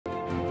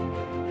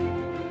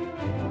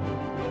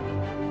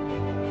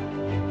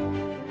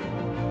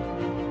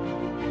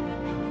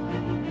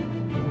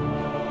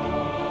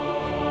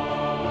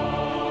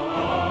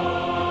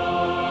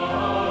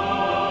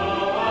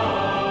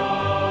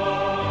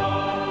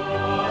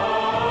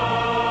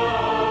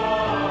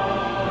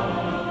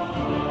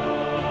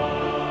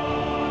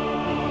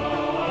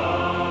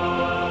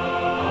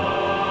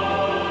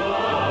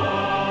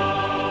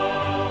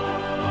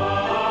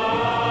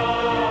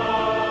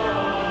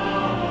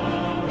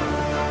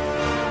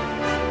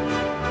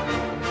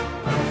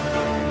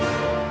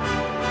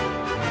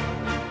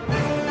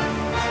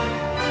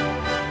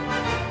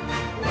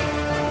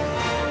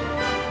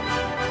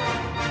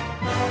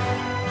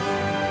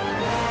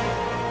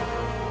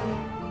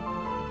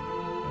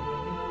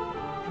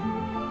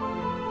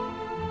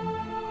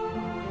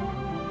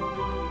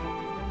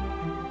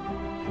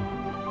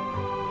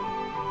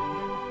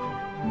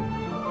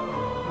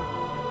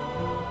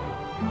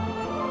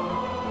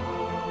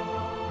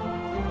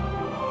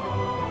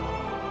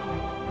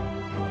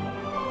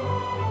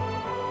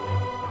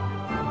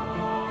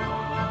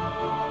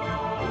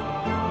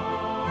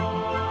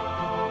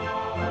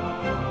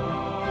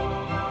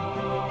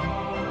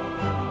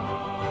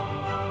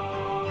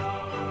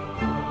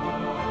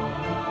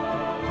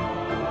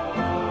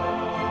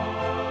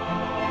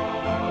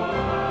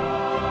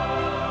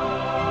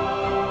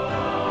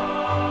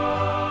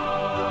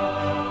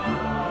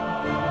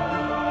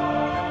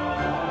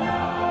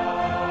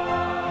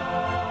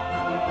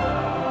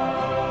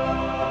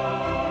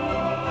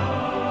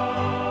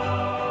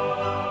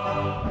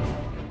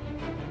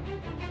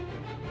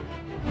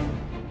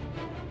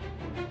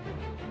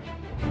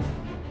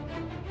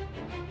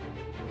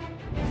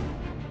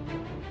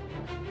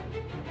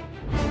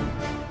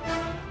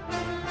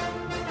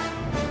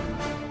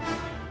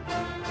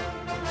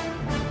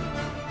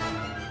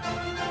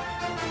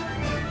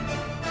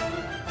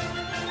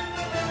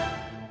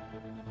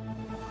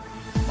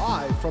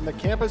from the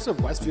campus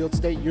of Westfield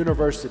State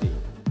University.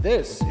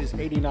 This is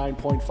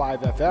 89.5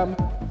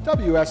 FM,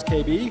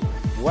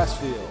 WSKB,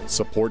 Westfield.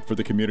 Support for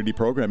the community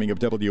programming of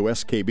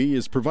WSKB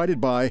is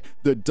provided by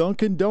the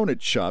Dunkin'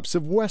 Donut Shops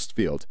of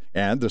Westfield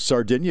and the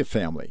Sardinia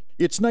family.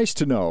 It's nice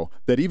to know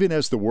that even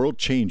as the world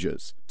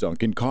changes,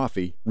 Dunkin'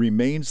 Coffee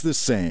remains the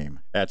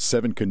same at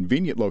 7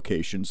 convenient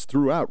locations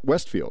throughout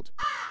Westfield.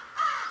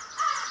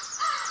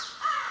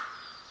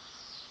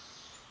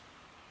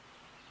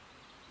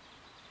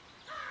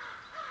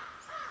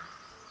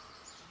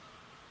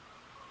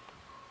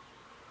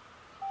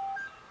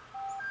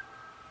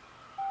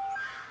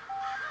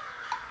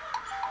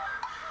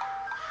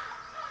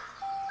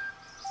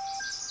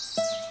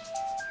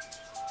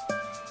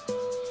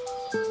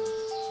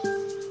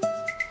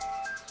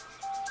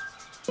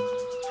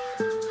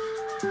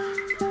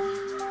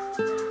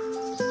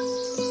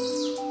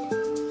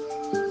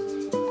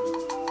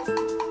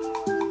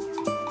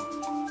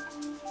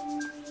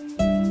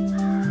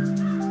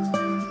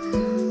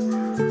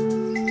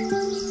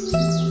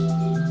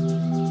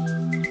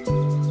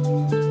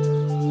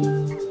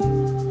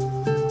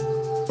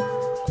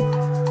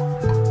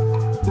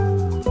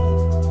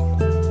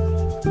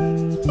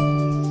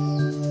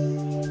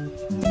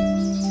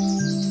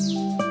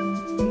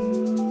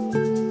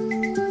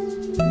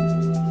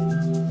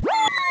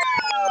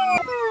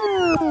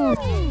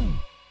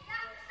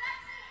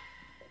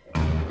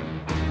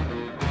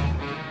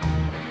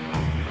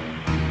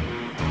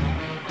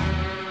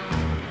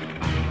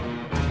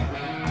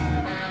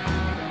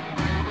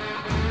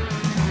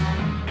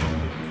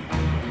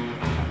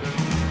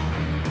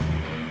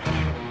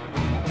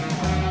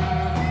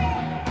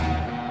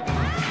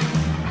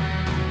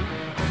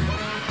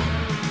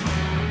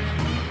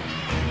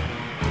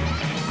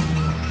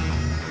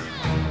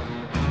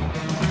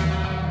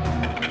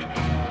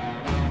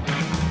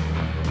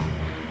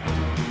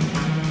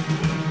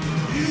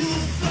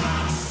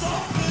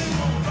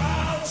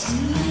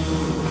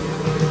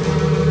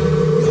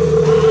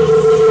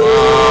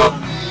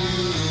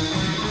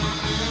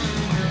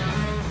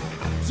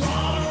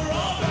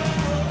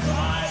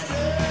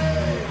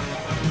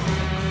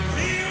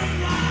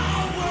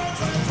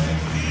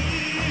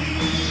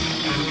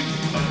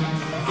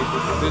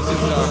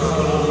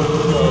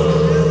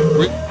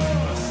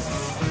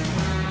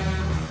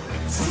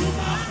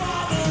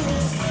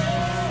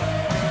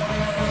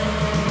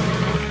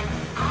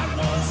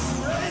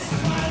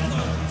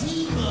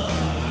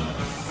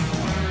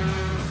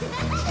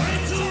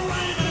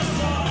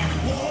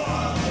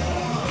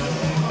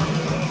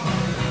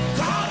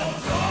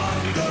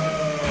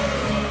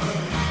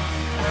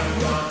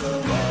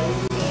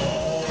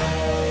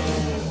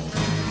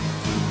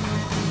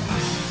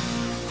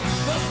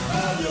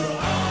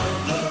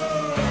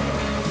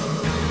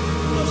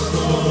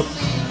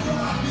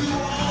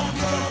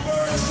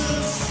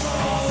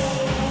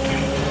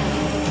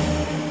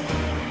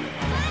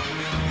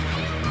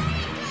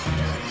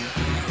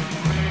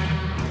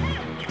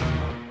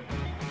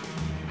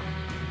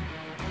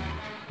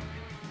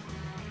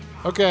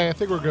 Okay, I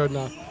think we're good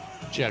now.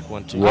 Check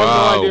 1, 2. I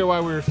have no idea why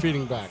we were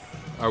feeding back.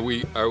 Are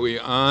we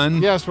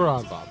on? Yes, we're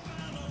on, Bob.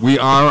 We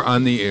are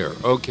on the air.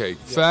 Okay. Yeah.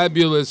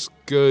 Fabulous.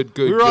 Good.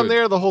 We were on the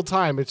air the whole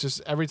time. It's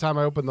just every time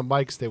I opened the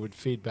mics, they would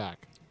feed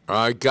back.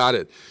 I got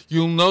it.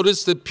 You'll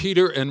notice that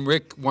Peter and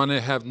Rick want to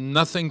have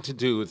nothing to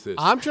do with this.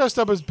 I'm dressed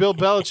up as Bill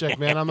Belichick,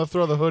 man. I'm going to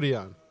throw the hoodie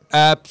on.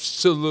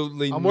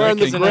 Absolutely I'm wearing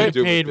the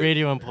paid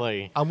radio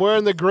employee. I'm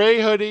wearing the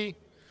gray hoodie,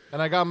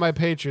 and I got my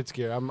Patriots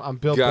gear. I'm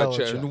Bill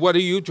Belichick. And what are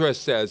you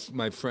dressed as,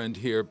 my friend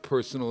here,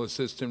 personal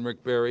assistant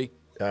Rick Berry?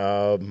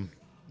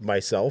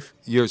 Myself.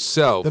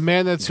 Yourself. The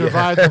man that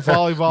survived the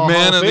volleyball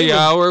Man Hall of the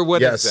hour?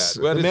 What is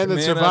that? The man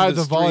that survived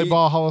the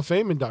volleyball Hall of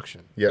Fame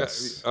induction.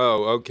 Yes.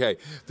 Okay.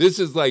 This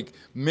is like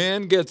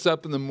man gets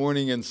up in the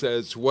morning and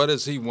says, what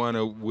does he want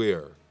to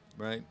wear?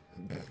 Right?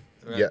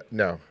 Yeah,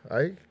 no.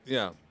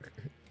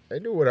 I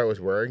knew what I was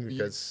wearing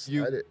because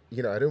I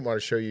didn't want to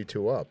show you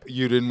two up.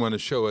 You didn't want to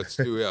show us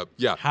two up.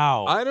 Yeah.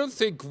 How? I don't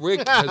think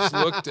Rick has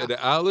looked at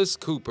Alice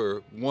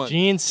Cooper once.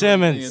 Gene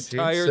Simmons. The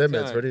entire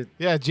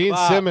time. Gene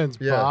Simmons,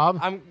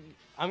 Bob.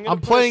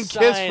 I'm playing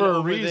Kiss for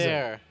a reason.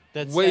 There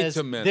that Wait says,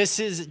 a minute. This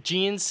is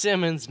Gene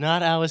Simmons,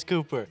 not Alice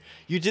Cooper.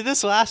 You did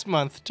this last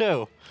month,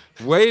 too.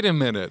 Wait a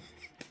minute.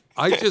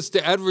 I just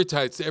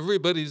advertised.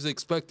 Everybody's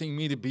expecting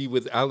me to be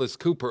with Alice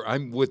Cooper.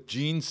 I'm with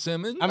Gene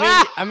Simmons.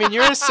 I mean,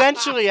 you're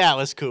essentially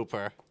Alice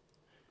Cooper.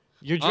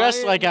 You're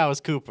dressed like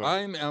Alice Cooper.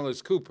 I'm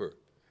Alice Cooper,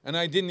 and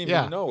I didn't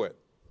even know it.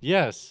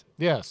 Yes.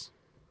 Yes.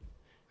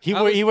 He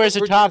wears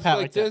a top hat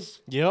like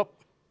this. Yep.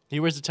 He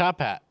wears a top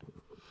hat.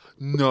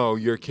 No,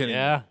 you're kidding.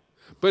 Yeah.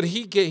 But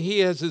he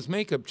has his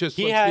makeup just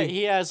he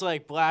has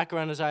like black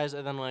around his eyes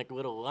and then like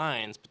little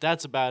lines, but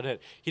that's about it.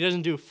 He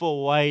doesn't do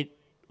full white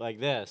like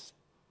this.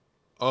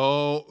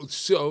 Oh,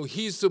 so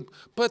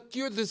but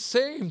you're the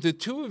same. The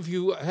two of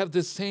you have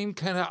the same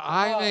kind of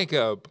eye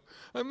makeup.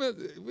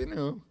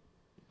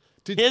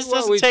 His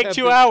doesn't take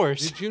 2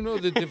 hours. Did you know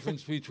the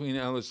difference between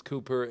Alice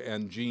Cooper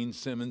and Gene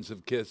Simmons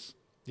of Kiss?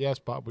 Yes,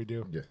 Bob, we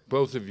do. Yeah.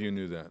 Both of you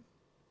knew that.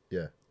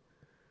 Yeah.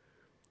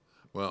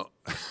 Well,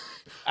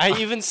 I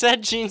even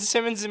said Gene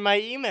Simmons in my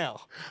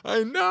email.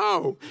 I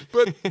know,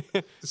 but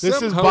This is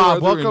somehow Bob. or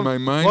other Welcome- in my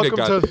mind welcome I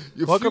got. to-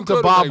 If welcome you to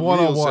go Bob my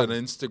Reels 101.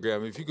 on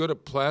Instagram. If you go to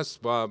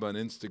Plast Bob on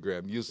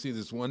Instagram, you'll see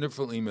this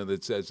wonderful email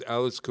that says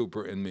Alice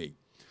Cooper and me.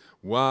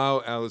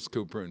 Wow, Alice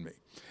Cooper and me.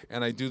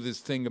 And I do this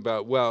thing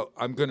about, well,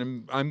 I'm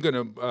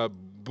gonna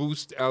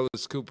boost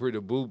Alice Cooper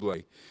to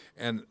Bublé,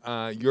 and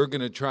you're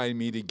gonna try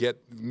to get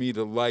me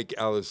to like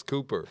Alice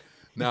Cooper.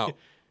 Now,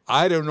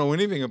 I don't know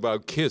anything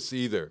about Kiss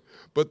either,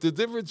 but the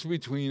difference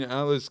between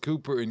Alice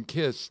Cooper and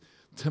Kiss,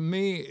 to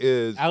me,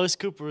 is Alice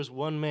Cooper is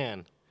one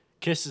man.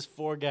 Kiss is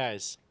 4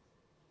 guys.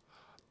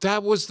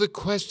 that was the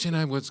question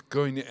I was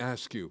going to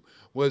ask you.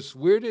 Was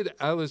where did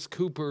Alice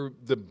Cooper,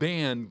 the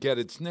band, get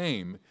its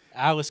name?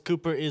 Alice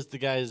Cooper is the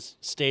guy's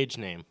stage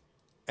name.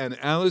 And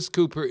Alice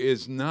Cooper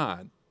is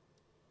not.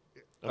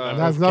 It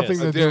has nothing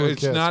to do with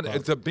It's Kiss, not.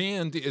 Bob. The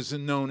band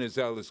isn't known as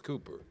Alice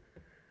Cooper.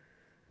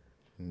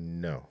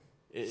 No.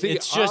 See,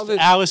 It's all just this-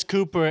 Alice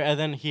Cooper, and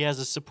then he has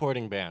a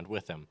supporting band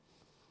with him.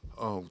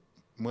 Oh,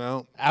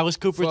 well. Alice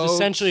Cooper folks, is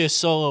essentially a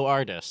solo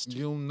artist.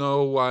 You'll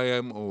know why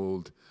I'm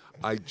old.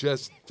 I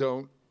just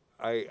don't.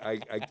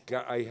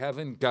 I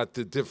haven't got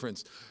the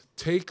difference.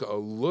 Take a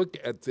look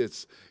at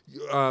this.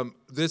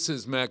 This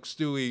is Max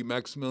Dewey,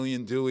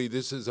 Maximilian Dewey.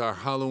 This is our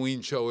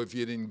Halloween show. If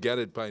you didn't get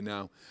it by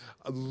now,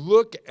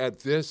 look at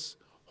this.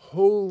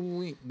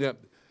 Holy,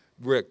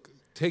 Rick,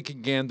 take a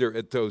gander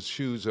at those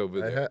shoes over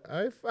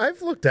there.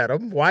 I've looked at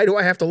them. Why do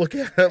I have to look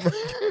at them?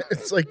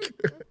 It's like,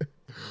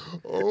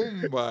 Oh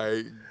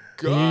my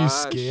God! He's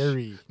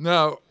scary.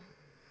 Now,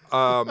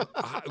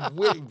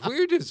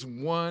 where does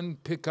one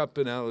pick up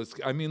an Alice?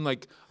 I mean,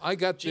 like I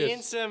got Gene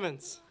this.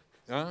 Simmons.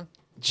 Huh?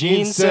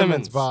 Gene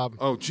Simmons. Bob.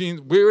 Oh, Gene.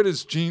 Where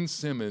does Gene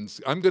Simmons?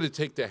 I'm going to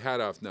take the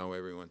hat off now,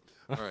 everyone.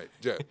 All right,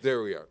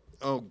 there we are.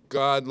 Oh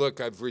God, look!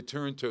 I've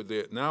returned to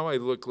the. Now I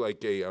look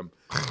like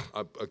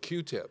a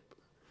Q-tip.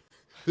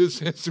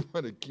 This is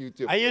what a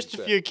Q-tip. I used a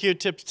looks few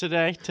Q-tips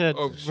today to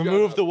Oh, shut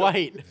remove up. the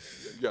white.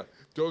 Yeah,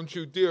 don't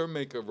you dare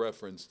make a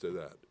reference to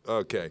that.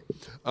 Okay.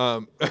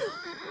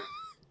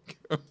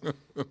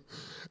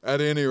 At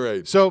any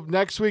rate, So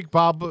next week,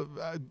 Bob,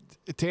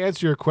 to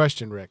answer your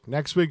question, Rick,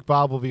 next week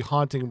Bob will be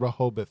haunting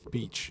Rehoboth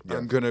Beach.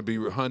 I'm going to be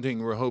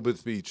hunting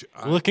Rehoboth Beach.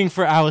 Looking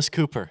for Alice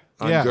Cooper.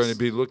 I'm Yes. going to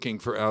be looking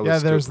for Alice. Yeah,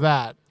 there's Cooper.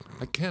 that.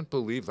 I can't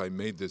believe I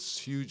made this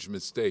huge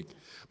mistake,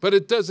 but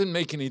it doesn't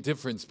make any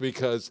difference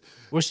because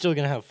We're still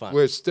going to have fun.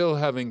 we're still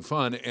having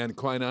fun. And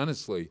quite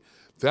honestly,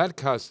 that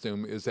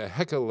costume is a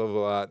heck of a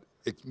lot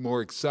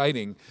more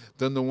exciting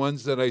than the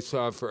ones that I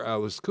saw for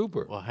Alice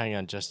Cooper. Well, hang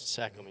on just a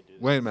sec. Let me do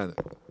this. Wait a minute.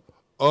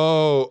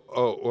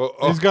 Oh.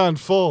 He's gone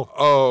full.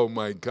 Oh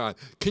my God!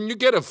 Can you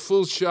get a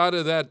full shot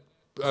of that,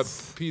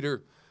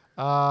 Peter?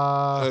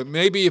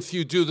 Maybe if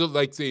you do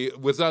the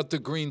without the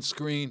green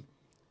screen.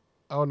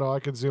 Oh, no, I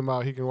can zoom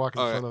out. He can walk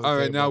in front of the All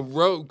right.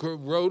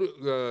 table.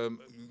 Now,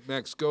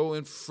 Max, go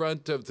in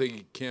front of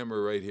the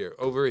camera right here,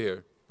 over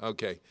here.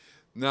 Okay.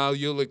 Now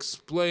you'll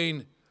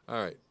explain.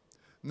 All right.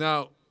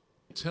 Now,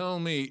 tell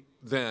me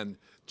then,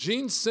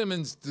 Gene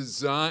Simmons'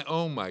 design.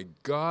 Oh my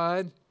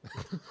God.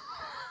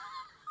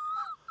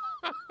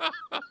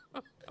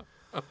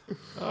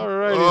 All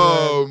right.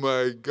 Oh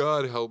my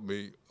God, help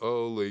me.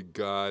 Holy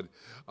God.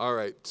 All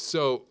right.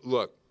 So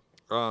look,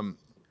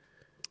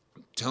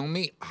 tell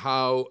me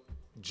how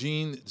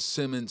Gene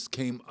Simmons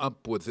came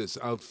up with this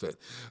outfit.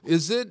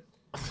 Is it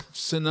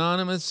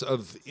synonymous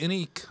of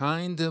any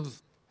kind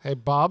of Hey,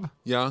 Bob,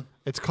 yeah?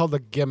 it's called a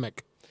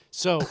gimmick.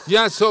 So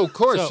Yeah, so of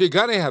course So, you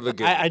gotta have a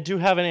gimmick. I do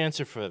have an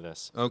answer for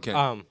this. Okay.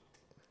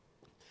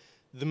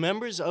 The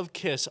members of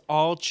KISS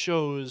all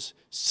chose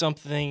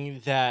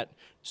something that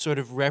sort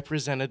of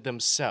represented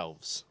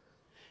themselves.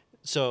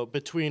 So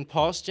between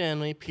Paul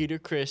Stanley, Peter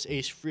Criss,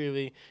 Ace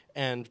Frehley,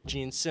 and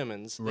Gene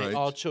Simmons, Right. they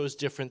all chose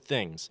different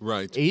things.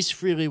 Right. Ace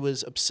Frehley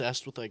was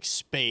obsessed with like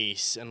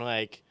space and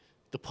like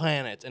the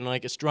planet and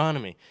like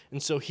astronomy,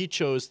 and so he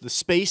chose the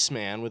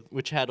spaceman,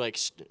 which had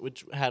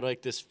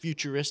like this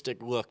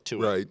futuristic look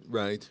to it.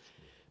 Right.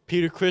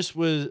 Peter Criss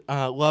was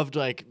loved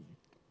like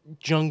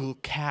jungle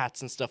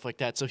cats and stuff like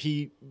that. So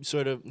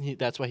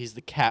that's why he's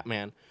the cat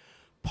man.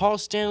 Paul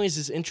Stanley's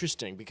is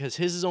interesting because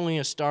his is only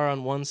a star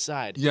on one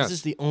side. Yes. His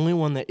is the only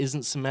one that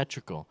isn't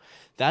symmetrical.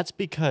 That's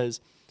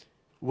because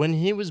when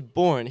he was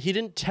born, he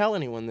didn't tell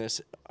anyone this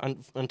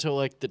until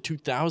like the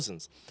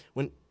 2000s.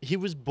 When he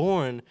was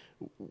born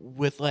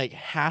with like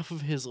half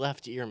of his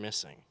left ear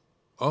missing.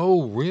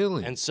 Oh,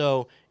 really? And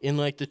so in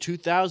like the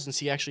 2000s,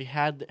 he actually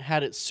had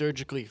it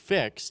surgically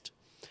fixed.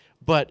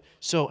 But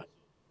so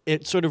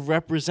it sort of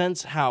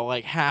represents how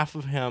like half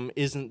of him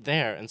isn't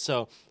there. And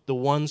so the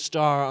one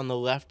star on the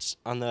left,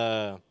 on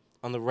the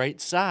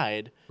right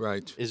side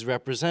Right. is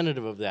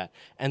representative of that.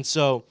 And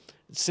so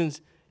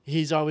since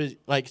he's always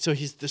like, so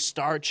he's the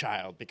star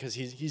child because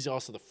he's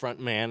also the front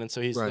man. And so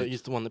he's Right.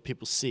 the one that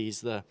people see.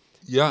 He's the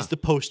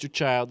poster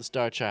child, the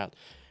star child.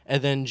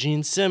 And then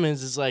Gene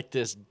Simmons is like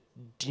this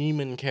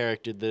demon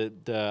character,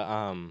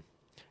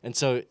 and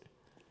so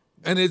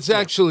And it's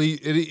actually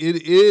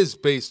it is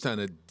based on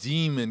a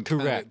demon.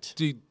 Correct.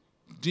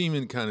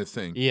 demon kind of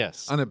thing.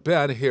 Yes. On a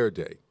bad hair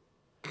day.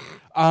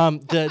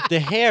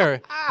 The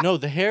hair, no,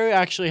 the hair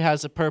actually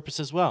has a purpose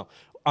as well.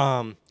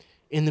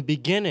 In the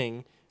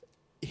beginning,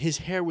 his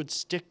hair would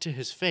stick to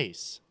his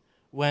face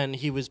when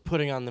he was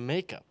putting on the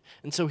makeup.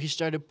 And so he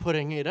started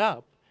putting it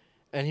up,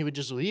 and he would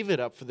just leave it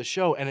up for the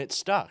show, and it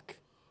stuck.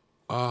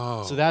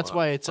 Oh. So that's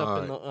why it's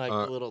up in the,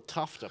 a little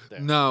tuft up there.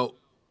 Now,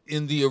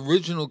 in the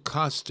original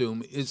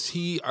costume,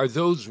 are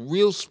those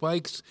real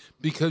spikes?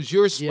 Because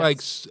your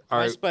spikes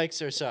My are...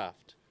 spikes are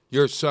soft.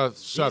 Your soft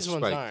These spikes.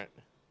 ones aren't.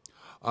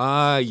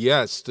 Ah,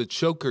 yes, the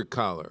choker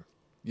collar.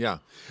 Yeah.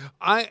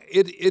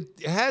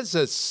 It has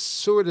a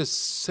sort of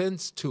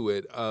sense to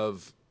it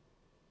of,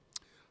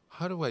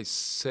 how do I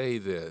say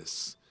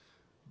this?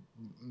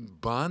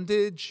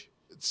 Bondage?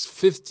 It's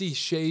 50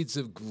 Shades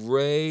of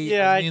Grey.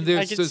 Yeah, I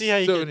there's can see how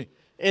you could.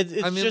 It's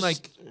just,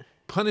 like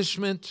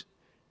punishment.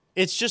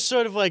 It's just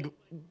sort of like,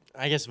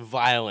 I guess,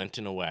 violent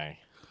in a way.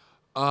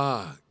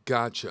 Ah,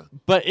 gotcha.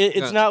 But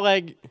it's not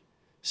like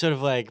sort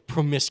of like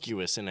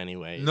promiscuous in any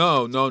way.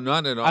 No,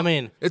 not at all. I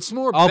mean, it's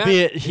more.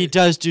 Albeit he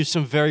does do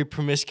some very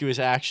promiscuous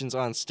actions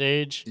on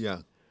stage. Yeah.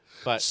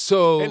 But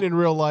and in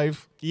real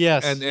life.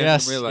 Yes. And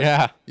yes. in real life.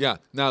 Yeah. Yeah.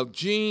 Now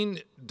Gene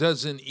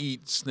doesn't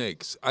eat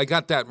snakes. I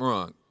got that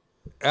wrong.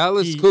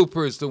 Alice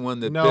Cooper is the one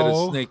that bit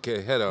a snake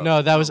head off.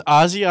 No, that was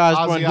Ozzy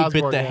Osbourne who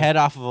bit Osbourne, the head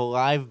off of a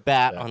live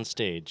bat on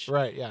stage.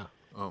 Right, yeah.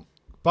 Oh.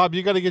 Bob,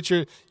 you got to get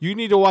you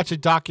need to watch a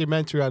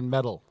documentary on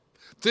metal.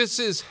 This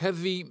is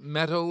heavy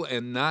metal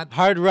and not...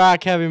 Hard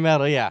rock, heavy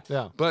metal, yeah.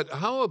 But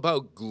how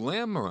about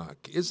glam rock?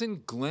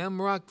 Isn't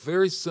glam rock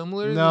very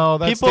similar? No,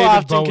 that's People David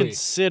often Bowie.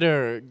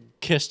 consider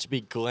Kiss to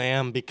be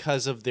glam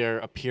because of their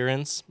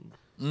appearance,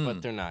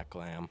 but they're not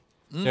glam.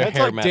 They're That's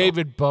hair like metal.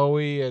 David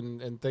Bowie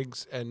and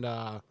things, and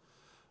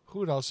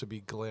who else would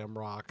be glam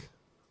rock?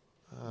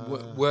 I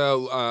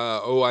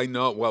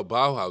know. Well,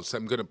 Bauhaus.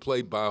 I'm going to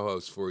play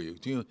Bauhaus for you.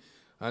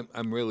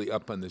 I'm really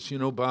up on this. You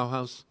know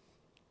Bauhaus?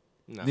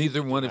 No,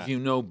 Neither one of you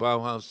know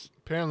Bauhaus?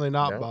 Apparently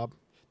not, No. Bob.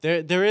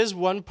 There is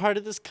one part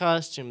of this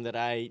costume that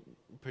I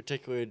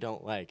particularly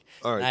don't like.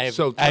 All right, I've,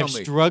 so tell I've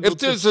me. struggled If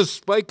there's a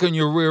spike on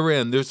your rear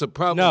end, there's a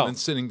problem in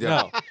sitting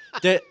down.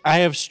 No, I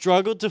have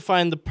struggled to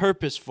find the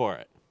purpose for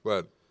it.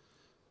 What?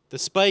 The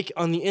spike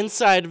on the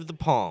inside of the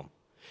palm.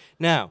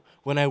 Now,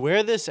 when I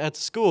wear this at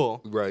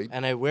school, Right.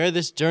 and I wear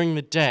this during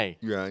the day,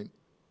 Right.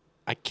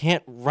 I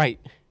can't write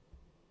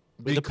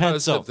with a Because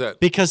pencil of that.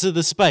 because of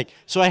the spike.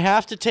 So I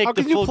have to take How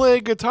the can full you play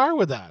a guitar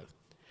with that?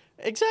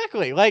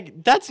 Exactly.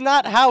 Like that's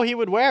not how he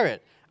would wear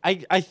it.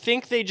 I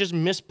think they just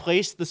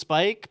misplaced the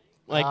spike,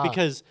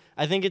 because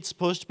I think it's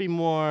supposed to be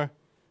more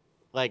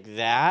like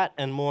that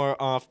and more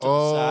off to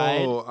the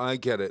side. Oh, I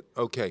get it.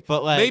 Okay.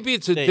 But, like, maybe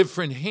it's a they-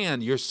 different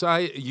hand. Your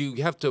side, you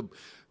have to.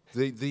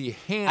 The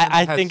hand.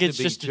 I has think to it's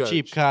be just a judged.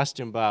 cheap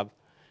costume, Bob.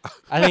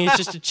 I think it's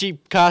just a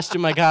cheap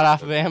costume I got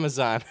off of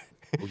Amazon.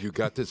 Oh, you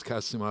got this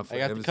costume off I of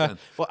got Amazon?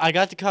 I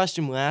got the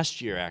costume last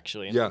year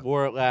actually, and I Yeah.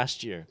 wore it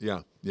last year.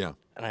 Yeah.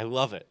 And I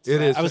love it.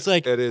 It is- I was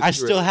like, it is I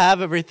still really-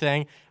 have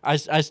everything. I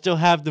still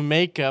have the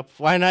makeup.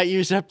 Why not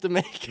use up the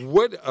makeup?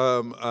 What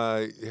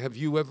have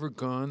you ever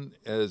gone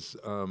as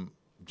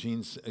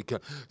Gene's?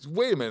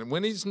 Wait a minute.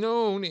 When he's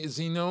known, is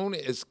he known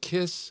as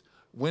Kiss?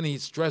 When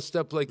he's dressed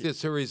up like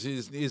this, or is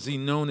he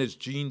known as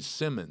Gene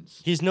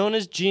Simmons? He's known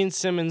as Gene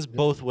Simmons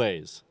both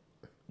ways,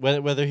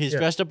 whether he's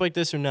dressed up like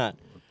this or not.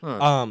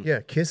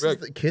 Yeah, Kiss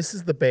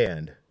is the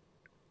band.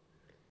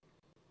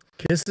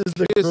 Kiss is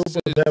the Kiss group is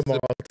of them the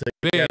all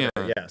together.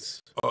 band.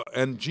 Yes.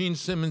 And Gene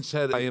Simmons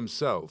said by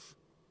himself.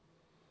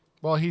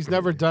 Well, he's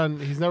never done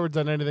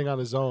anything on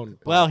his own.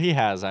 Well, he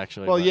has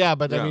actually. Well, but yeah,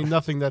 but Yeah. I mean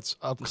nothing that's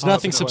of it's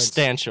nothing consequence.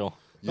 substantial.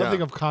 Nothing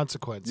Yeah. of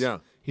consequence. Yeah,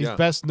 He's yeah.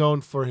 best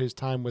known for his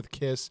time with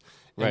Kiss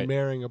and Right.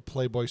 marrying a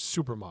Playboy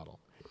supermodel,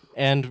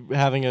 And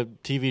having a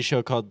TV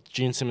show called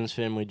Gene Simmons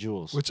Family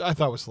Jewels. which I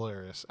thought was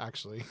hilarious,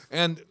 actually.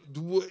 And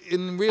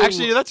in real,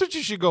 Actually, that's what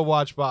you should go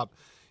watch, Bob.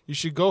 You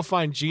should go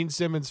find Gene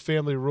Simmons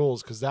Family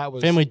Rules because that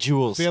was Family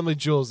Jewels. Family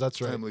Jewels. That's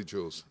right. Family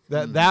Jewels.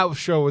 That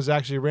show was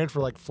actually ran for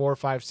like 4 or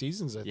 5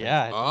 seasons. I think.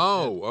 Yeah.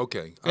 Oh,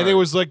 okay. And it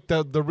was like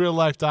the real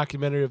life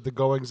documentary of the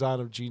goings on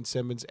of Gene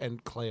Simmons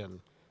and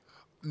Clan.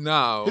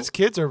 now. His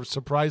kids are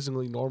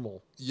surprisingly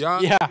normal. Yeah.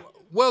 Yeah.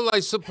 Well, I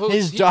suppose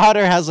His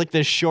daughter has like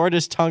the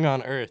shortest tongue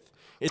on earth.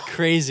 It's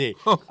crazy.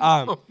 What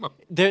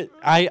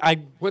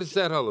is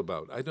that all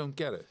about? I don't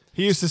get it.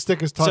 He used to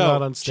stick his tongue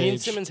out on stage. Gene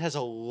Simmons has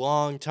a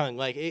long tongue.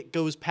 Like it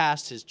goes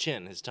past his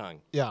chin, his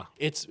tongue. Yeah.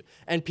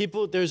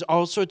 There's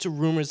all sorts of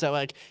rumors that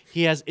like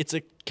it's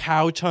a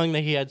cow tongue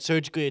that he had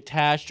surgically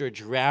attached or a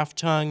giraffe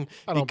tongue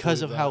I don't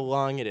because of believe how that.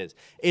 long it is.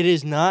 It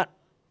is not.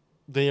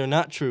 They are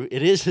not true.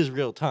 It is his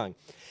real tongue.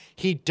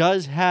 He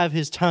does have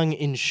his tongue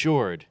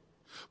insured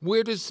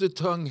Where does the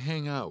tongue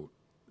hang out?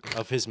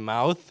 of his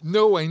mouth.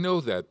 No, I know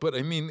that, but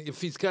I mean,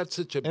 if he's got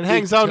such a It big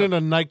hangs out tongue- in a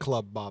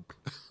nightclub, Bob.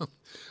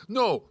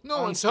 No,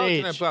 on I'm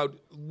stage. talking about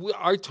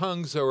our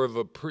tongues are of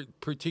a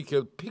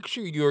particular.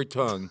 Picture your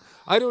tongue.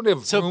 I don't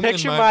have So room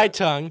picture in my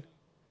tongue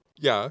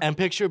yeah. and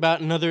picture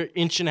about another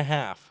inch and a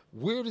half.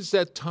 where does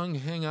that tongue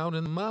hang out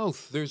in the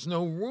mouth? There's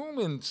no room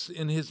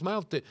in his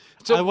mouth.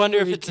 I wonder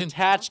if it's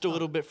attached a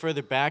little bit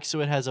further back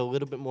so it has a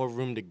little bit more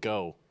room to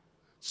go.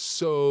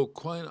 So,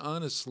 quite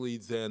honestly,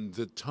 then,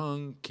 the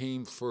tongue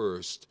came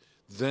first,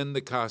 then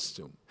the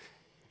costume.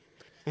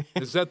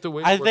 Is that the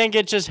way I think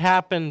it just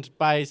happened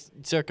by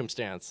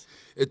circumstance.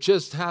 It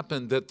just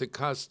happened that the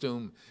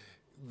costume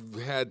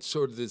had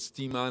sort of this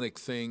demonic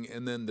thing,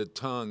 and then the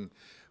tongue,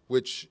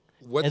 which...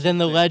 and then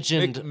the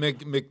legend...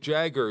 Mick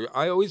Jagger.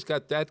 I always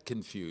got that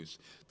confused,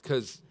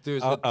 because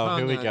there's a tongue... Oh,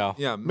 here we go.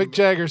 Yeah, Mick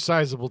Jagger's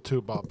sizable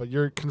too, Bob, but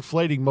you're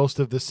conflating most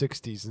of the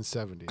 60s and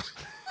 70s.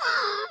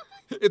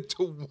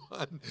 into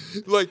one.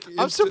 Like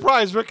I'm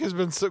surprised Rick has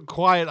been so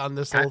quiet on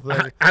this whole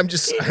thing. I'm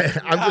just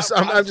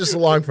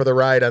along for the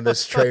ride on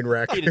this train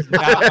wreck.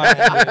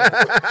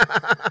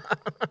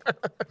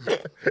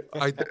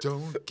 I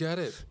don't get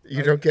it.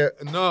 You don't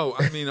get? No,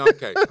 I mean,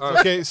 okay.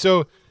 Okay,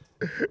 so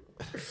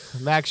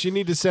Max, you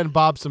need to send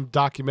Bob some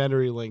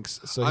documentary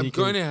links so I'm he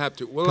can. going to have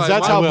to. Well, Because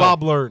that's how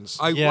Bob learns.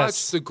 I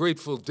watched the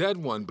Grateful Dead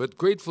one, but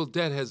Grateful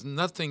Dead has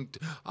nothing.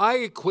 I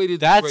equated.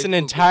 That's an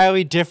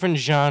entirely different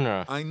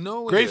genre. I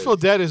know. Grateful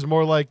Dead is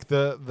more like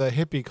the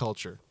hippie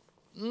culture.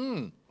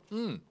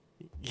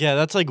 Yeah,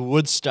 that's like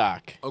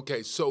Woodstock.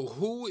 Okay, so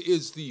who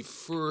is the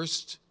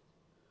first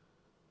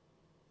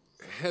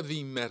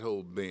heavy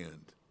metal band?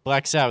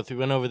 Black Sabbath. We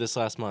went over this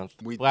last month.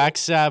 Black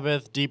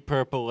Sabbath, Deep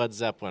Purple, Led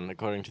Zeppelin,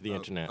 according to the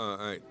internet. All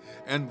right.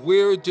 And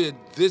where did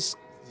this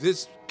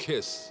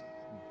Kiss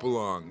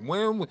belong?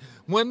 When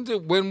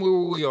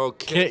were we all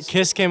Kiss?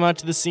 Kiss came out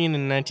to the scene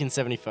in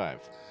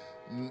 1975.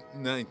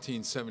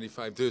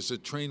 1975. There's a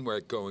train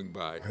wreck going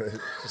by.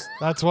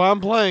 That's why I'm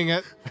playing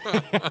it.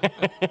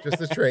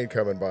 Just a train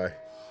coming by.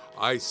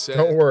 I said.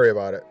 Don't worry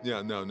about it.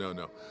 Yeah,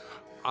 no.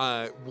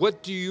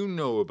 What do you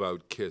know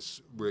about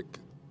Kiss, Rick?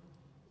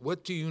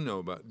 What do you know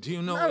about? Do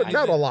you know?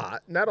 Not a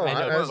lot. Not a lot.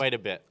 I know quite a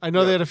bit. I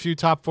know they had a few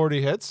top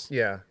 40 hits.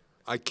 Yeah.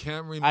 I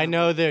can't remember. I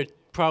know their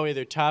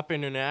top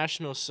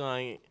international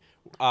song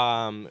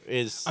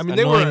is they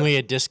annoyingly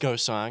a disco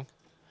song.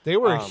 They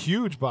were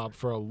huge, Bob,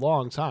 for a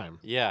long time.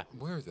 Yeah.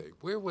 Where are they?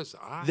 Where was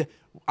I?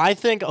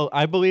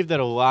 I believe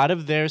that a lot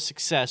of their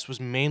success was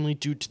mainly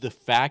due to the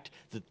fact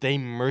that they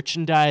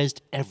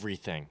merchandised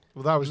everything.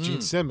 Well, that was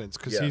Gene Simmons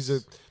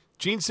because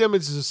Gene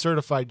Simmons is a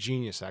certified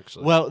genius,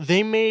 actually. Well,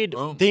 they made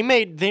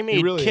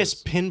really Kiss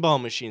is. pinball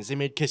machines. They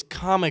made Kiss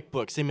comic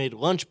books. They made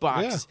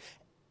lunchboxes.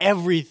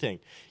 Everything.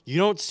 You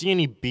don't see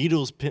any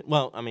Beatles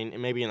well, I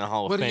mean, maybe in the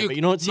Hall of Fame, but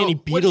you don't see any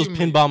Beatles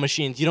pinball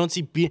machines. You don't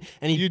see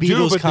any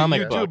Beatles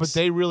comic books. But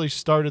they really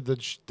started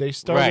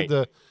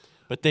the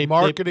but they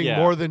marketing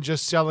more than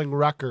just selling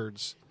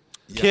records.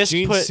 Kiss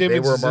Gene put,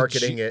 Simmons they were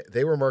marketing it.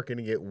 They were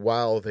marketing it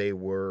while they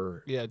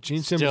were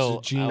Gene Simmons is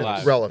a genius.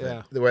 alive.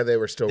 relevant. The way they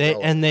were still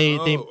relevant. And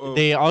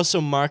they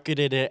also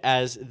marketed it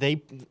as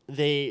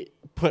they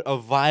put a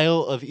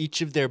vial of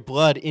each of their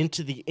blood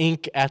into the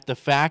ink at the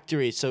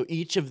factory, so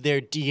each of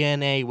their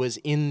DNA was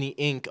in the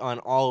ink on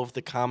all of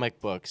the comic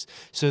books.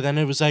 So then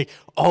it was like,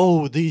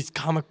 oh, these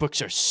comic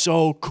books are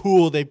so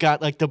cool. They've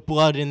got like the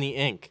blood in the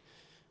ink.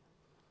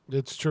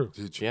 It's true.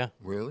 Did you? Yeah.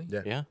 Really?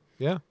 Yeah.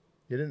 Yeah.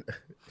 You didn't.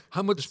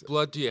 How much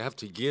blood do you have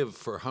to give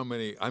for how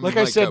many? I mean, Like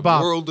I said, a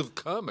Bob, world of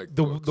comic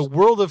books. The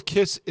world of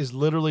Kiss is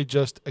literally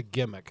just a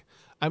gimmick.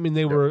 I mean,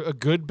 they were a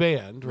good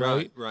band,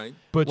 right? Right.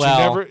 But Well,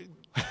 you never.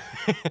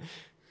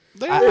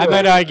 I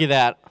might argue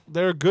that.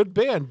 They're a good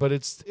band, but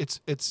it's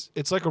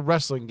like a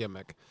wrestling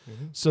gimmick.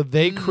 So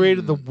they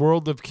created the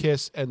world of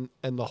Kiss and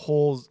the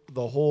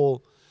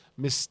whole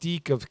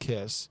mystique of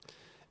Kiss,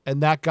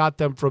 and that got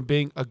them from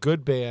being a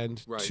good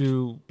band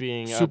to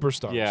being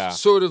superstars. Yeah.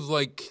 Sort of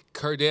like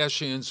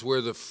Kardashians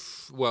were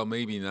well,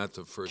 maybe not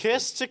the first.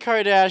 Kiss to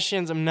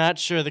Kardashians. I'm not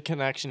sure the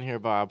connection here,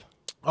 Bob.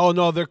 Oh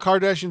no, their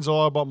Kardashians are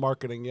all about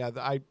marketing. Yeah,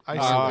 I see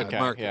that.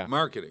 Okay.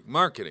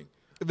 Marketing.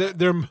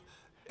 They're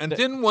And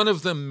didn't one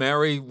of them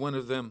marry one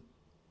of them?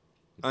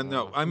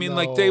 No, I mean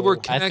like they were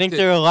connected. I think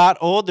they're a lot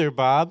older,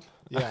 Bob.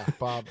 yeah,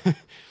 Bob.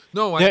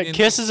 No, I mean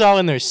Kiss is all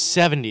in their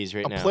 70s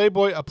right now.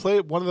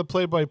 One of the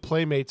Playboy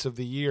Playmates of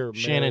the year.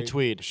 Shannon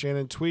Tweed.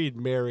 Shannon Tweed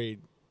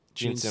married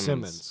Gene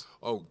Simmons.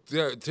 Oh,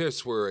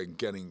 that's where I'm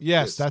getting.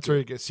 Yes, that's where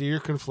you get. See, you're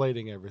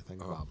conflating everything,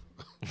 Bob.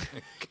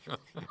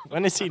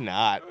 When is he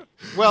not?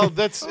 Well,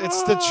 that's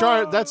the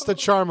charm. That's the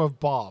charm of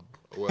Bob.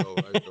 Well,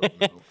 I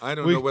don't know. I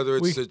don't know whether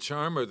it's the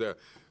charm or the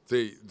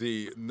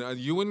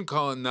you wouldn't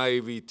call it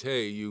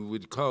naivete. You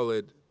would call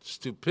it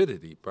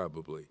stupidity,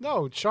 probably.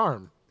 No,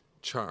 charm.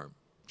 Charm.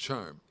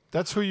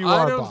 That's who you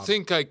are, I don't Bob.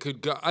 think I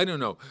could go. I don't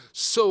know.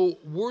 So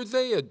were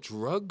they a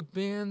drug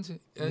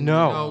band?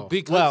 No.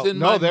 Because in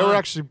No, my they were mind-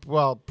 actually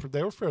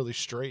they were fairly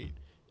straight.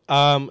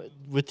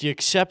 With the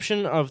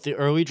exception of the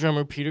early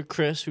drummer Peter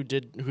Criss, he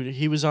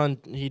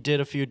did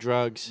a few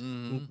drugs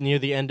near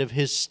the end of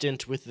his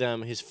stint with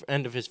them,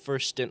 end of his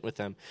first stint with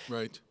them.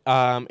 Right.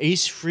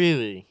 Ace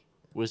Frehley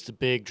was the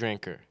big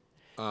drinker.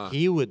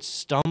 He would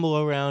stumble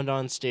around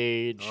on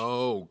stage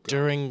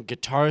during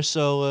guitar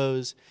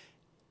solos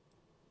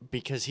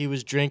because he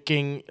was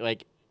drinking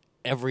like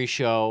every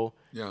show.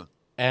 Yeah.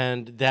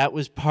 And that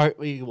was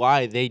partly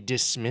why they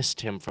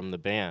dismissed him from the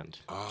band.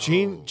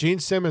 Gene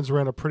Simmons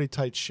ran a pretty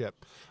tight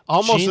ship,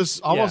 almost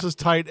as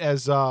tight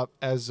as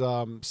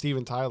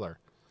Steven Tyler.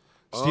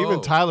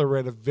 Steven Tyler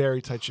ran a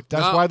very tight ship.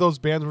 That's why those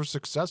bands were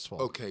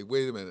successful. Okay,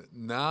 wait a minute.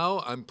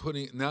 Now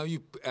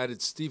you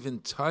added Steven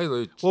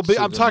Tyler. Well,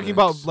 I'm talking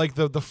about like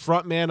the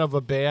front man of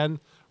a band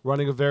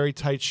running a very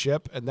tight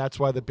ship, and that's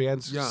why the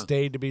bands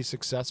stayed to be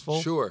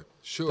successful. Sure.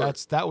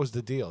 That was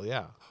the deal.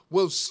 Yeah.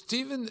 Well,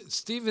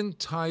 Steven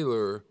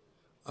Tyler,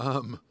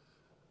 what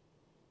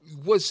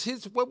was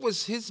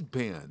his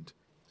band?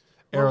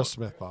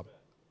 Aerosmith, Bob.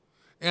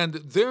 And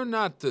they're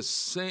not the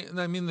same.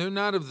 I mean, they're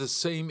not of the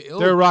same ilk.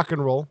 They're rock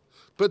and roll.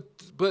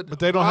 But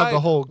they don't have the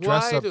whole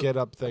dress up, get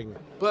up thing.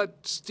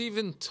 But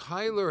Steven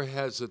Tyler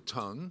has a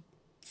tongue.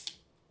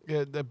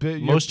 Yeah,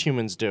 most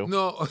humans do.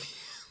 No,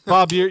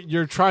 Bob,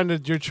 you're trying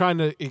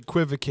to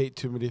equivocate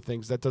too many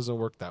things. That doesn't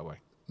work that way.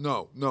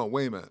 No,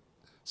 wait a minute.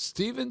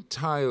 Steven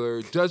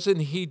Tyler, doesn't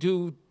he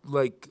do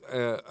like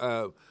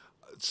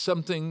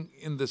something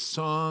in the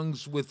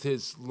songs with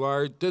his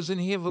large? Doesn't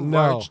he have a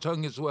large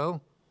tongue as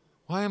well?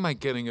 Why am I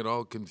getting it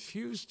all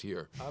confused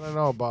here? I don't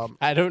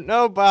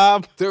know,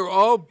 Bob. They're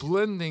all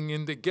blending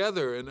in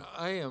together, and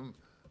I'm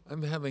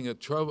having a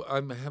trouble.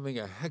 I'm having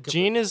a heck of.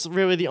 Gene is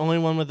really the only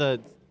one with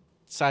a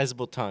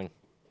sizable tongue.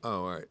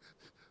 Oh, all right.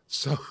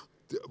 So,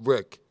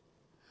 Rick,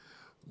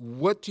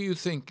 what do you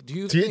think?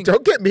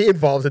 Don't get me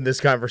involved in this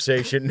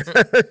conversation.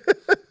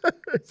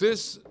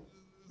 This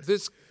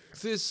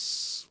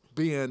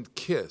band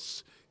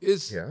Kiss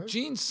is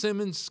Gene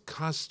Simmons'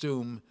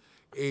 costume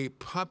a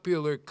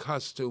popular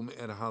costume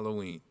at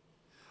Halloween?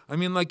 I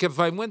mean, like if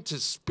I went to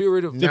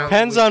Spirit of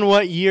Depends on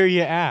what year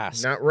you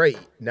ask. Not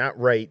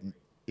right.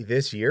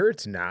 This year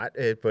it's not,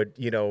 but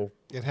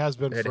it has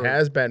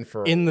been.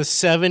 For in the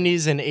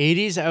 70s and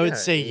 80s. I would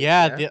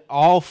say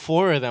all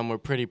four of them were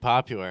pretty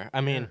popular.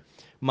 I mean,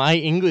 my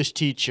English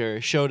teacher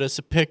showed us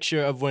a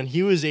picture of when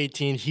he was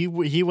 18.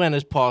 He went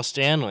as Paul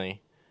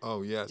Stanley.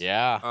 Oh yes.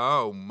 Yeah.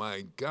 Oh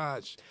my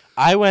gosh.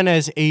 I went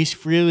as Ace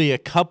Frehley a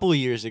couple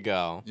years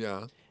ago.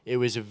 Yeah. It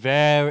was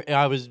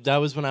that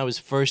was when I was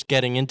first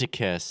getting into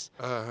Kiss.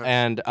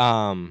 And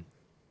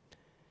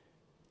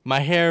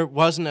my hair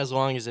wasn't as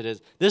long as it is.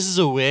 This is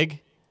a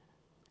wig.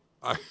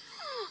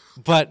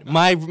 But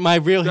my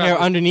real hair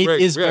underneath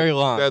is very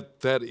long.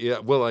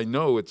 Well, I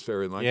know it's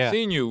very long. I've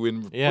seen you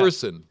in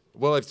person.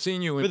 Well, I've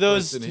seen you in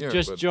person here. For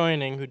those just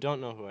joining who don't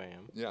know who I am.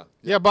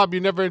 Yeah, Bob, you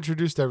never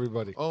introduced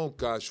everybody. Oh,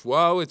 gosh.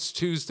 Wow, it's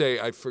Tuesday.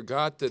 I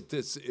forgot that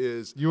this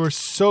is... You were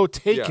so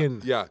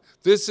taken. Yeah.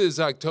 This is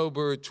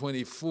October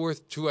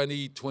 24th,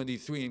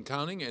 2023 and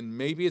counting, and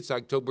maybe it's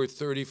October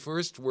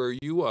 31st where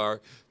you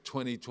are,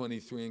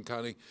 2023 and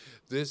counting.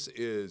 This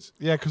is...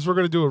 Yeah, because we're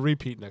going to do a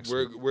repeat next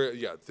week.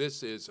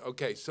 This is...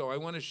 Okay, so I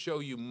want to show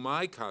you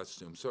my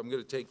costume, so I'm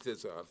going to take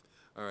this off.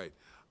 All right.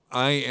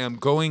 I am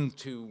going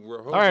to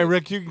Rehoboth. All right,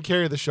 Rick, you can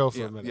carry the show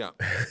for a minute. Yeah.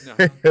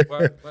 No,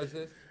 what's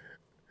this?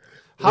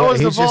 How was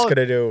the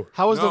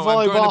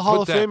volleyball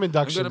Hall of Fame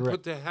induction? I'm going to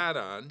put the hat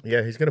on.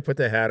 Yeah, he's going to put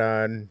the hat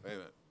on. Wait a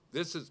minute.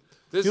 This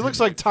he looks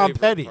like Tom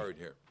Petty. Part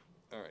here.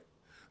 All right.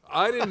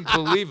 I didn't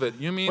believe it.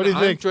 You mean what do you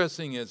I'm think?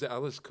 dressing as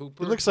Alice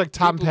Cooper? He looks like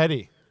Tom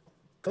Petty.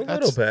 A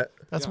little bit.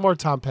 That's more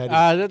Tom Petty.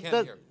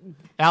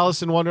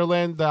 Alice in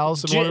Wonderland. The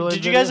Alice in Wonderland.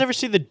 Did you guys ever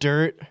see The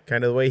Dirt?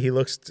 Kind of the way he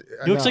looks.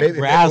 He looks like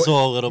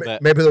Razzle a little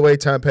bit. Maybe the way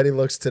Tom Petty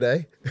looks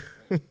today.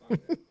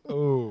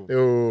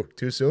 Ooh,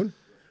 too soon?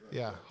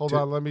 Yeah. Hold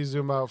on. Let me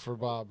zoom out for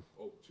Bob.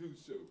 Oh, too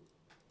soon.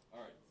 All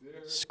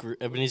right.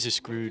 Ebenezer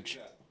Scrooge.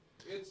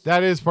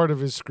 That is part of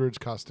his Scrooge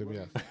costume,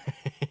 yeah.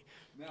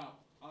 Now,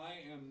 I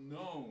am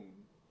known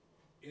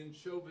in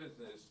show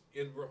business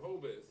in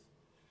Rehoboth.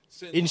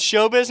 In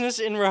show business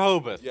in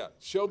Rehoboth? Yeah,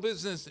 show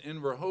business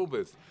in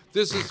Rehoboth.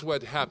 This is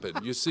what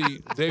happened. You see,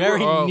 they very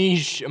were all...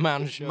 niche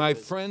amount of show My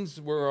business.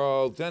 friends were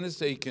all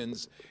Dennis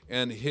Akins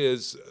and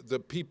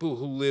the people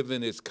who live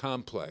in his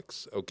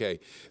complex, okay?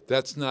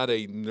 That's not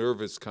a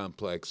nervous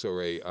complex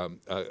or a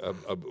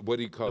what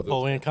do you call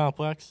Napoleon those?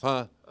 complex?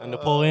 Huh? A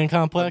Napoleon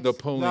complex?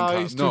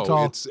 He's too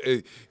tall. It's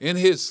in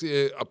his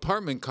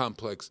apartment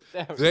complex.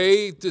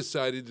 They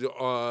decided,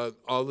 all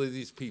of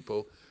these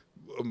people,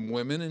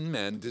 women and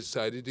men,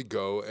 decided to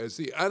go as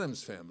the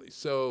Addams Family.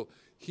 So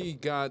he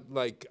got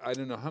I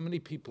don't know how many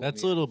people.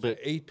 That's a little bit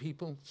 8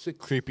 people,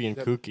 6. Creepy and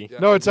kooky. Yeah,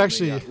 no, it's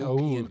actually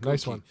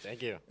nice one.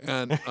 Thank you.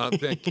 And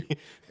thank you.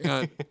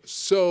 And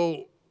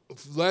so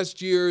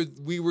last year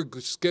we were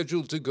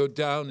scheduled to go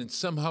down, and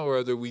somehow or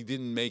other we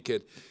didn't make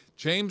it.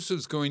 James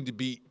was going to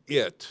be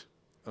it.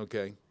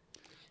 Okay.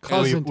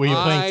 Cousin, were you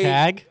playing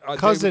tag?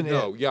 Cousin,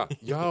 yeah.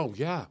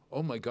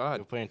 Oh my God.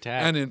 You're playing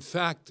tag. And in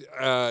fact,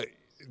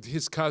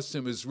 his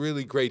costume is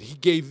really great. He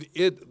gave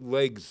it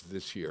legs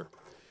this year,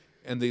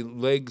 and the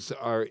legs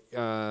are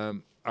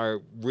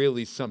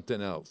really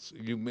something else.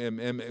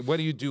 What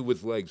do you do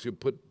with legs? You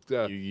put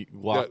you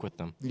walk with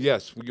them.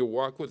 Yes, you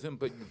walk with them,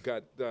 but you've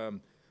got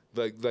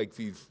like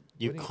these.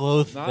 You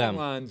clothe them.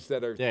 Nylons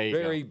that are there you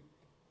very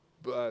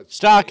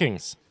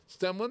stockings.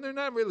 Well, they're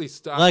not really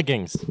stockings.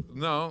 Leggings.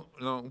 No,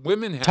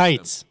 women have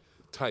tights. them.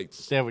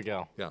 tights. There we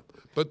go. Yeah,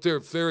 but they're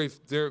very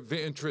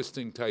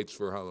interesting tights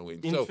for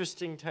Halloween.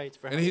 Interesting tights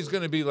for Halloween. And he's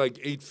going to be like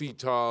 8 feet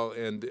tall,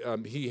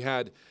 and he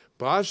had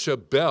Basha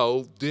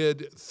Bell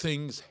did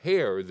Thing's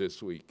hair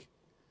this week.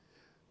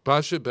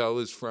 Basha Bell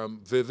is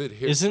from Vivid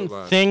Hair Isn't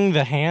Salon. Thing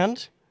the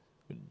hand?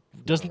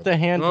 Doesn't the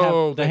hand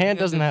have... The hand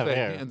doesn't have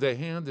hair. And the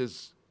hand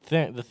is...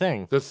 The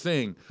thing. The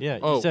thing. Yeah,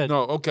 you Oh, said...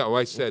 no, okay. Oh,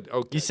 I said,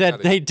 okay. You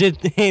said they did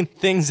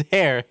Thing's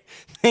hair.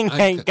 Thing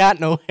ain't got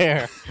no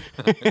hair.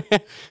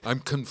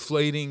 I'm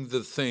conflating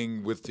the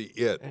Thing with the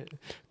It.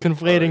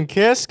 Conflating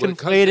Kiss,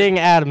 conflating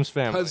Addams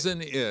Family.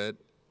 Cousin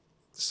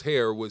It's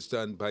hair was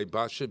done by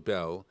Basha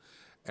Bell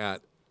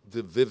at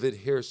the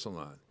Vivid Hair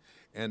Salon.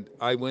 And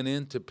I went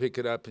in to pick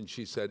it up, and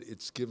she said,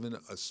 it's given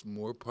us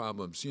more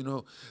problems. You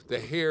know, the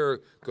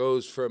hair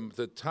goes from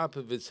the top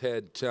of his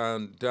head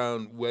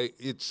down way.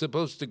 It's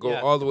supposed to go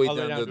all the way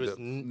down to the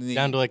knee.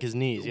 Down to like his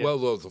knees, yeah.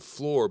 Well, the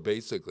floor,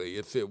 basically,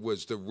 if it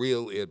was the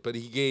real It. But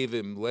he gave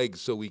him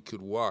legs so he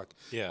could walk.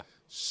 Yeah.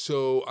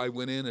 So I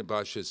went in, and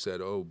Basha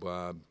said, oh,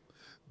 Bob,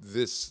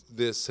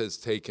 this has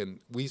taken,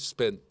 we've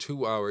spent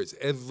 2 hours.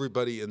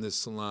 Everybody in this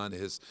salon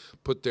has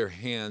put their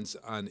hands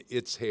on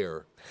its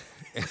hair.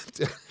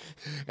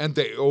 And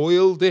they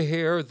oiled the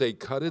hair, they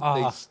cut it,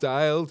 they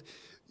styled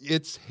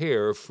its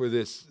hair for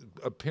this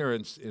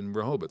appearance in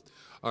Rehoboth.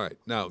 All right,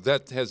 now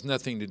that has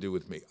nothing to do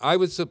with me. I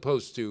was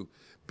supposed to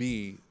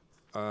be,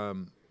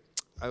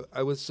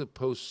 I was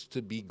supposed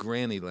to be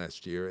Granny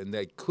last year, and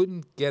I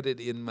couldn't get it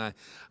in my.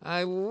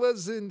 I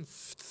wasn't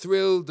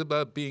thrilled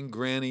about being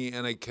Granny,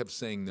 and I kept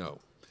saying no.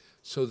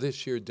 So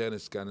this year,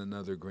 Dennis got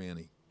another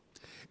Granny,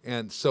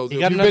 and so he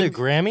got another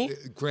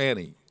Grammy.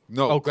 Granny.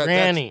 No, oh,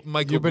 Granny. That's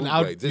Michael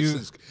Bublé.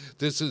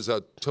 This is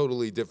a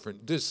totally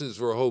different. This is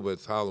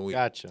Rehoboth Halloween.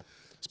 Gotcha.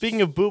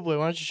 Speaking of Bublé,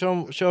 why don't you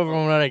show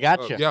everyone what I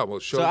got you? Yeah, well,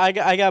 show. So I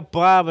got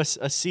Bob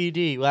a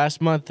CD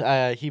last month.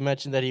 He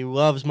mentioned that he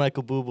loves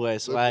Michael Bublé,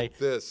 so I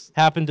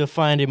happened to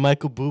find a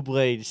Michael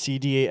Bublé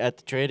CD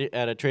at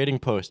a trading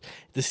post.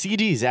 The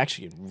CD is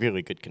actually in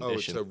really good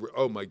condition.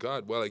 Oh my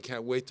God! Well, I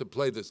can't wait to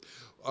play this.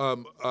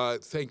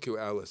 Thank you,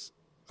 Alice.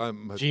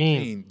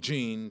 Gene.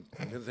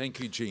 Thank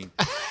you, Gene.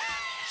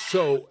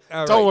 So,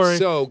 don't worry.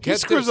 So he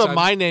screws up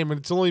my name, and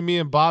it's only me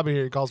and Bobby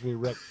here. He calls me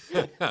Rick.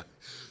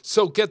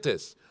 So get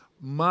this.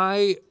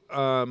 My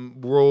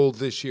role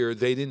this year,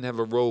 they didn't have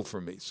a role for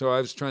me. So I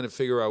was trying to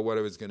figure out what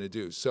I was going to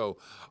do. So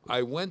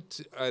I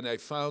went and I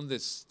found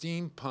this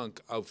steampunk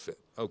outfit,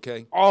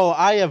 okay? Oh,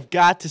 I have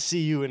got to see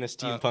you in a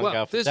steampunk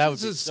outfit.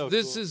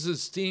 This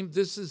is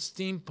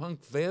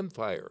steampunk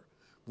vampire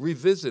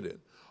revisited.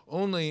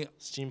 Only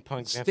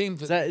steampunk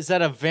vampire. Is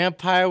that a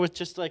vampire with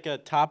just like a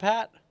top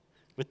hat?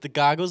 With the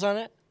goggles on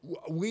it?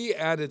 We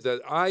added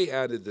that. I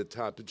added the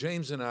top.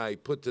 James and I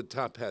put the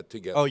top hat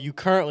together. Oh, you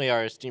currently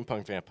are a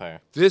steampunk vampire.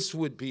 This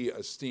would be a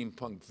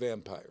steampunk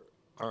vampire.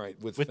 All right,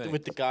 with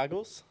the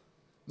goggles?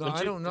 No,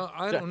 I don't know.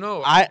 I don't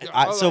know.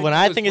 So when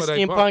I think of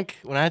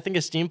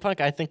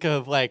steampunk, I think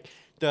of like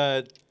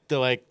the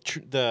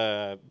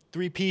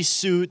 3-piece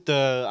suit,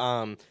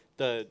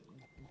 the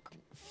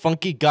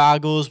funky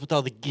goggles with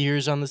all the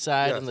gears on the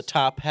side and the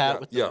top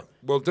hat.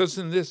 Well,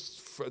 doesn't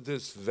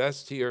this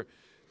vest here?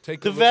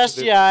 The vest,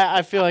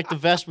 I feel like the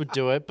vest would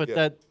do it, but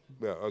that...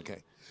 Yeah,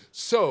 okay.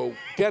 So,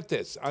 get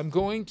this. I'm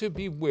going to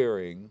be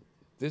wearing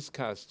this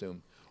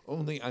costume,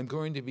 only I'm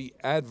going to be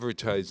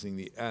advertising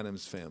the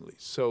Addams Family.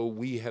 So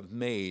we have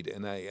made,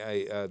 and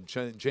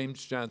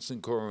James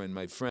Johnson Corwin,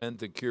 my friend,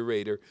 the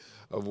curator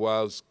of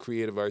WOW's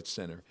Creative Arts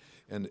Center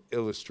and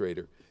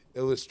illustrator,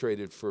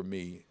 illustrated for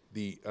me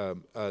the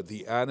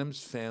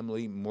Addams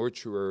Family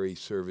Mortuary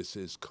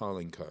Services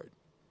calling card.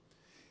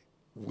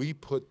 We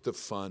put the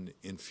fun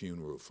in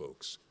funeral,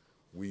 folks.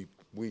 We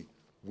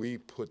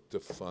put the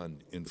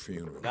fun in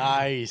funeral.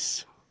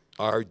 Nice.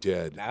 Our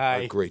dead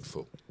are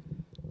grateful.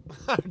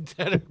 Our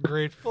dead are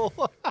grateful.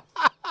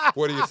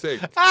 What do you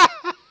think?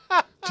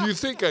 Do you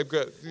think I've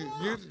got? Do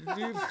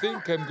you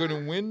think I'm going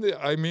to win?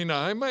 I mean,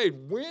 I might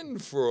win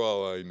for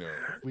all I know.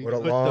 We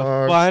put the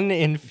fun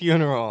in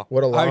funeral.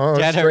 What a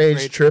long,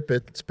 strange trip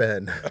it's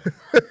been.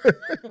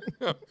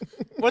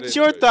 What's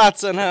your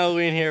thoughts on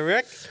Halloween here,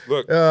 Rick?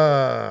 Look,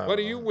 what are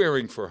you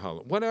wearing for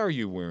Halloween? What are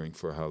you wearing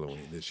for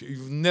Halloween this year?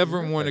 You've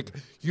never worn a.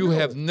 You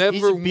have never.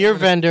 He's a beer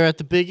vendor at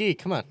the Big E.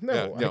 Come on.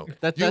 No.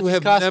 That's you his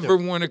have costume. never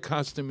worn a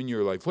costume in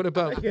your life. What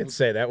about? I can't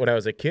say that when I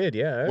was a kid.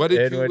 Yeah. What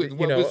did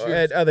you?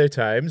 At other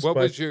times. What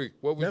was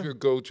your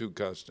go-to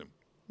costume?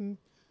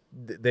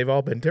 They've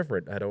all been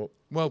different. I don't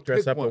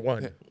dress up with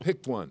one.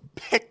 Pick one.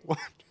 Pick one.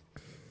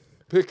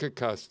 Pick a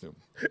costume.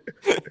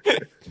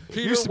 Peter, it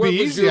used to be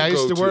easy. I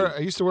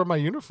used to wear my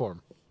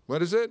uniform.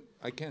 What is it?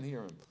 I can't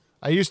hear him.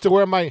 I used to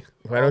wear my.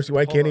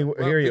 Why can't he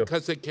hear you?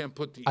 Because they can't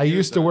put the. I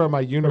used to wear my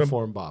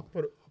uniform, Bob.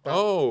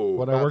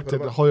 When I worked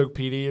at the Holyoke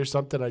PD or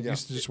something, I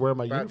used to just wear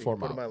my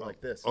uniform on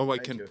like this. I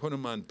can put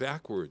them on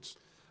backwards.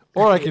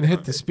 Or I can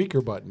hit the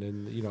speaker button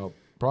and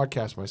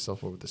broadcast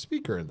myself over the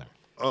speaker in there.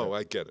 Oh,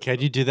 I get it.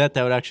 Can you do that?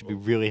 That would actually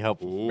be really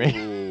helpful.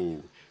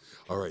 Ooh.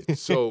 All right.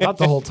 So not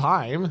the whole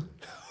time.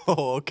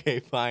 Oh, okay,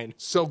 fine.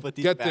 So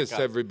get this,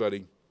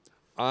 everybody.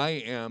 I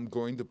am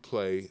going to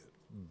play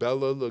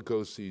Bela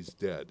Lugosi's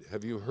Dead.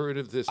 Have you heard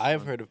of this?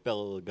 I've heard of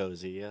Bela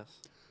Lugosi,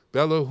 yes.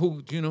 Bela,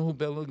 do you know who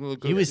Bela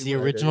Lugosi is? He was the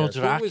original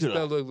Dracula. Who was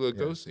Bela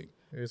Lugosi?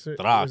 He was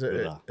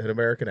an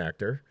American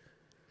actor.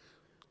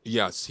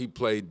 Yes, he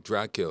played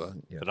Dracula.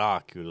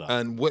 Dracula.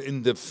 And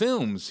in the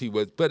films he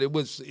was, but it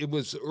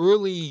was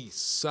early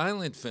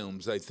silent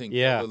films, I think,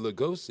 Bela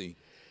Lugosi.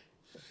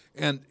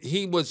 And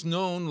he was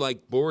known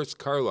like Boris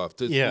Karloff.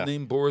 Does the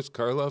name Boris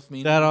Karloff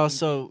mean that anything?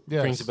 also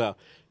rings a bell?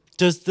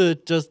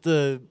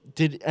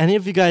 Did any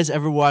of you guys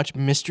ever watch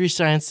Mystery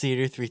Science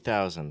Theater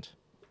 3000?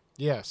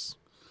 Yes.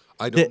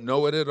 I don't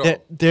know it at all.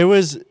 There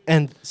was,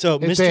 and so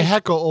they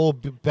heckle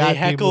old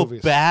bad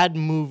movies. Bad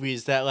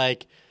movies that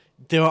like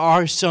there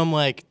are some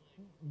like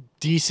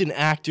decent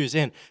actors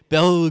in.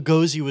 Bela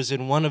Lugosi was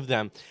in one of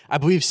them. I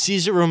believe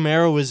Cesar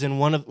Romero was in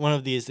one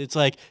of these. It's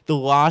like The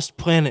Lost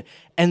Planet,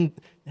 and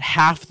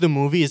half the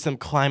movie is them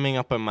climbing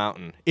up a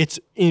mountain. It's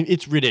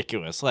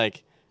ridiculous.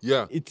 Like.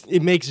 Yeah.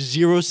 It makes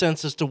zero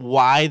sense as to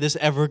why this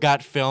ever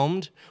got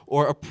filmed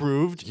or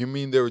approved. You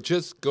mean they were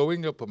just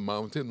going up a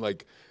mountain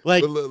like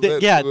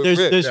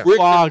there's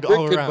fog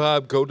all Rick around. and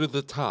Bob go to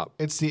the top.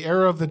 It's the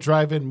era of the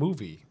drive-in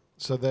movie.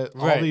 So that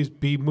all these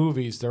B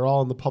movies, they're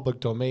all in the public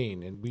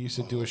domain. And we used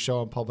to do a show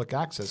on public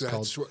access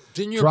called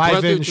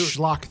Drive-In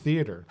Schlock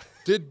Theater.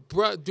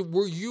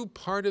 Were you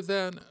part of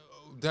that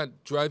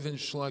Drive-In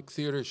Schlock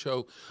Theater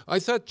show? I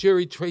thought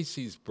Jerry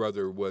Tracy's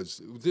brother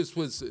was. This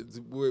was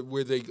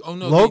where they. Oh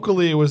no!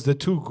 Locally, it was the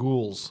Two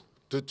Ghouls.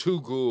 The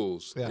Two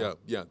Ghouls. Yeah.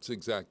 It's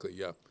exactly.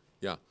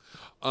 Yeah.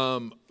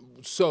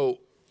 So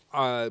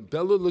Bela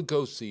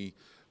Lugosi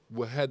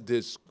had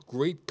this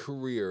great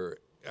career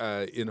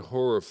in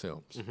horror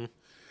films. Mm-hmm.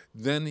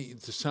 Then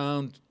the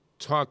sound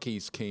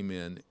talkies came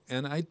in,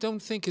 and I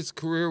don't think his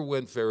career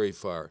went very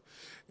far.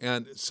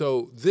 And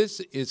so this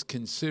is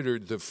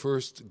considered the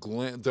first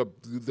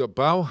the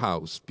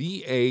Bauhaus,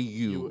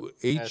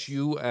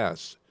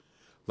 Bauhus,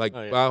 like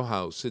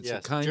Bauhaus. It's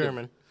a kind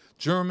of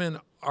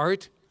German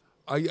art.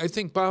 I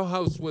think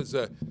Bauhaus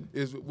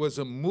was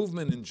a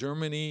movement in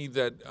Germany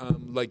that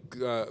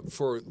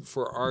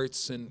for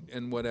arts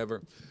and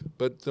whatever.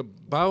 But the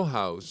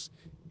Bauhaus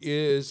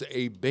is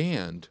a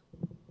band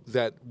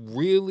that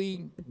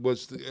really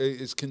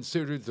is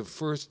considered the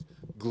first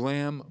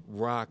glam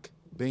rock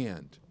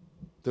band.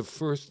 The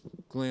first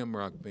glam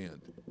rock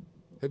band.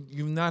 Have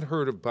you not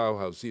heard of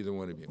Bauhaus, either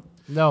one of you?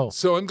 No.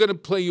 So I'm going to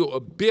play you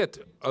a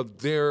bit of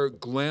their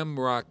glam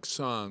rock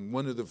song,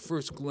 one of the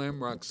first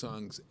glam rock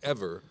songs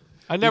ever.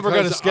 I never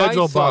got a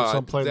schedule, Bob, so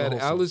I'm playing the whole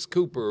song. Alice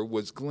Cooper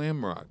was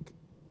glam rock.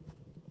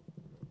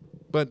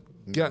 But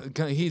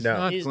he's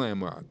not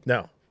glam rock.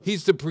 No.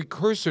 He's the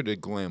precursor to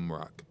glam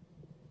rock.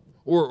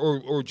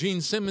 Or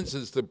Gene Simmons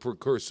is the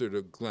precursor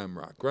to glam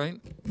rock,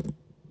 right?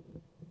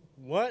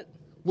 What?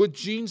 Would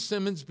Gene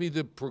Simmons be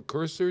the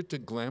precursor to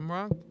glam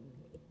rock?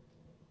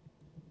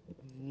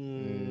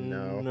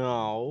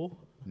 No.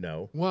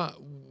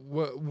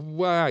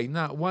 Why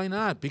not? Why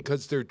not?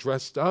 Because they're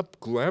dressed up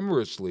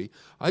glamorously.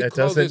 I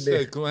call this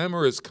a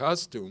glamorous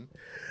costume.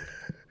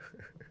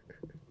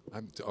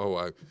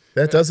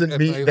 That doesn't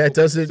mean. You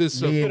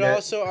could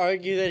also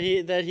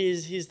argue that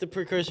he's the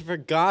precursor for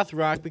goth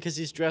rock because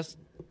he's dressed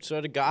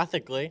sort of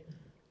gothically.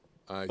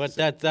 But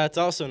that's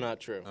also not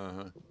true.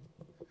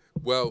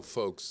 Well,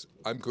 folks,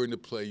 I'm going to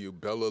play you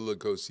Bela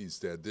Lugosi's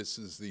Dead. This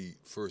is the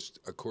first,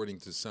 according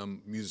to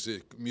some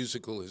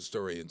musical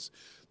historians,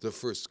 the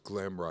first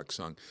glam rock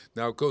song.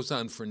 Now, it goes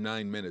on for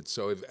 9 minutes,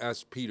 so I've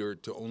asked Peter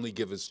to only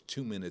give us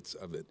 2 minutes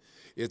of it.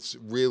 It's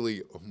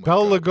really,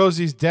 Bela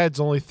Lugosi's Dead's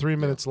only 3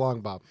 minutes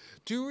long, Bob.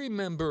 Do you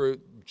remember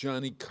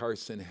Johnny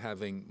Carson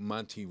having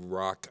Monty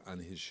Rock on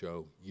his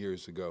show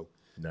years ago?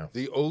 No.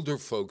 The older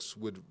folks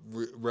would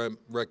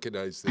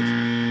recognize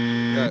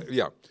this.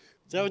 Yeah.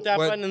 Is that what that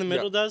button in the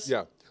middle does?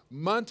 Yeah.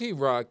 Monty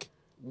Rock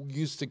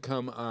used to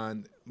come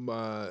on.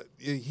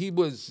 He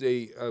was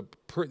he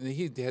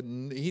had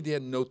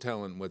no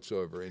talent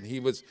whatsoever, and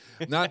he was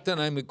not that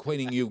I'm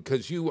equating you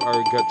because you are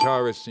a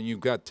guitarist and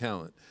you've got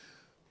talent,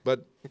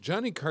 but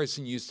Johnny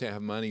Carson used to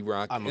have Monty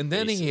Rock, and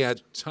then he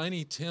had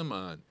Tiny Tim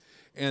on,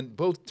 and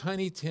both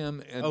Tiny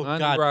Tim and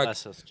Monty Rock.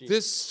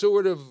 This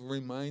sort of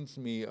reminds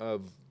me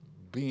of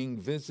being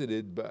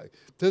visited by.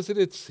 Doesn't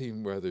it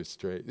seem rather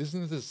strange?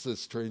 Isn't this the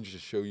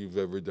strangest show you've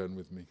ever done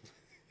with me?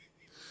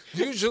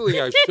 Usually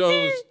our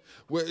shows,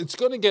 it's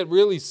going to get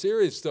really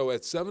serious, though,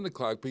 at 7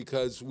 o'clock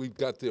because we've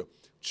got the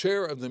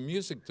chair of the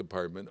music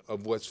department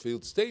of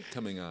Westfield State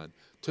coming on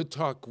to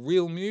talk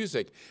real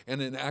music.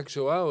 And in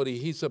actuality,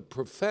 he's a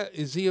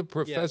is he a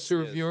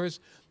professor of yours?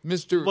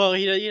 Mr. Well,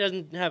 he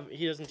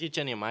doesn't teach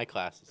any of my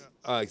classes.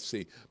 I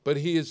see. But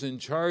he is in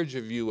charge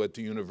of you at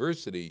the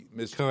university,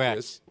 Mr. Correct.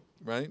 Kiss,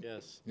 right?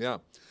 Yes. Yeah.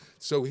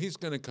 So he's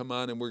going to come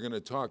on and we're going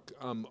to talk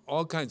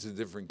all kinds of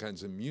different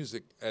kinds of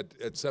music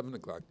at 7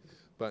 o'clock.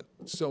 But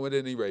so at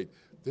any rate,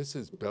 this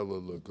is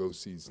Bela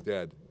Lugosi's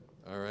Dead.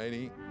 All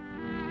righty?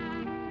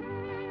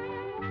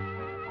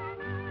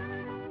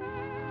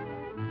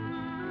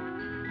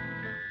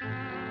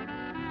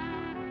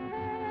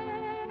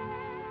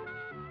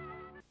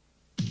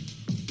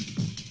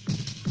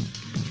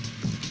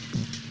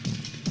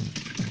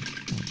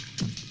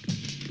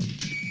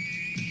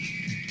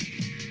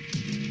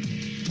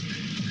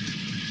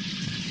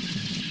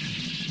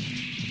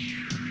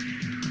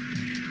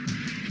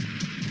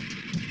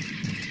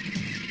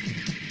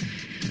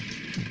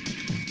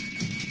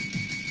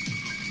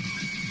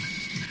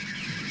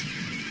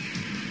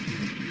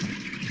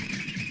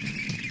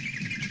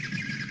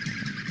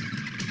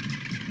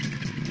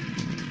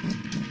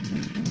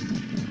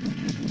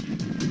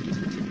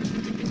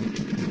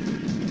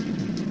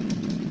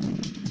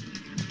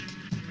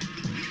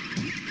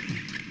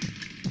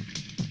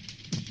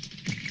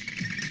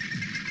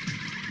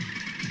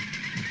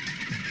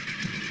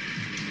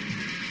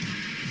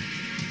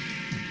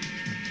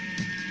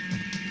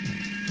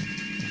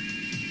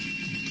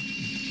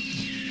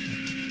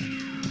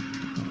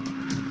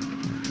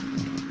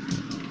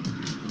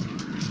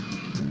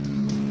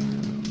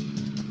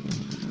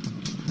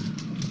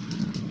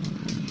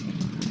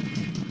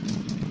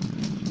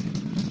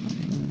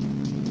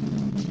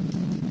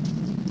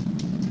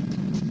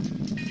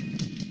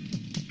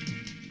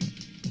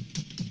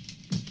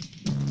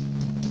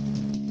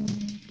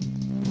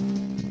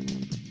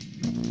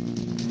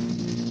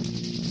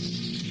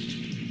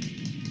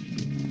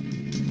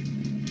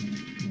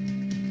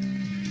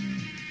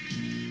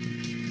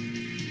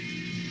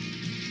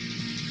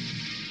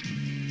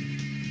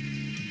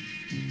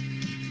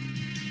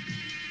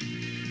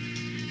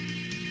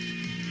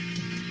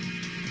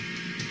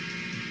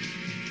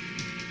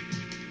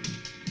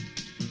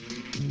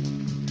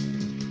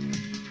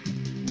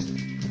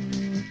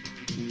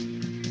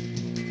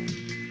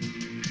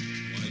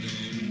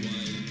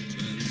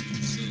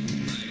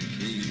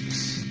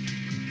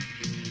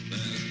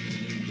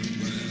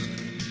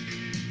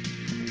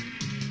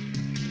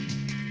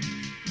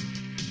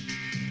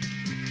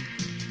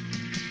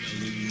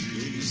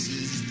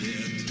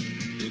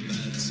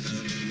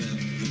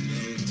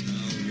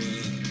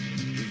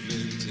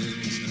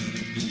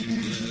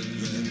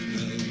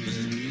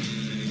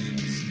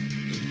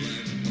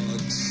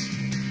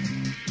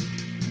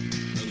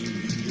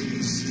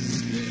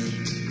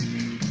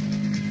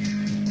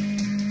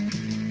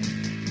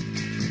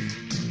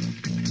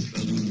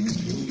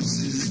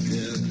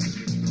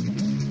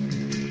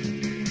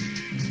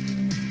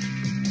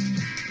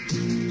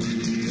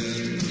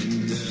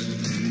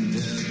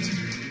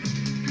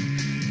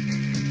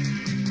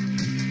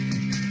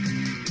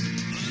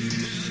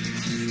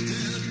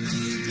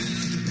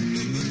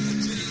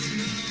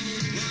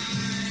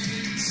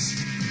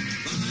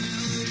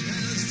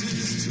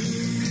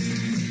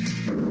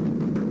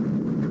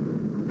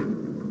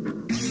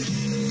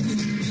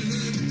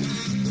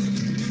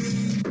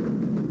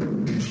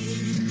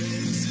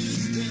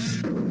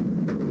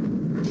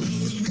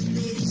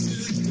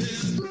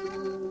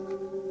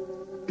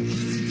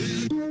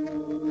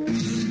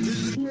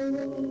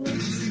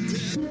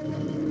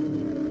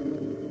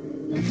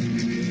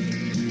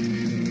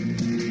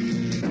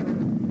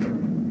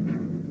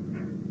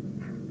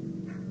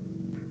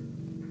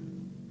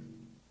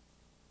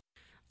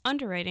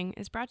 Underwriting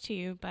is brought to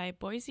you by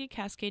Boise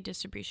Cascade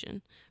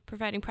Distribution,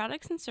 providing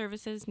products and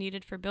services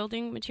needed for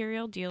building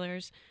material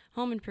dealers,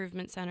 home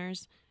improvement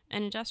centers,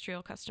 and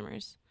industrial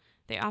customers.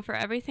 They offer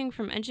everything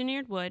from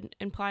engineered wood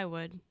and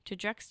plywood to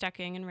Drex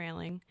decking and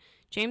railing,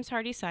 James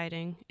Hardy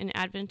siding, and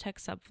Advantech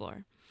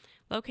subfloor.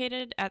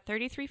 Located at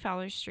 33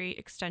 Fowler Street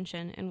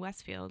Extension in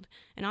Westfield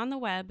and on the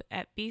web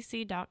at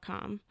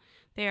bc.com,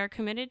 they are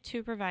committed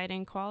to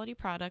providing quality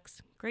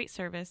products, great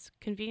service,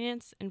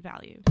 convenience, and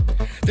value.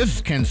 This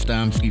is Ken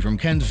Stomsky from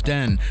Ken's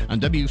Den on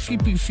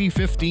WCPC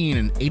 15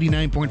 and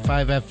 89.5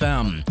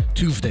 FM,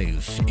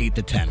 Tuesdays, 8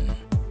 to 10.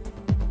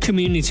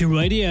 Community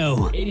Radio.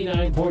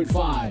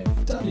 89.5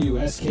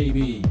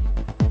 WSKB.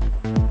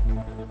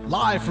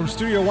 Live from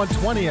Studio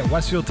 120 at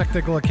Westfield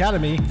Technical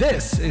Academy,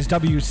 this is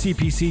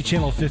WCPC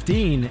Channel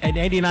 15 and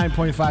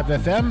 89.5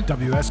 FM,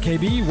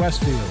 WSKB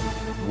Westfield.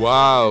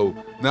 Wow.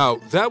 Now,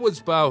 that was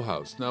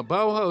Bauhaus. Now,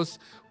 Bauhaus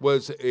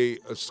was a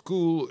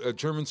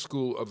German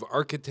school of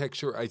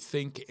architecture, I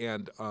think,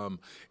 and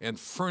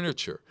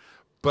furniture.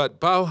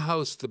 But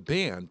Bauhaus, the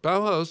band,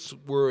 Bauhaus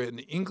were an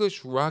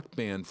English rock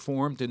band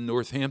formed in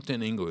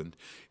Northampton, England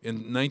in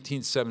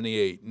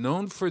 1978.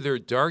 Known for their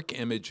dark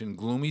image and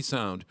gloomy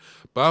sound,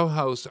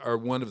 Bauhaus are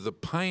one of the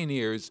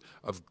pioneers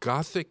of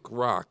Gothic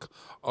rock,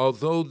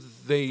 although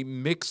they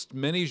mixed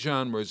many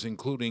genres,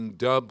 including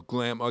dub,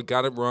 glam, I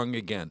got it wrong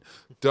again,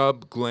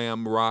 dub,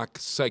 glam, rock,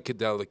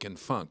 psychedelic, and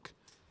funk.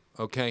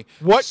 Okay?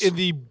 What in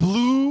the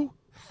blue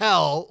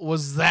hell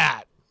was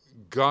that?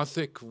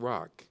 Gothic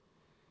rock.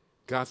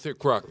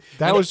 Gothic rock.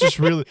 That was just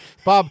really...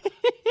 Bob,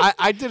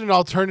 I did an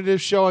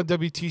alternative show on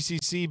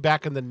WTCC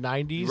back in the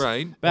 90s.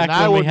 Right. Back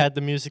when we had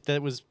the music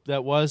that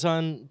was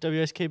on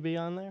WSKB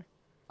on there?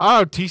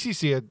 Oh,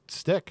 TCC had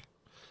Stick.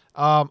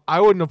 I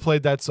wouldn't have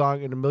played that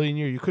song in a million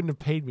years. You couldn't have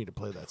paid me to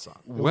play that song.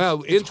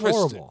 It's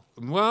horrible.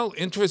 Well,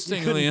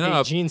 interestingly you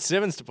enough... pay Gene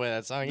Simmons to play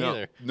that song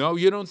either. No,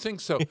 you don't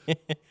think so.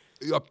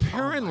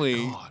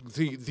 Apparently,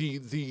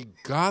 the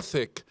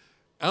Gothic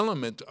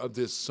element of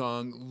this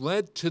song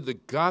led to the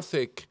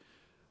Gothic...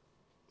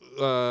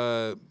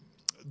 the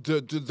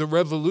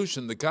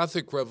revolution, the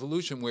Gothic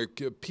revolution, where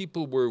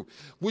people were...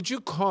 Would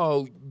you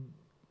call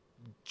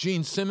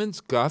Gene Simmons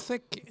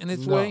Gothic in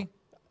its way?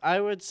 I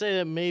would say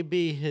that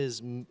maybe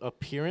his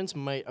appearance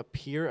might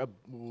appear a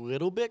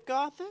little bit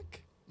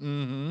Gothic,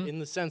 in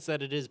the sense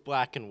that it is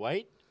black and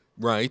white.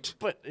 Right.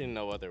 But in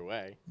no other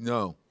way.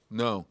 No.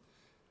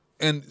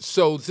 And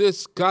so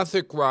this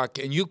Gothic rock,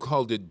 and you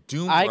called it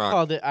doom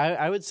rock.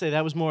 I would say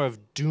that was more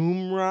of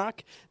doom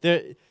rock.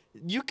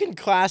 You can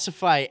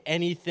classify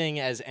anything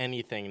as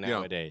anything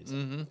nowadays.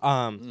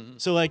 Yeah.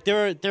 So like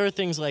there are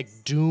things like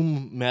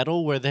doom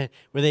metal where they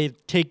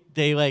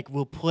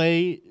will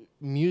play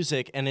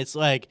music and it's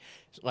like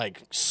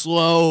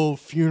slow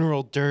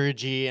funeral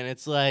dirgy and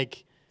it's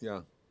like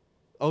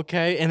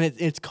okay, and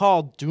it's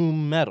called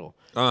doom metal.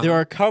 There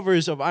are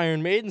covers of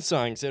Iron Maiden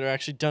songs that are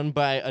actually done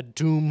by a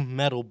doom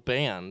metal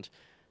band.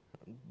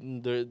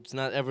 It's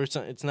not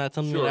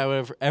something that I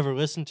would ever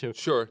listen to.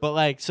 Sure. But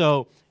like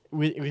so.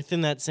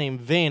 Within that same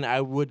vein,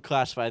 I would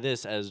classify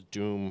this as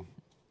doom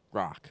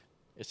rock,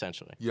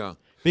 essentially. Yeah.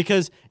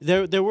 Because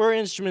there were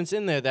instruments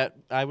in there that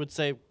I would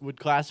say would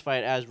classify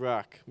it as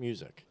rock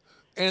music.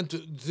 And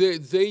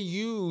they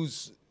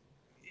use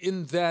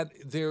in that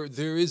there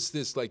is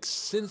this like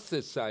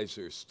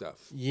synthesizer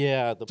stuff.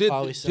 Yeah, the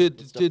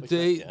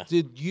polysynth.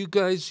 Did you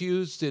guys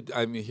use?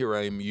 Here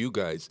I am. You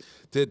guys.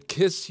 Did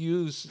Kiss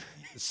use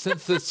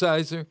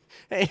synthesizer?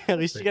 Hey, at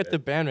least you got the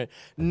band right.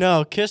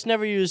 No, Kiss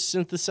never used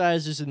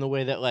synthesizers in the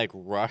way that like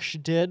Rush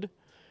did.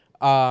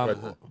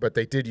 But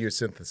they did use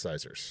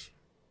synthesizers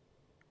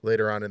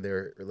later on in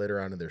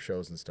their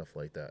shows and stuff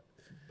like that.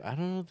 I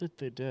don't know that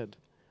they did.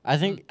 I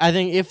think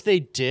if they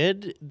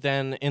did,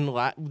 then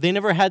they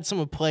never had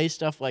someone play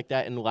stuff like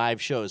that in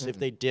live shows. If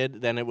they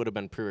did, then it would have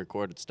been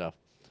pre-recorded stuff.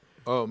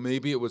 Oh,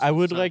 maybe it was. I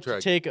would like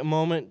to take a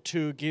moment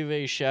to give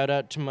a shout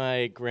out to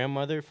my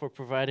grandmother for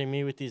providing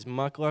me with these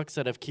mucklucks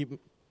that have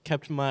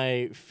kept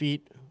my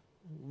feet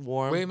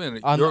warm. Wait a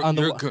minute.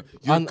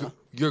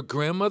 Your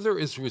grandmother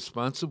is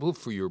responsible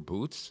for your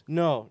boots?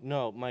 No,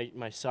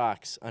 my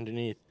socks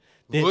underneath.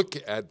 Look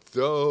at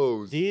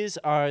those. These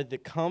are the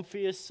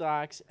comfiest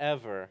socks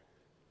ever.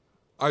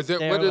 Are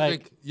they? What are they?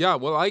 Yeah,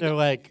 well, they're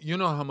like, you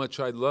know how much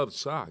I love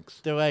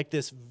socks. They're like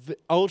this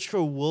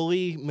ultra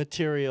woolly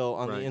material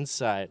on the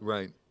inside.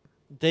 Right.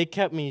 They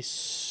kept me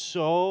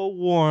so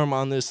warm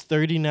on this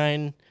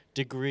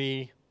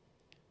 39-degree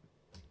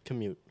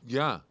commute.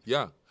 Yeah.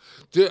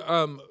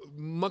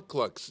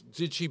 Mucklucks.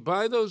 Did she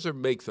buy those or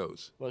make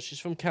those? Well, she's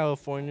from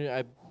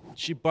California.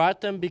 She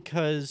bought them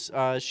because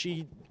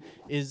she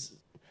is,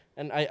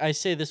 and I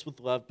say this with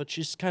love, but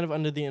she's kind of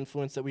under the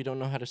influence that we don't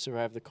know how to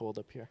survive the cold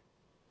up here.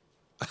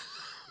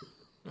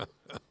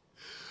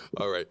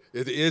 All right.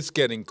 It is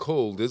getting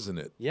cold, isn't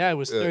it? Yeah, it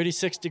was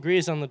 36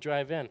 degrees on the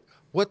drive in.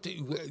 What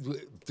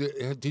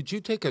did you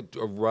take a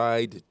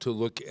ride to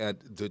look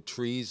at the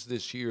trees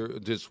this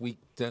week,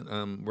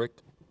 Rick?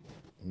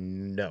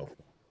 No.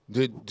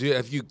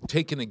 Have you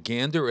taken a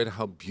gander at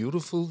how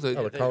beautiful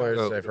the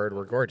colors I've heard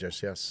were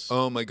gorgeous? Yes.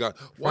 Oh my God!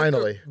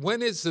 Finally.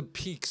 When is the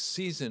peak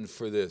season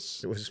for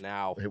this? It was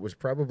now. It was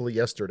probably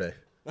yesterday.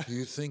 Do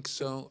you think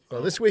so?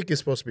 Well, this week is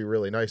supposed to be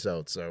really nice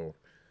out, so.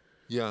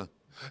 Yeah.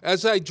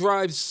 As I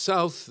drive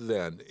south,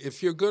 then,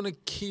 if you're going to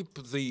keep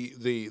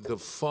the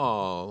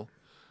fall,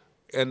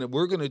 and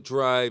we're going to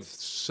drive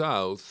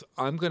south,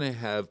 I'm going to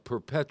have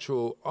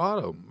perpetual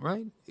autumn,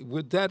 right?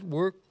 Would that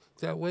work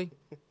that way?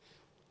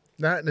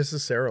 Not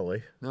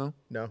necessarily. No?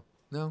 No.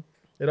 No?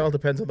 It all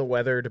depends on the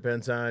weather,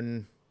 depends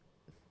on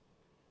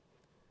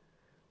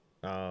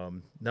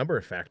number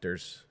of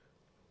factors.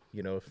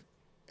 You know,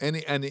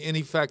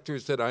 any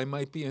factors that I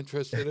might be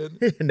interested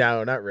in?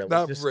 No, not really.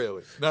 Not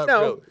really. Not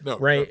really. No.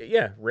 Right? No.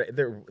 Yeah.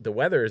 The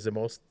weather is the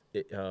most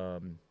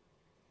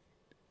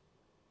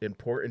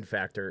important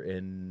factor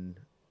in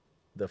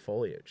the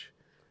foliage.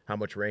 How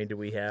much rain do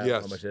we have?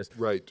 Yes. How much this?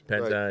 Right.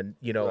 Depends on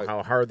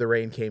how hard the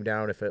rain came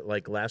down. If it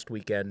like last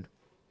weekend.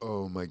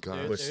 Oh my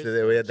God!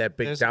 We had that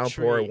big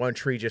downpour. One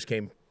tree just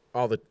came.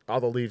 All the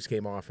leaves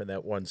came off in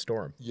that one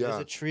storm. Yeah.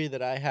 There's a tree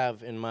that I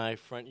have in my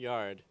front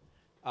yard.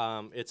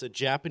 It's a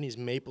Japanese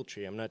maple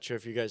tree. I'm not sure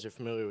if you guys are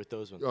familiar with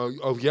those ones.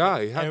 Oh yeah,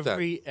 I have that.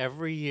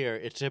 Every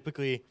year,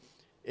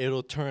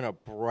 it'll turn a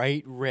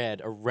bright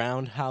red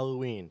around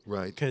Halloween.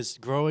 Right. Because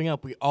growing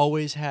up, we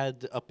always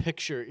had a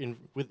picture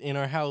within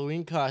our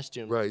Halloween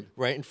costume. Right.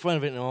 Right in front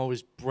of it, and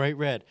always bright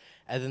red.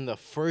 And then the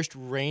first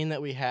rain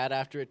that we had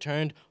after it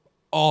turned,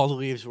 all the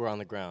leaves were on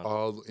the ground.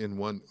 All in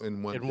one day.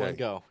 In one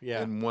go,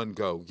 yeah. In one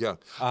go, yeah.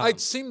 It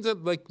seemed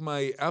that like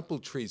my apple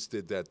trees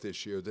did that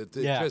this year, that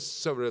they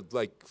just sort of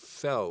like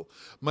fell.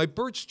 My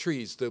birch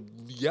trees, the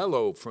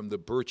yellow from the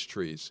birch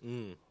trees,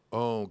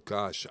 oh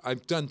gosh.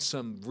 I've done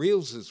some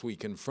reels this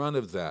week in front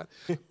of that.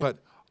 But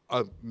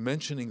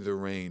mentioning the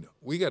rain,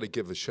 we got to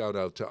give a shout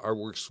out to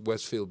Artworks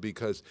Westfield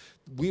because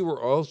we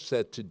were all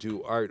set to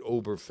do Art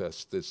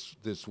Oberfest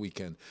this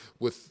weekend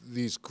with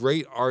these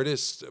great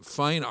artists,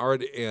 fine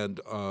art, and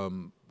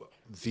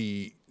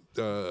the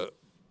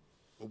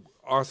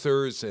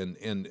authors,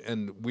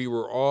 and we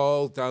were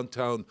all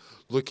downtown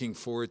looking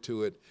forward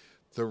to it.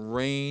 The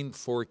rain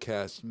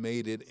forecast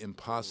made it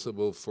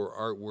impossible for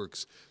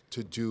Artworks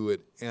to do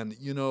it. And,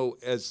 you know,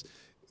 as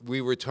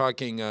we were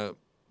talking,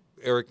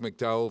 Eric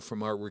McDowell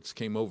from Artworks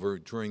came over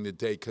during the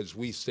day because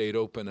we stayed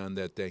open on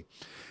that day.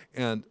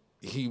 And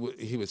he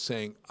was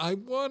saying, I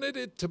wanted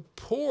it to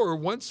pour.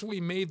 Once we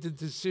made the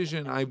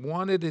decision, I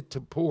wanted it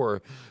to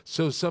pour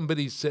so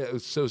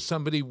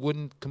somebody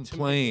wouldn't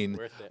complain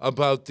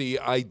about the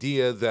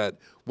idea that,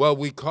 well,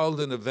 we called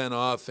an event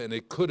off and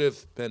it could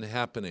have been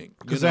happening.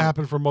 Because that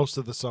happened for most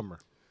of the summer.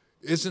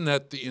 Isn't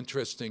that the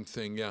interesting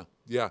thing? Yeah.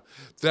 Yeah.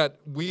 That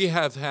we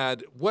have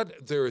had,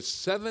 there are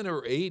 7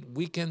 or 8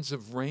 weekends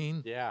of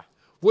rain? Yeah.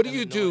 What do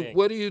you do?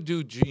 What do you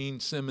do, Gene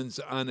Simmons,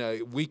 on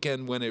a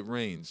weekend when it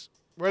rains?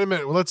 Wait a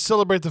minute. Well, let's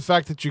celebrate the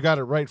fact that you got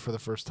it right for the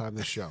first time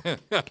this show.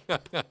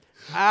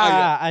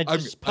 I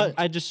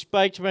just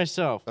spiked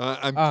myself.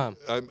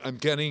 I'm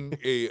getting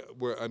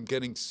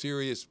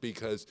serious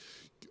because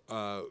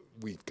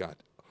we've got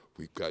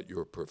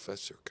your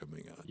professor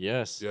coming on.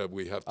 Yes. Yeah,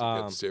 we have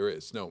to get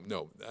serious. No.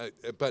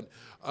 But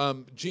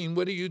Gene,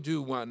 what do you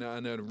do on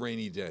a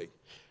rainy day?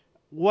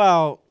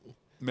 Well,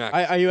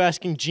 Max. Are you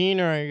asking Gene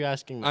or are you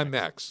asking Max? I'm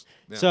Max.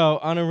 Yeah. So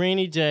on a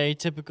rainy day,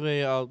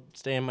 typically I'll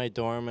stay in my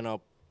dorm and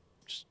I'll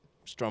just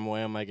strum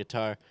away on my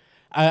guitar.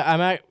 I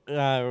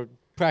might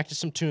practice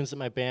some tunes that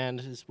my band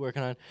is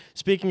working on.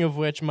 Speaking of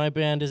which, my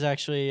band is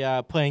actually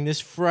playing this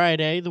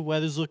Friday. The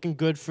weather's looking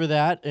good for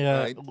that.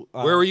 Right.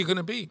 Where are you going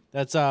to be?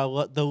 That's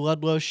the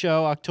Ludlow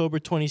Show, October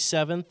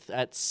 27th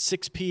at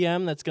 6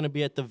 p.m. That's going to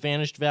be at the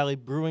Vanished Valley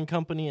Brewing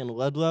Company in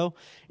Ludlow.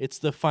 It's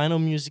the final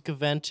music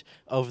event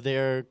of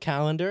their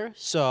calendar,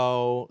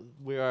 so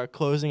we are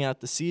closing out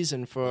the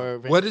season for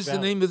Vanished What is Valley.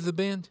 the name of the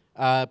band?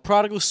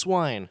 Prodigal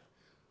Swine.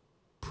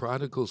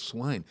 Prodigal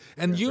Swine.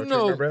 And you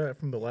remember that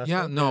from the last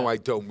time? No, I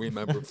don't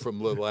remember from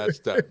the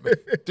last time.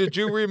 Did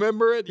you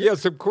remember it?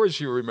 Yes, of course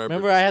you remember.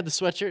 Remember I had the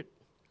sweatshirt?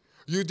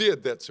 You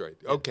did, that's right.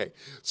 Okay.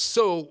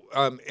 So,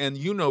 and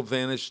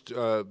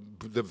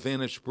the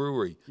Vanished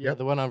Brewery. Yeah,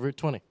 the one on Route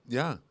 20.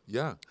 Yeah.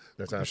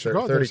 That's on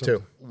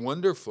 32.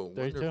 Wonderful.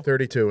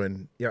 32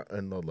 in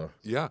Ludlow.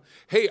 Yeah.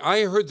 Hey,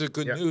 I heard the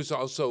good news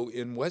also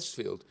in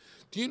Westfield.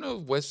 Do you know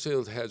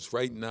Westfield has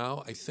right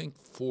now, I think,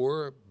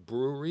 4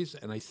 breweries,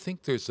 and I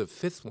think there's a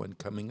 5th one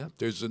coming up.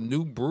 There's a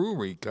new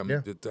brewery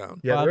coming to town.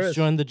 Yeah, Bob's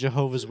joined the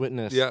Jehovah's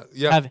Witness.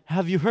 Yeah.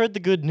 Have you heard the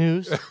good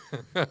news?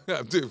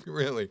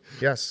 Really?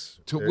 Yes.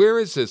 Where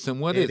is this, and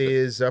what is it? It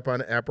is up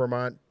on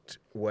Appermont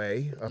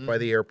Way, up by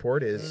the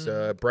airport, is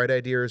Bright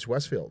Ideas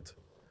Westfield.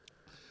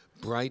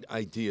 Bright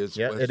Ideas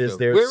Westfield. Westfield. It is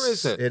their, Where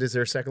is it? It is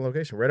their second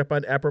location, right up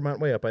on Appermont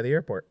Way, up by the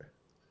airport.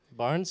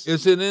 Barnes?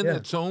 Is it in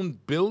its own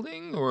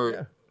building,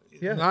 or...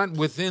 Yeah. Not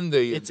within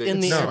the... It's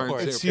in the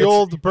airport. It's the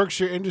old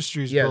Berkshire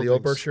Industries buildings. the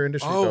old Berkshire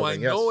Industries building. Oh, I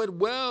know it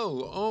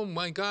well. Oh,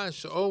 my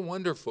gosh. Oh,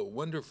 wonderful,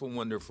 wonderful,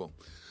 wonderful.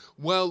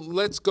 Well,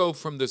 let's go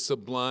from the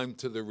sublime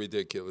to the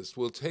ridiculous.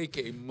 We'll take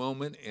a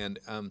moment and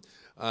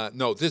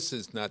No, this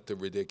is not the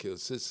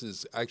ridiculous. This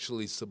is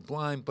actually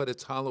sublime, but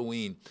it's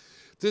Halloween.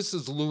 This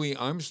is Louis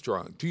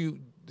Armstrong.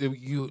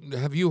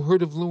 Have you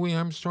heard of Louis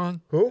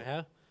Armstrong? Who?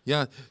 Yeah.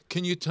 Yeah.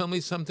 Can you tell me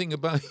something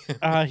about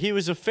him? He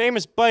was a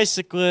famous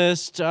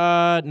bicyclist.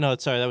 No,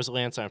 sorry, that was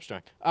Lance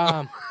Armstrong.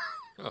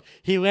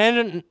 He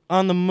landed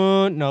on the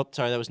moon. Nope,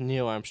 sorry, that was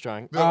Neil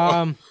Armstrong.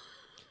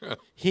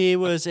 He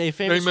was a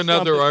famous Name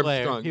another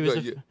trumpet Armstrong. player. He was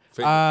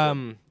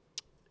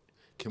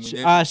Can we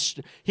name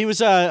he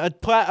was a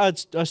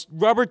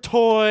rubber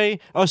toy.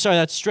 Oh, sorry,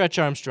 that's Stretch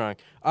Armstrong.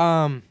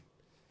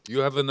 You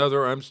have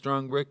another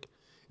Armstrong, Rick?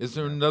 Is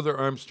there another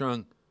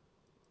Armstrong?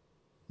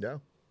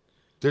 No.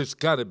 There's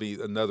got to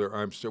be another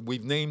Armstrong.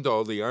 We've named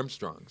all the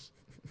Armstrongs.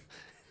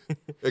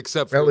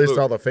 Except for At least Luke.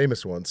 all the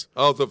famous ones.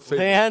 All the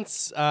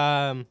famous.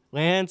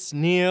 Lance,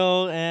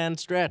 Neil, and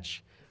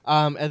Stretch.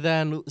 And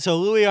then, so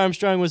Louis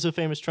Armstrong was a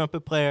famous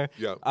trumpet player.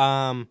 Yeah.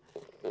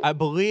 I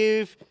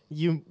believe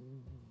I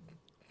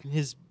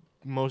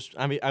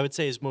would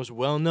say his most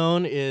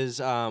well-known is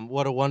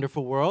What a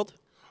Wonderful World.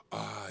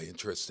 Ah,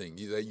 interesting.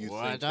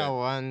 What a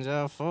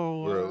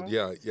wonderful world.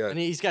 Yeah, yeah. And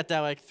he's got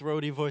that like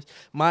throaty voice.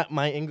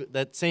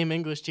 That same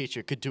English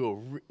teacher could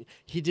do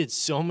he did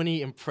so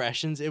many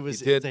impressions. It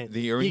was He did? insane.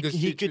 The English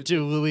he teacher could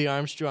do Louis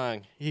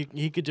Armstrong.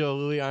 He could do a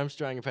Louis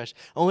Armstrong impression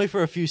only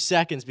for a few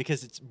seconds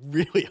because it's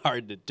really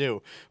hard to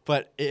do.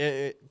 But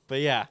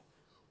yeah.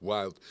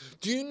 Wild.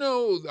 Do you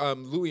know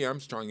Louis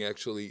Armstrong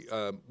actually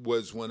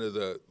was one of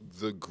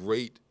the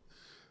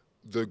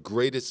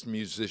greatest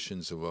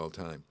musicians of all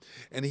time,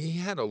 and he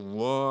had a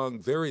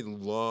very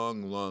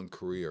long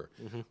career.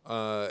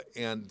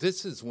 And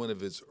this is one of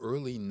his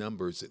early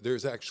numbers.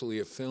 There's actually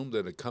a film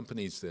that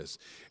accompanies this,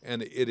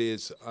 and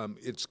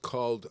it's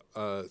called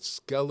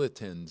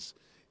Skeletons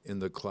in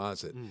the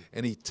Closet,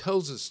 and he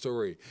tells a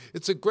story.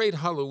 It's a great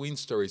Halloween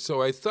story, so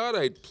I thought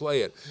I'd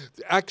play it.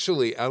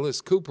 Actually,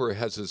 Alice Cooper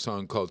has a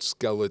song called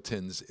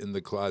Skeletons in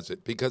the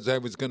Closet, because I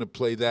was going to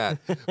play that,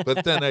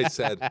 but then I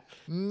said,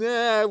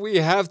 nah, we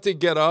have to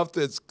get off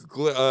this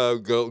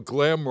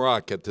glam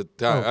rock at the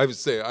time. I would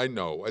say, I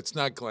know, it's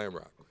not glam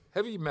rock.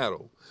 Heavy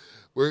metal.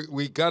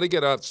 We got to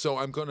get off, so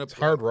I'm going to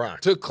hard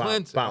rock. To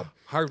cleanse. Bob.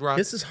 Hard rock?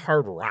 This is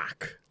hard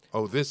rock.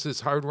 Oh, this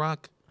is hard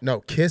rock? No,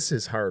 Kiss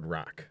is hard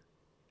rock.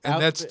 And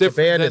that's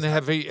different than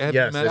heavy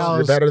yes, metal?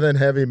 Yes, better than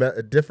heavy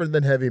metal. Different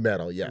than heavy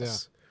metal,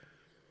 yes.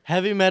 Yeah.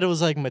 Heavy metal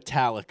is like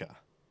Metallica.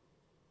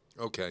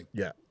 Okay.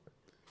 Yeah.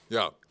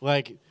 Yeah.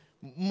 Like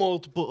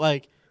multiple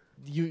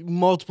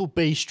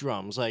bass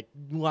drums, like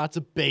lots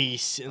of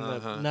bass in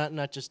the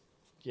not just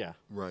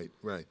Right.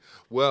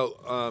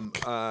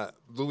 Well,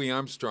 Louis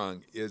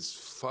Armstrong is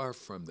far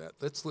from that.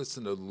 Let's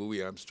listen to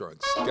Louis Armstrong,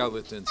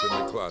 Skeletons in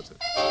the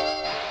Closet.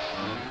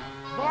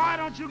 Boy,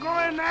 don't you go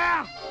in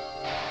there.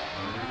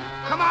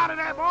 Come out of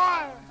there,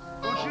 boy.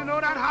 Don't you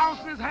know that house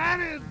is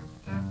haunted?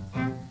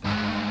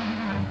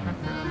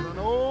 There's an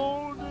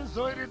old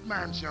deserted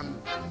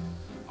mansion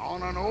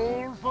on an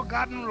old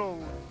forgotten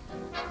road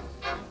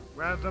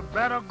where the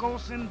better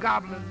ghosts and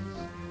goblins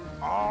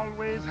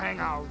always hang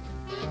out.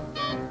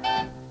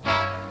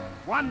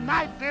 One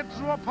night they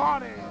threw a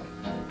party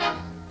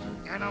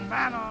in a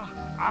manor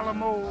a la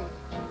mode,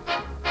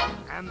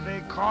 and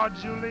they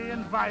cordially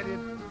invited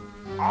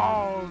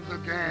all the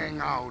gang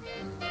out.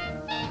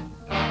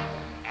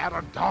 At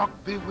a dark,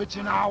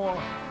 bewitching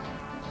hour,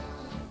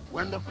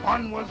 when the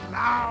fun was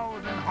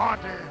loud and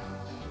hearty,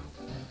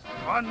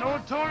 a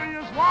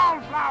notorious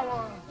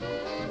wallflower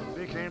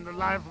became the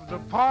life of the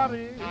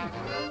party.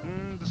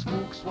 The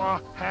spooks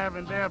were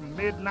having their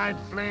midnight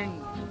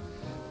fling.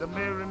 The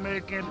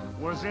merrymaking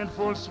was in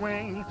full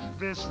swing.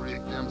 They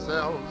rigged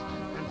themselves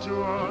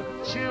into a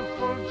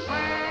cheerful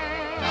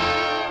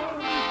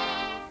trance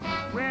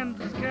when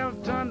the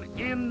skeleton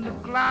in the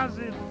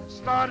closet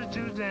started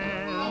to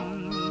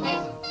dance.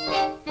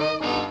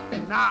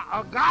 Now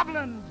a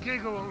goblin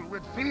giggled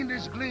with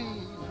fiendish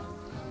glee.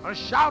 A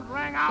shout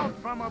rang out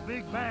from a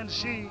big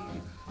banshee.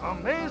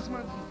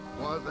 Amazement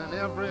was in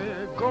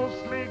every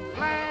ghostly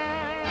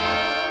glance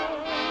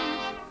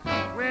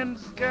when the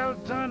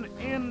skeleton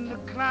in the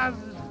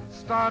closet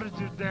started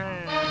to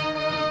dance.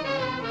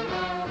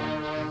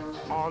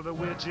 All the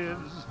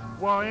witches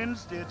were in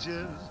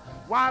stitches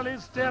while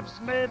his steps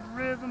made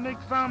rhythmic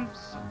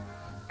thumps,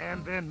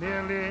 and they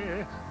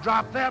nearly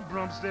dropped their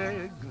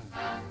broomstick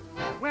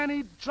when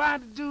he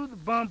tried to do the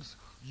bumps.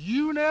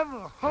 You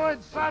never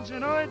heard such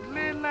an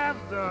earthly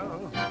laughter,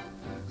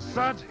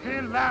 such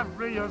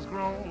hilarious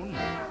groan,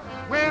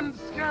 when the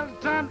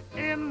skeleton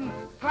in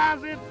the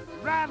closet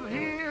rattled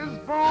his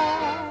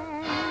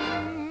bones.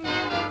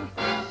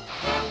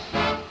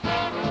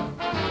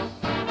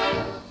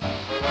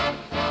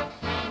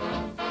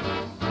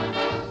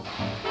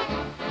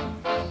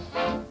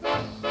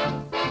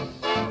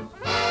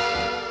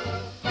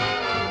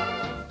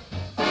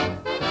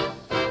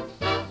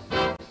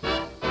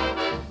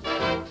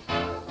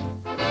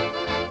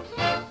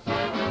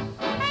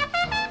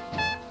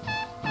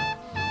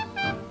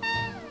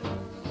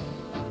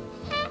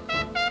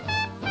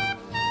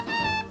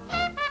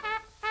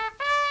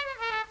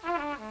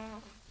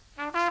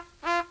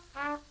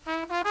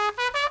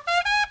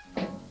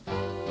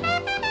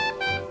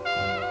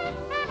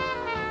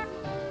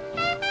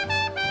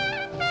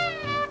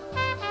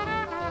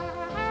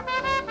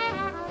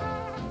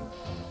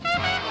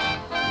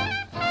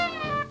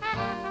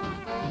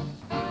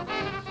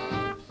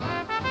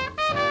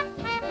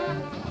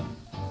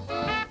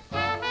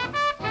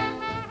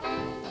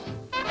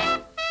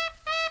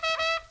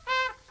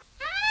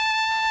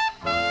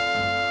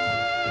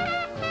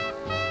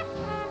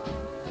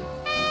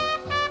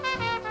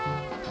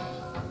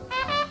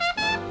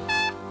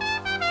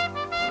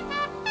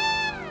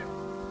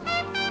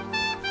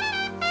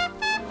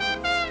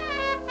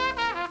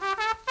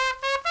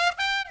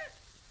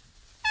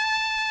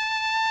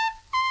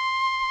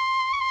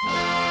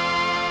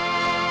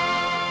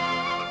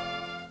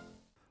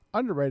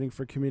 Underwriting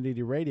for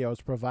community radio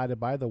is provided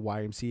by the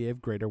YMCA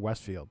of Greater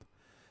Westfield.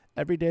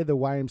 Every day, the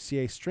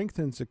YMCA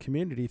strengthens the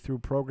community through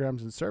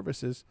programs and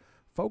services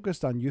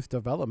focused on youth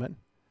development,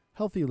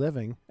 healthy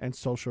living, and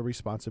social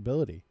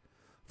responsibility.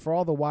 For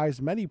all the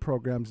Y's many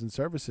programs and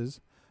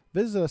services,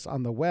 visit us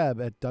on the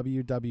web at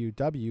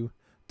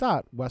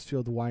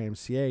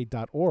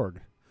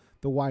www.westfieldymca.org.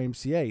 The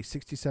YMCA,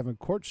 67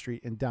 Court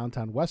Street in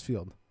downtown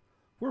Westfield.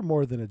 We're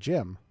more than a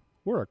gym.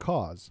 We're a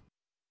cause.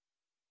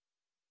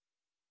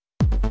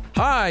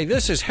 Hi,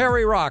 this is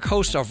Harry Rock,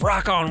 host of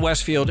Rock on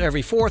Westfield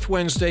every fourth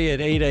Wednesday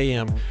at 8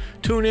 a.m.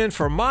 Tune in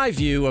for my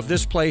view of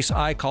this place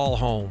I call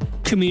home.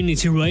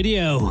 Community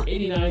Radio.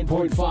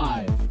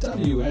 89.5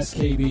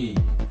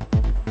 WSKB.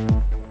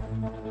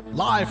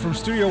 Live from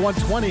Studio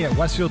 120 at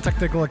Westfield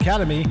Technical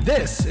Academy,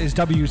 this is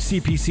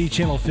WCPC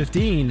Channel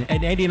 15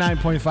 and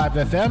 89.5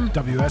 FM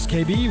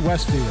WSKB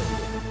Westfield.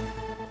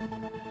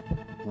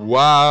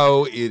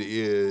 Wow, it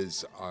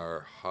is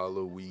our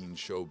Halloween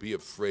show. Be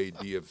afraid,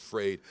 be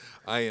afraid.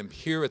 I am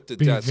here at the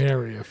desk. Be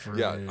very afraid.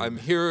 Yeah, I'm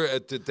here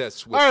at the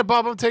desk. All right,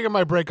 Bob, I'm taking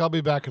my break. I'll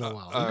be back in a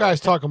while. You guys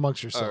talk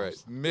amongst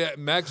yourselves. All right,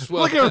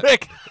 Maxwell. Look at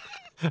Rick.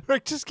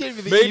 Rick just gave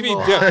me the evil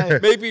eye.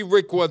 Maybe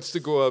Rick wants to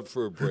go out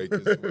for a break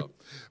as well.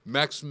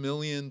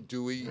 Maximilian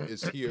Dewey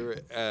is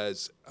here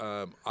as,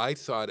 I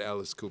thought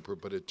Alice Cooper,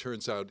 but it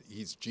turns out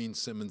he's Gene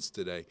Simmons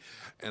today.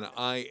 And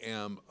I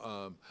am,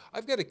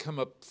 I've got to come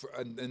up for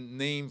a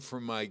name for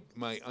my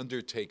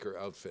Undertaker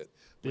outfit.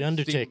 The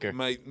Undertaker.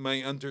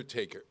 My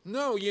Undertaker.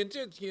 No, you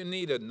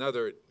need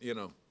another,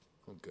 oh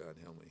God,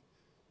 help me.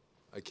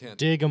 I can't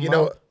dig him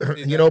up.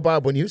 You know,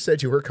 Bob, when you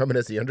said you were coming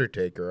as the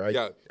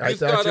Undertaker, I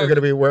thought you were going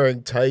to be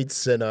wearing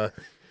tights and I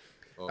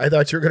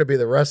thought you were going to be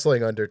the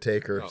wrestling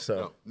Undertaker.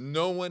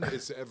 No one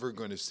is ever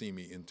going to see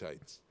me in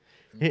tights.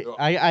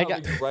 I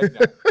got right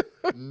now.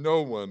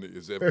 No one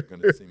is ever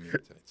going to see me in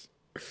tights.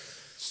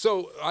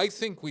 So I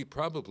think we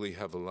probably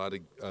have a lot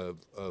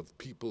of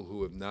people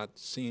who have not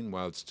seen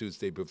Wild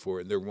Tuesday before,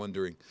 and they're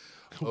wondering,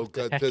 oh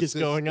God, what the heck is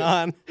going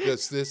on?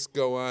 Does this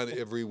go on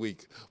every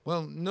week?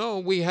 Well, no,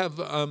 we have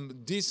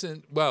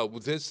decent. Well,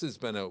 this has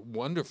been a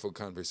wonderful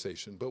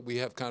conversation, but we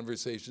have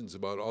conversations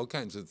about all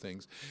kinds of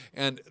things,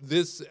 and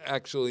this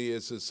actually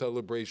is a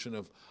celebration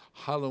of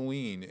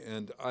Halloween.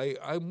 And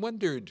I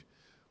wondered,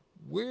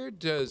 where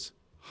does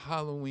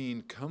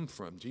Halloween come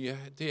from? Do you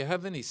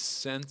have any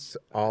sense?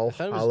 All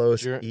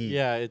Hallows Eve.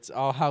 Yeah, it's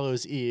All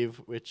Hallows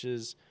Eve, which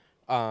is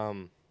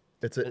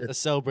it's a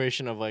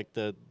celebration of like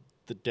the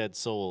dead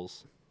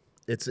souls.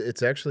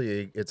 It's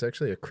actually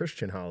a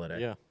Christian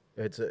holiday. Yeah,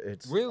 it's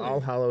really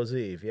All Hallows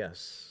Eve.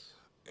 Yes.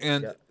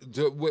 And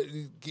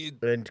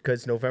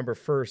because November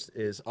 1st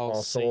is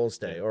All Souls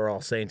Day or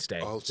All Saints Day.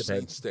 All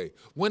Saints Day.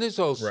 When is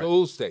All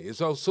Souls Day? Is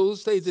All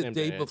Souls Day the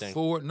day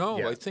before? No,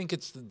 yeah. I think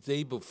it's the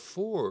day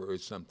before or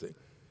something.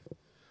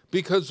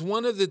 Because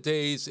one of the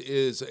days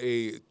is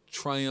a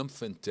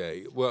triumphant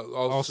day. Well,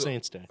 All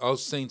Saints Day. All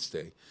Saints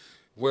Day.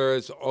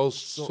 Whereas All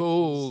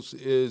Souls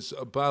is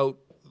about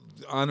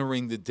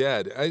honoring the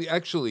dead. I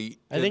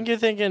think you're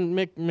thinking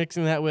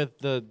mixing that with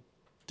the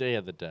Day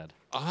of the Dead.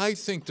 I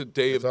think the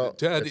Day of the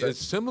Dead is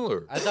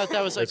similar. I thought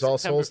that was like it's All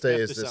Souls Day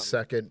is the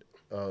 2nd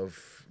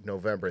of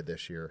November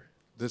this year.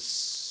 The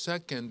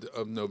 2nd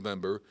of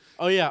November.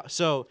 Oh yeah,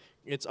 so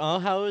it's All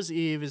Hallows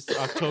Eve is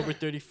October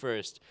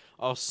 31st.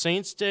 All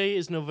Saints Day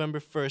is November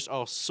 1st.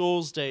 All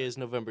Souls Day is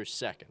November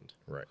 2nd.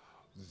 Right.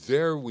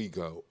 There we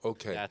go.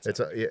 Okay.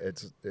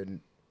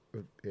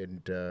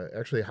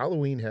 Actually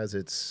Halloween has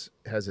its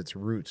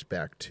roots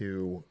back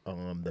to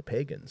the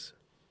pagans.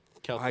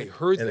 Celtic. I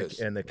heard this.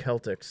 And the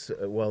Celtics.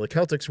 The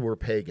Celtics were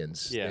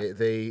pagans. Yeah.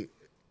 The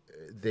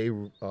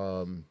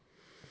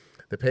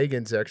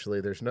pagans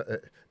actually.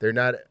 They're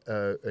not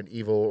an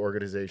evil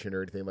organization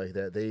or anything like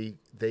that. They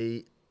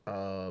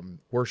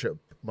worship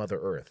Mother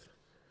Earth.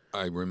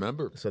 I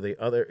remember. So the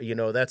other,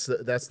 that's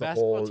the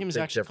basketball whole team is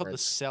big actually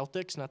difference. called the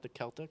Celtics, not the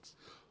Celtics.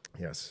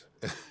 Yes.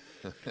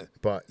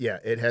 But yeah,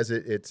 it has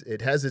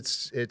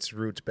its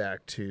roots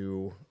back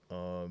to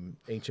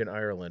ancient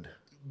Ireland.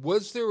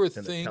 Was there a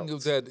thing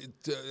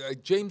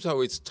that James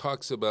always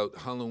talks about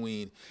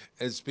Halloween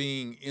as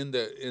being in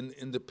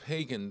the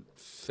pagan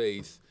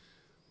faith,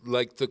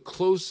 like the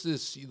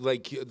closest,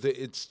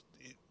 it's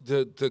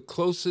the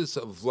closest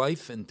of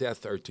life and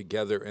death are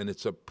together, and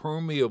it's a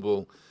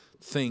permeable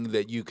thing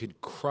that you could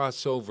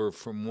cross over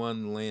from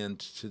one land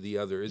to the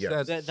other. Is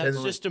that's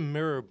just a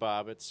mirror,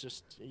 Bob. It's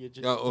just you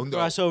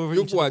cross over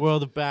into the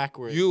world of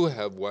backwards. You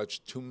have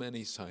watched too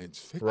many science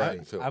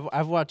fiction films.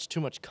 I've watched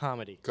too much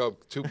comedy.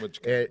 Too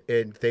much.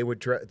 And they would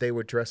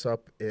dress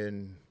up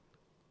in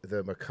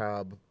the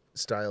macabre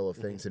style of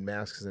things and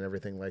masks and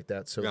everything like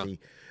that. So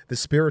the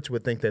spirits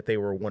would think that they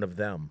were one of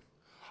them.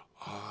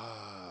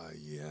 Ah,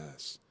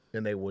 yes.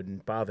 And they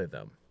wouldn't bother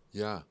them.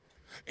 Yeah,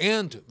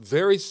 and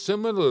very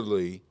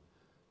similarly.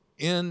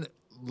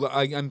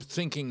 I'm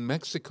thinking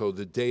Mexico,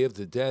 the Day of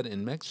the Dead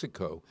in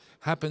Mexico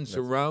happens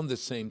around the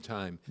same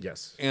time.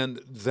 Yes.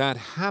 And that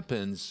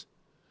happens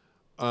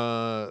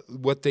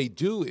what they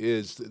do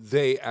is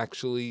they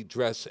actually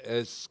dress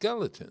as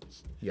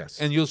skeletons. Yes.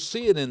 And you'll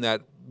see it in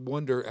that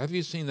Wonder. Have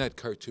you seen that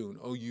cartoon?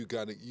 Oh, you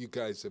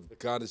guys have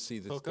got to see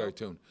this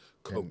cartoon,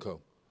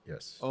 Coco.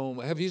 Yes. Oh,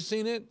 have you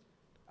seen it?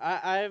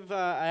 I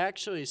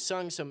actually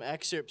sung some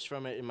excerpts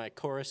from it in my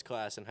chorus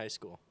class in high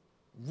school.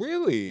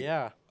 Really?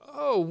 Yeah.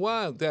 Oh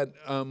wow! That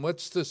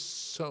what's the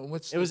song?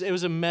 It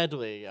was a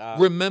medley.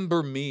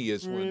 Remember Me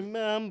is one.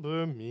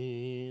 Remember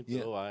me,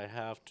 though I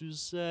have to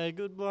say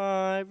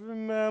goodbye.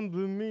 Remember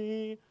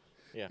me.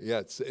 Yeah. Yeah,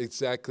 it's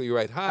exactly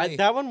right. Hi.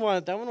 That one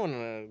won.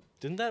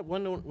 Didn't that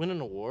one win an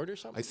award or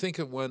something? I think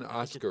it won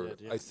Oscar.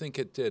 did, yeah. I think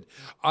it did.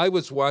 I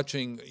was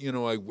watching.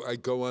 I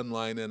go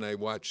online and I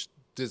watch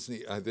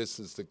Disney. This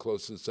is the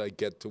closest I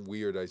get to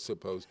weird, I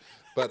suppose.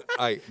 But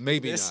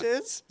maybe This not.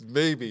 is?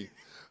 Maybe.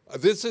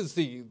 This is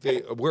the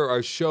where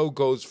our show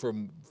goes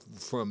from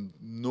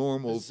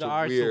normal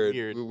Bizarre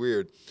to to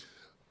weird.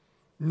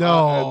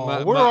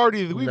 No,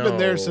 we've been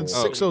there since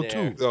Oh.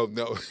 6:02. Oh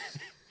no.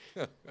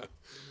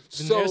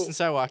 Been there since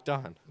I walked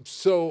on.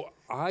 So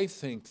I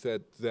think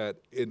that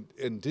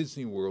in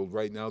Disney World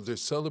right now they're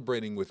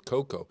celebrating with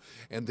Coco,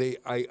 and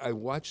I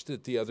watched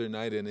it the other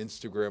night on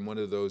Instagram, one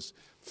of those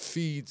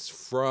feeds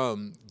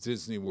from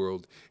Disney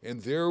World,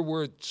 and there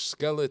were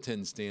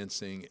skeletons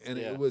dancing, and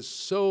it was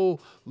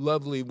so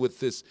lovely with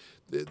this.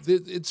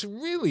 It's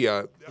really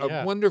a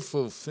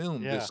wonderful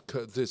film. Yeah.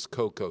 This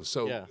Coco.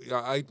 So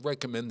I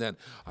recommend that.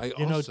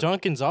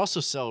 Duncan's also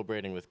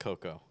celebrating with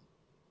Coco.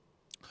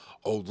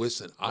 Oh,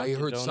 listen! I Dunkin'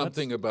 heard Donuts?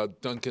 something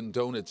about Dunkin'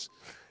 Donuts.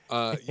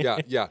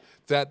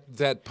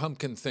 That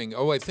pumpkin thing.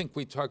 Oh, I think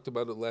we talked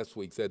about it last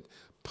week. That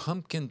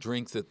pumpkin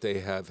drink that they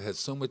have has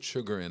so much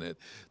sugar in it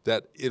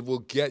that it will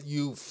get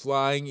you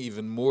flying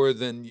even more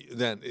than.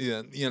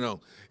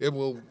 It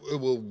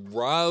will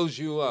rouse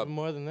you up. Even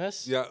more than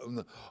this? Yeah.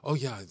 Oh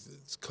yeah.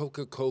 It's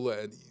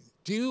Coca-Cola.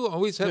 Do you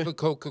always have a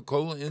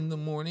Coca-Cola in the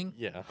morning?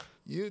 Yeah.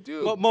 You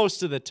do. Well,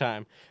 most of the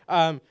time.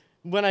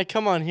 When I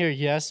come on here,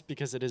 yes,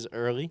 because it is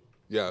early.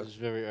 Yeah. It's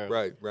very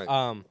early.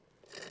 Right.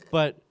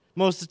 But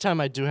most of the time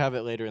I do have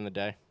it later in the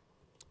day.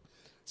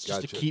 It's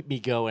just to Gotcha. keep me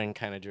going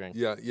kind of drink.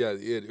 Yeah,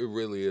 it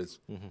really is.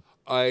 Mm-hmm.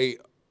 I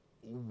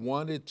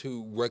wanted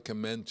to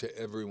recommend to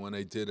everyone.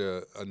 I did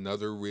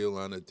another reel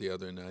on it the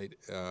other night.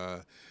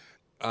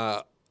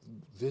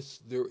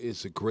 There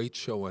is a great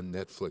show on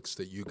Netflix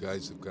that you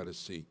guys have got to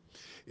see.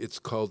 It's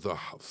called The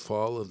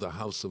Fall of the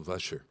House of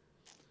Usher.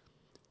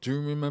 Do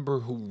you remember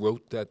who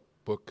wrote that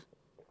book?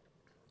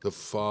 The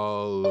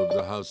Fall of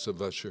the House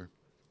of Usher.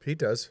 Pete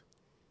does.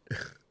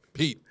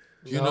 Pete,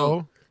 do you No.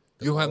 know?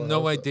 You have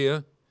no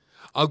idea?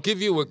 I'll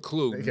give you a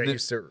clue. I think I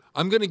used to.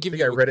 I'm going to give I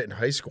you. think I read it in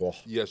high school.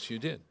 Yes, you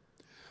did.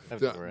 I've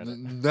never read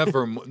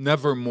it.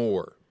 Never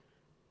more.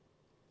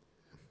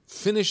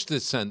 Finish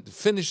this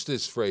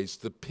phrase.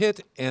 The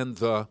pit and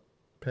the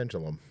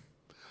Pendulum.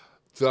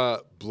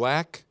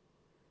 black.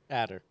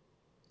 Adder.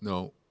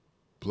 No.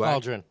 Black.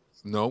 Cauldron.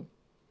 No.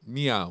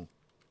 Meow.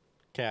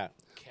 Cat.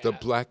 The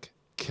black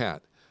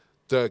cat.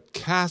 The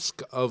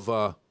cask of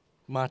a.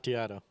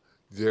 Macchiato.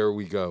 There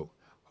we go.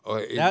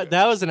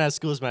 That was an At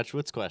Schools Match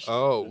Wits question.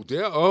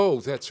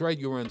 Oh, that's right.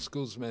 You were on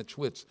Schools Match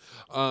Wits.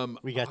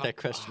 We got that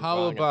question how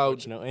wrong, about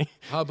unfortunately.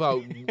 how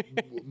about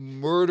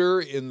Murder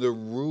in the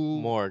Rue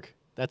Morgue?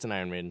 That's an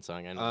Iron Maiden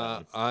song. I know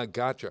that one.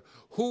 Gotcha.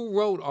 Who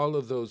wrote all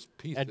of those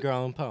pieces? Edgar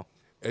Allan Poe.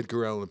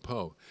 Edgar Allan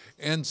Poe.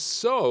 And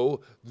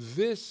so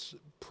this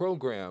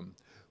program,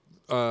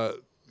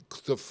 The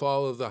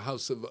Fall of the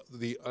House of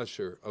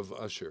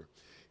Usher,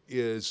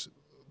 is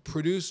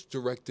produced,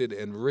 directed,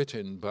 and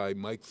written by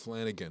Mike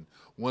Flanagan,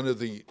 one of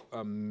the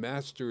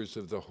masters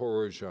of the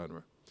horror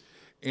genre.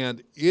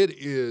 And it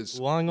is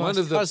Long one lost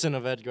of the cousin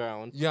of Edgar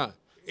Allan. Yeah,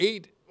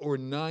 8 or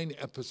 9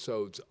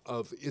 episodes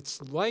of.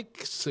 It's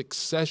like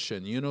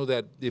Succession. You know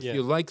that if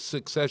you like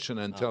Succession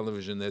on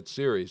television, that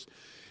series,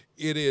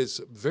 it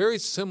is very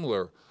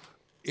similar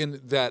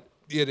in that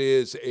it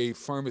is a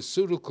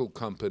pharmaceutical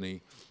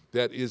company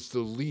that is the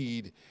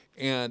lead,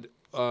 and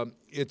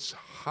it's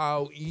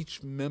how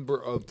each member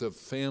of the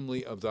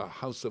family of the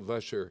House of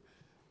Usher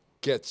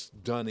gets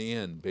done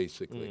in,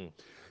 basically.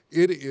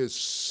 It is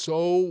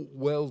so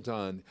well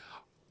done.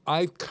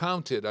 I've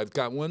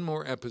got one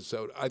more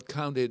episode. I've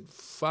counted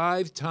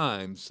 5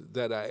 times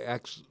that I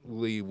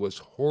actually was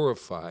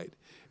horrified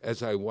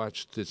as I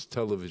watched this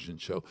television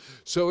show.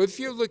 So if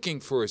you're looking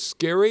for a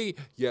scary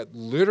yet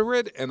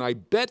literate, and I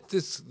bet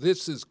this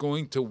is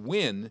going to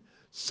win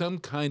some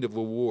kind of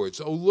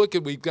awards. Oh, look,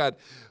 we've got,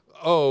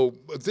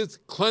 this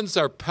cleanse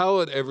our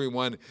palate,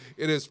 everyone.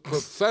 It is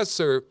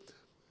Professor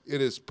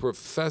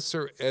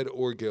Ed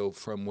Orgill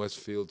from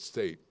Westfield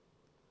State.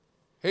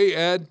 Hey,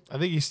 Ed. I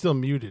think he's still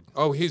muted.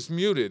 Oh, he's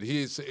muted.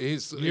 He's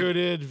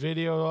Muted,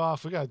 video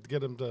off. We got to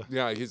get him to.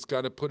 Yeah, he's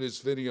got to put his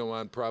video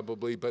on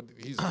probably, but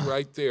he's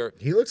right there.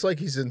 He looks like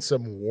he's in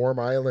some warm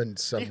island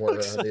somewhere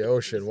on the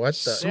ocean. What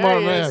the?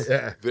 Smart man.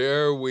 Yeah.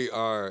 There we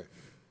are,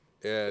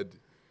 Ed.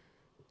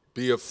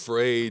 Be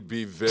afraid.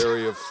 Be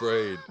very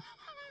afraid.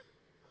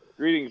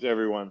 Greetings,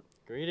 everyone.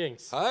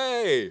 Greetings.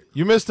 Hi.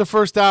 You missed the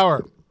first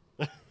hour.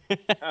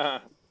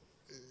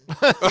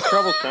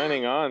 Trouble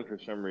signing on for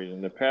some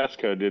reason. The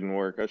passcode didn't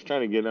work. I was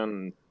trying to get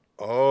on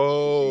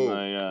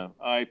my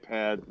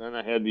iPad, then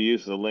I had to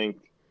use the link,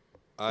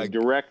 the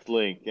direct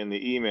link in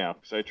the email,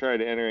 because I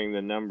tried entering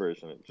the numbers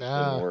and it just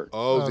didn't work.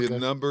 Oh, the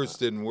numbers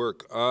didn't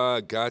work.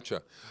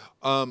 Gotcha.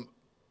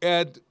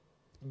 Ed,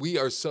 we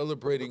are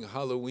celebrating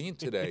Halloween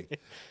today.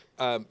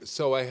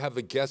 So I have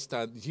a guest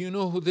on. Do you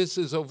know who this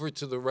is over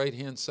to the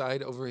right-hand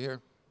side over here?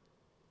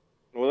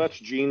 Well, that's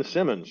Gene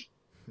Simmons.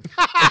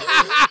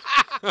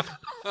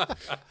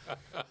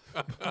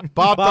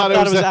 Bob thought it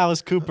was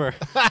Alice Cooper.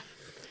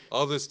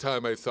 All this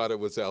time I thought it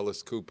was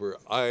Alice Cooper.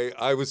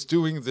 I was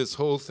doing this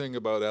whole thing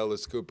about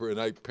Alice Cooper, and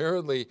I've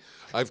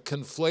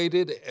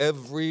conflated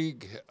every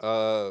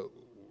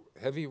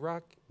heavy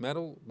rock,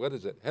 metal, what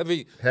is it?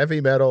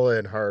 Heavy metal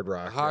and hard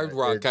rock. Hard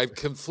rock. I've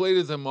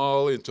conflated them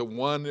all into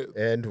one.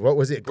 And what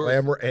was it?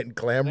 Glam rock?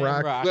 Glam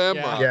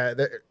rock. Yeah.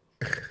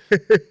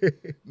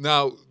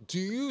 Now, do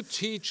you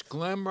teach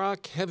glam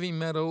rock, heavy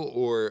metal,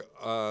 or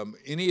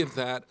any of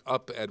that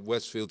up at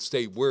Westfield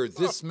State, where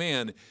this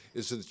man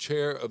is the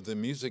chair of the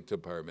music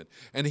department,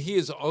 and he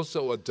is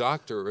also a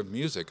doctor of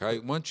music? I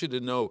want you to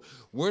know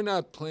we're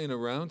not playing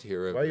around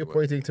here. Why are you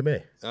pointing to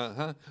me?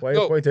 Uh-huh. Why are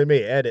you pointing to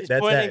me? Ed, He's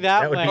that's pointing Ed.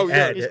 that That would way. be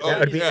Ed. That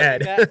would be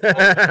Ed.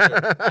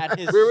 At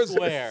his Where is it?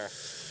 square.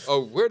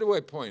 Oh, where do I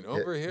point?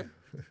 Over here?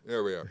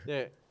 There we are.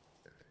 There.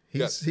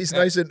 He's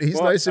nice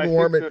and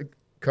warm and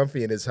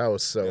comfy in his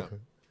house. So,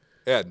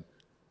 Ed,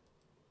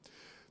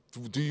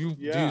 do you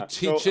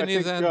teach any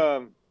of that?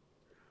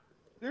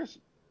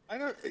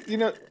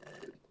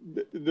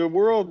 The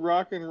world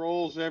rock and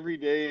rolls every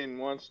day and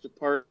wants to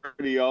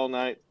party all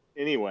night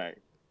anyway.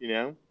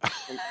 I'm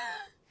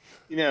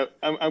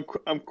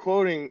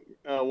quoting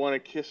one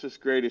of Kiss's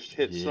greatest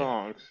hit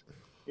songs.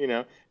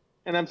 And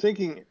I'm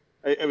thinking.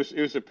 It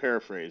was a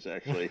paraphrase,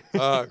 actually.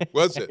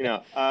 Was it?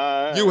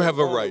 You have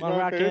a right.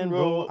 Rock and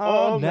roll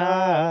all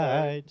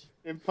night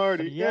and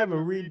party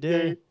every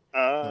day.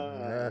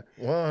 wanna I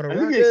think rock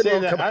they and say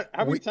roll. that. Come on.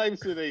 How many times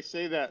do they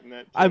say that in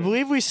that? I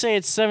believe we say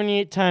it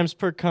 78 times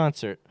per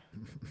concert.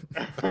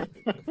 I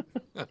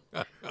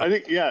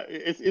think,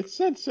 it's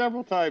said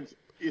several times.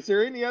 Is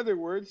there any other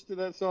words to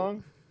that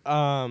song?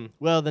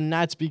 Well, the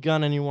night's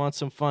begun and you want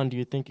some fun. Do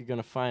you think you're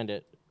gonna find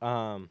it?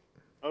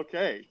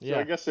 Okay, so Yeah.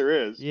 I guess there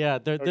is. Yeah,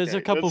 there's a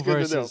Okay, couple that's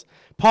good to know. verses.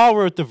 Paul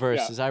wrote the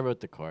verses. I wrote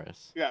the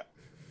chorus. Yeah,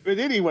 but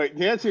anyway,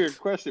 to answer your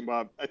question,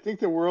 Bob, I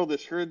think the world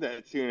has heard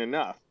that tune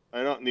enough.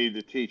 I don't need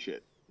to teach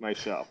it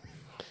myself.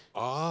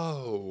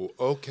 Oh,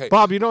 okay.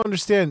 Bob, you don't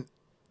understand.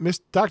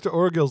 Dr.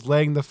 Orgill's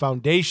laying the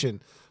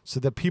foundation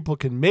so that people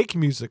can make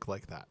music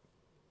like that.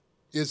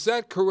 Is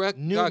that correct,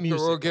 New Dr.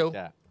 music Orgill? like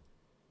that.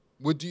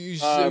 Would you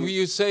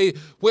say,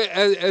 well,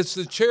 as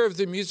the chair of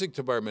the music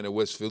department at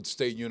Westfield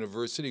State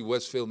University,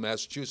 Westfield,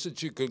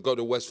 Massachusetts, you could go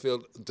to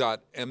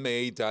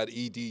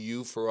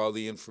westfield.ma.edu for all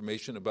the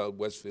information about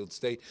Westfield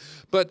State.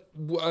 But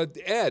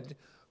Ed,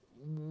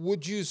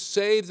 would you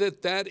say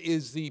that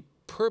is the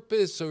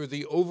purpose or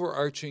the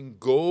overarching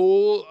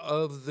goal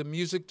of the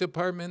music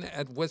department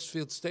at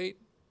Westfield State?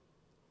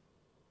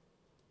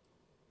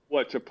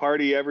 What, to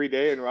party every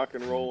day and rock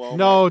and roll all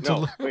No, night?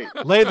 to wait.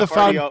 lay the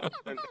Party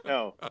foundation.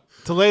 No.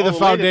 To lay the Lay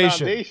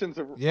foundation. the foundations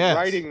of Yes.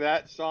 writing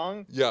that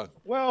song? Yeah.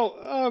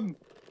 Well,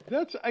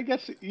 that's, I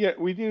guess, yeah,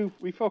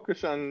 we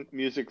focus on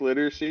music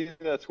literacy.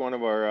 That's one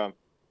of our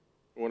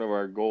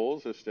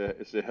goals is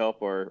to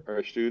help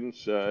our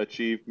students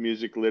achieve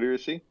music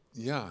literacy.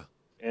 Yeah.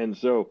 And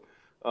so,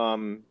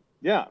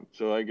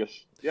 so I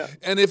guess, yeah.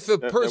 And if a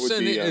that person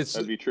would be, is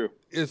that'd be true.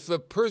 If a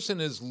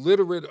person is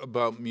literate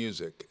about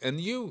music, and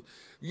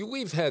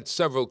we've had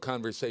several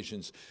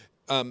conversations.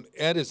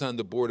 Ed is on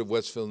the board of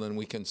Westfield and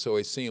Weekend, so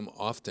I see him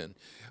often.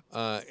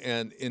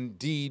 And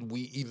indeed,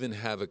 we even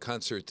have a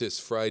concert this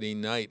Friday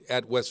night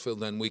at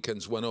Westfield on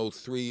Weekends,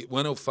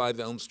 105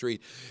 Elm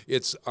Street.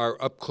 It's our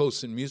Up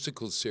Close and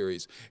Musical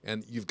series,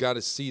 and you've got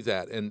to see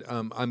that. And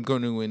I'm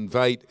going to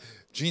invite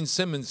Gene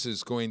Simmons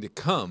is going to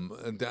come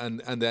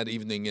on that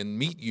evening and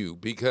meet you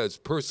because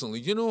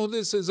personally, you know who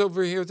this is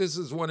over here? This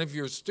is one of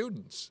your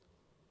students.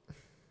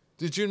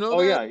 Did you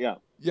know that? Yeah.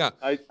 Yeah.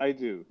 I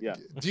do, yeah.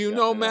 Do you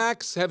know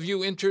Max? Have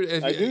you I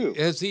do.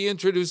 Has he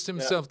introduced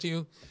himself to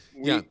you?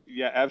 Yeah,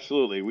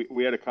 absolutely.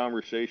 We had a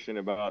conversation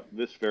about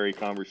this very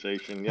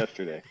conversation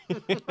yesterday.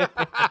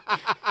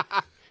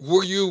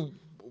 Were you,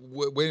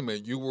 wait a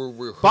minute, you were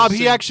rehearsing? Bob,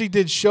 he actually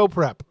did show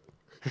prep.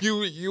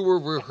 You were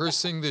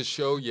rehearsing the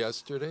show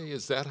yesterday?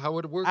 Is that how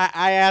it worked?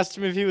 I asked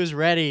him if he was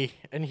ready,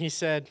 and he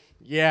said,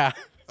 yeah.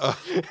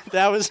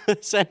 That was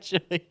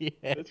essentially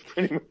it.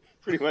 That's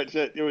pretty much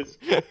it. It was,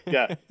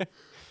 yeah.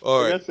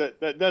 All right.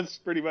 That does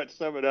pretty much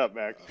sum it up,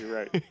 Max. You're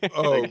right.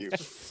 Oh, Thank you.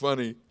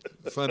 funny.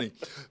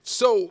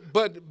 So,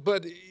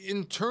 but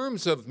in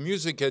terms of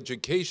music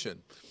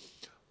education,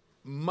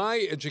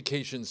 my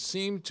education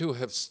seemed to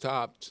have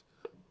stopped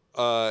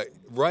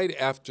right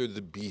after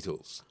the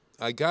Beatles.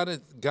 I gotta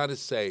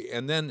say,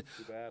 and then,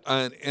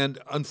 and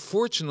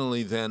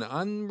unfortunately, then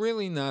I'm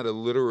really not a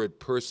literate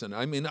person.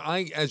 I mean,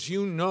 as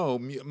you know,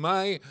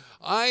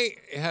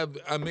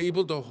 I'm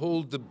able to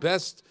hold the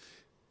best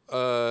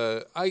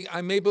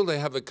I'm able to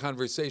have a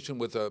conversation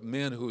with a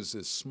man who's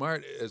as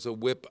smart as a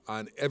whip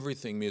on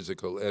everything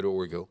musical, Ed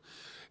Orgill,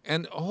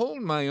 and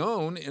hold my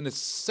own. In a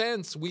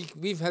sense,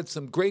 we've had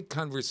some great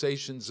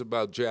conversations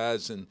about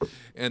jazz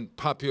and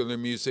popular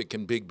music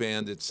and big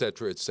band, et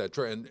cetera,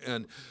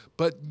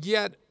 but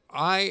yet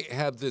I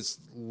have this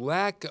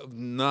lack of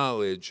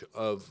knowledge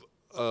of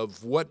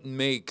what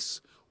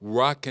makes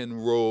rock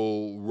and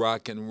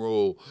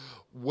roll,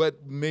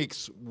 what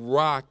makes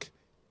rock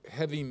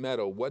heavy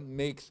metal, what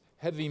makes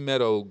heavy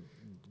metal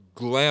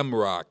glam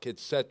rock, et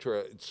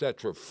cetera,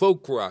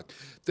 folk rock,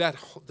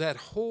 that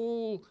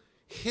whole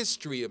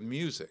history of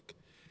music.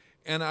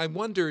 And I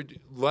wondered,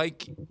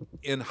 like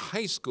in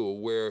high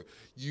school, where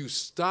you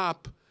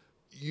stop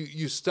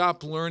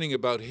learning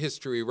about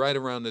history right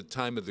around the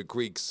time of the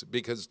Greeks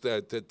because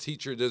the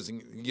teacher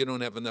you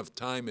don't have enough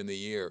time in the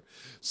year.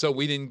 So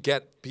we didn't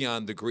get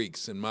beyond the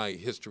Greeks in my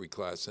history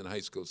class in high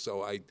school.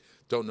 So I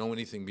don't know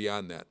anything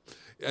beyond that,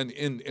 and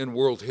in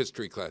world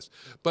history class.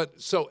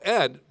 But so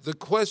Ed, the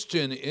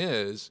question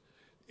is,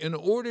 in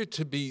order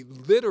to be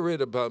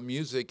literate about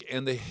music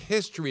and the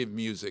history of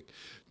music,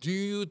 do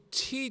you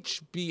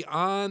teach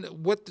beyond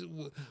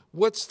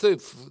what's the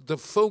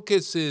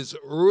focus is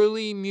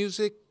early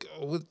music?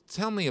 Well,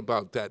 tell me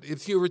about that.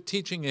 If you were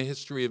teaching a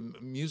history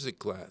of music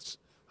class,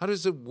 how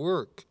does it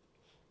work?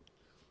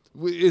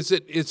 Is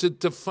it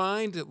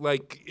defined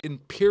like in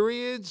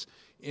periods,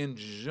 in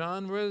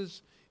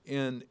genres,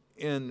 in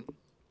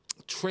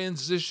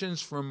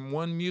transitions from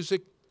one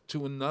music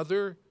to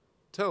another?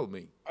 Tell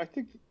me. I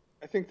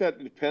think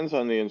that depends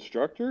on the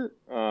instructor,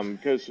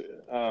 because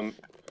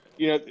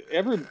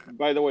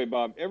by the way,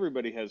 Bob,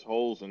 everybody has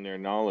holes in their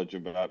knowledge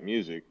about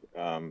music.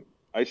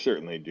 I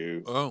certainly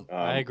do. Oh,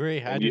 I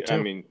agree. I do too. I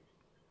mean,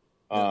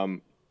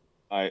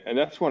 and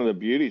that's one of the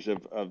beauties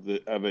of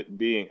it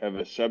being of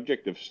a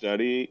subject of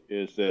study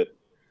is that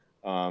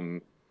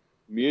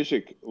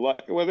music,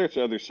 whether it's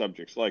other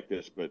subjects like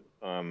this, but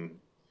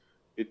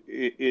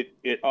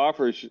it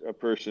offers a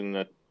person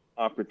that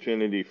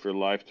opportunity for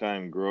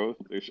lifetime growth.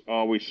 There's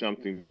always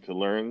something to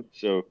learn.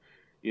 So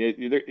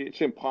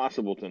it's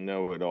impossible to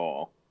know it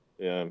all.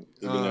 Even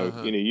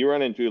though you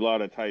run into a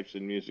lot of types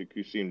in music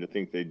who seem to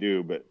think they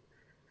do, but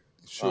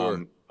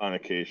sure, on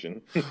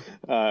occasion.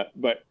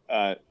 But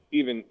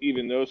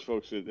even those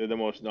folks, the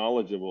most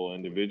knowledgeable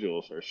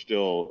individuals, are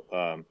still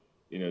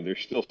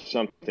there's still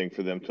something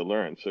for them to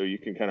learn. So you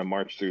can kind of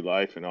march through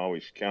life and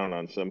always count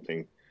on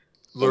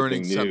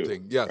learning new,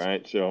 something. Yes.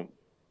 Right. So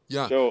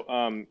yeah.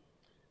 So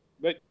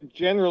but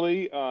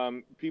generally,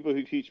 people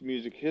who teach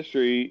music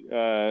history,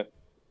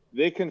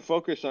 they can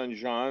focus on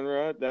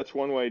genre. That's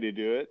one way to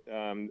do it.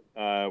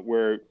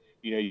 Where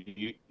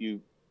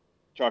you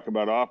talk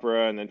about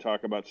opera and then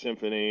talk about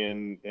symphony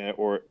and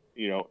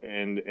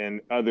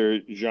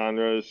other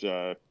genres,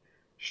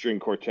 string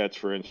quartets,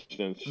 for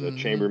instance,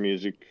 chamber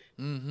music,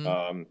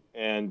 and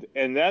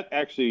that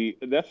actually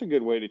that's a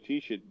good way to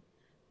teach it,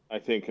 I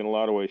think, in a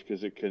lot of ways,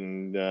 because it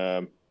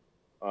can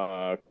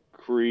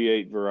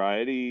create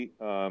variety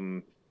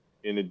in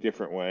a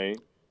different way.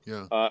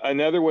 Yeah.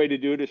 Another way to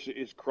do it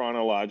is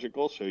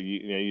chronological. So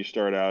you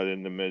start out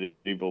in the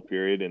medieval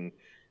period and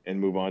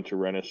move on to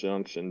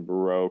Renaissance and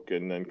Baroque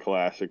and then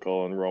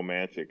classical and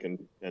romantic and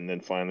then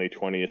finally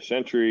 20th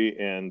century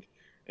and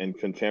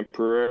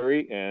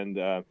contemporary. And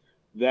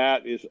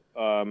that is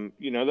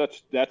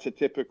that's a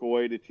typical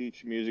way to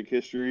teach music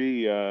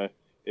history.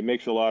 It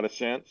makes a lot of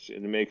sense,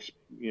 and it makes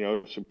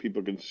so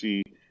people can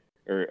see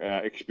or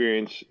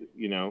experience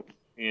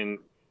in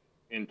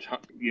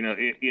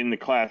the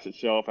class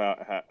itself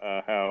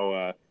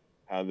how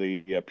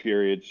the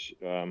periods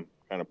kind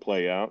of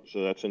play out.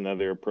 So that's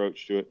another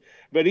approach to it.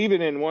 But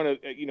even in one of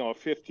a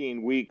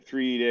 15-week,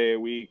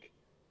 3-day-a-week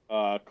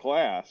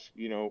class,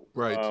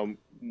 right.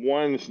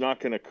 One's not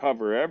going to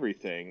cover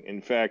everything.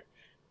 In fact,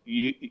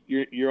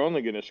 you're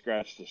only going to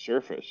scratch the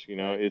surface.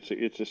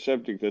 It's a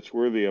subject that's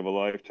worthy of a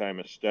lifetime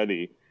of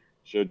study.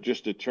 So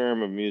just a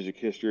term of music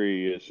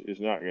history is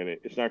not going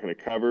to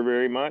cover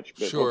very much,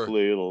 but sure.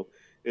 Hopefully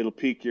it'll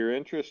pique your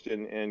interest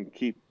and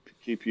keep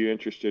you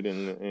interested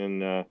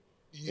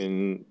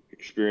in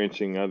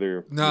experiencing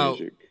other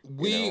music.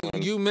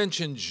 You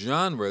mentioned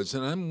genres,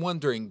 and I'm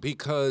wondering,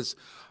 because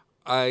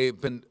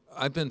I've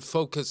been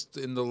focused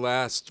in the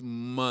last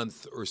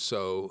month or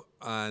so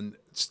on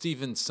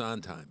Stephen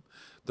Sondheim,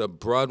 the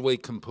Broadway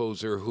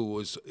composer who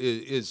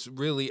is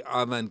really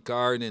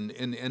avant-garde,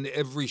 and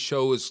every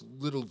show is a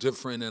little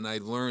different, and I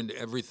learned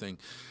everything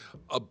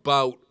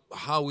about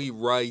how he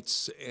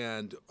writes,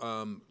 and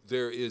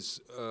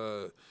there's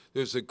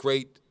a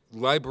great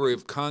Library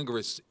of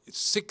Congress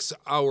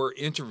 6-hour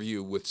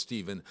interview with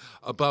Stephen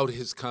about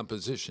his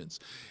compositions,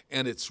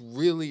 and it's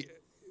really,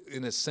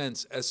 in a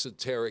sense,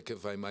 esoteric,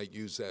 if I might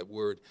use that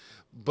word.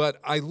 But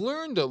I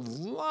learned a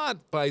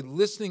lot by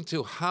listening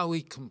to how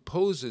he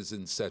composes,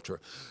 etc.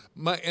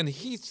 And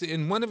he's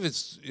in one of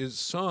his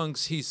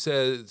songs, he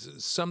says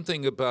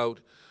something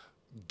about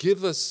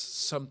give us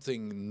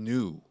something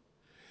new.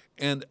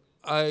 And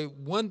I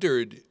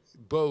wondered,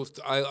 both.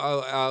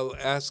 I'll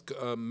ask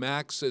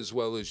Max as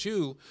well as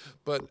you,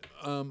 but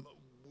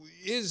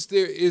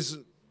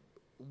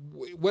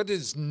what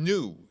is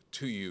new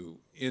to you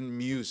in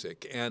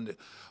music, and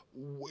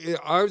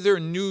are there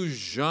new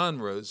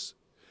genres?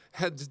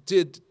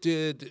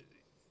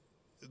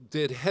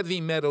 Did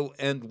heavy metal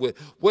end with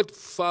what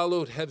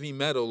followed heavy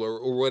metal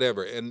or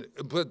whatever? And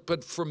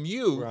but from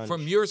you, Grunge.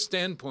 from your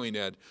standpoint,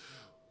 Ed,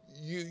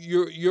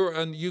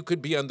 you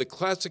could be on the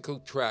classical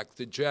track,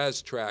 the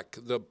jazz track,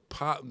 the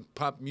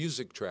pop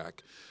music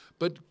track,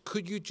 but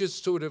could you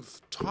just sort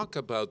of talk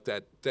about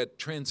that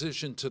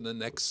transition to the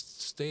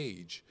next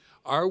stage?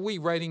 Are we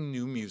writing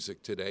new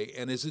music today,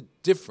 and is it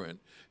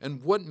different?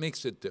 And what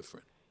makes it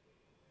different?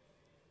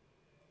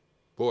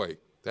 Boy,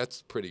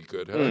 that's pretty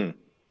good, huh?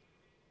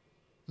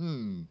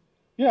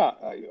 Yeah.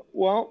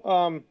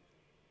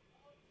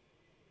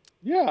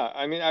 Yeah.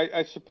 I mean,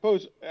 I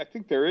suppose I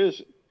think there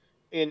is,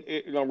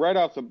 right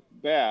off the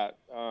bat,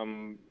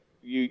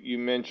 you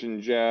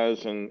mentioned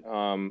jazz, and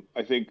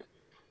I think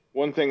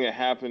one thing that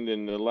happened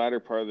in the latter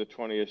part of the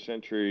 20th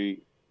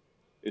century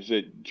is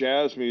that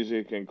jazz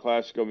music and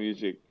classical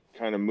music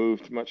kind of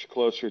moved much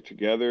closer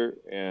together,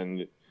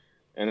 and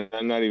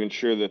I'm not even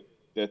sure that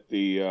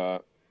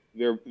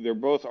they're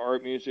both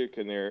art music,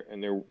 and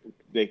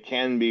they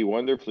can be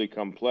wonderfully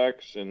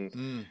complex,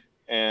 and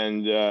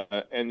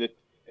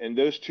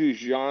those two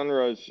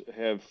genres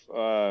have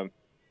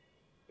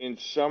in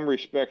some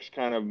respects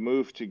kind of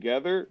moved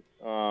together.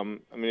 I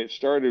mean, it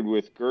started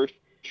with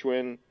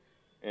Gershwin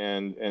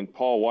and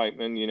Paul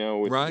Whiteman,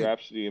 with Right.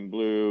 Rhapsody in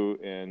Blue,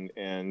 and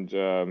Right. and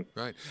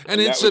And that was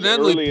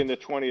incidentally, early in the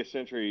 20th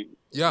century.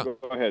 Yeah. Go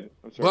ahead.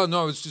 I'm sorry. well,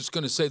 no, I was just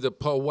going to say that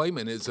Paul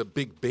Whiteman is a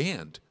big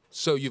band.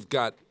 So you've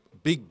got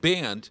big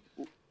band,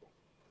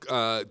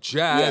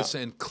 jazz,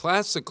 and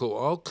classical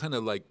all kind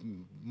of like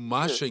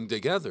moshing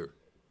together.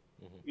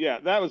 Yeah,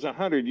 that was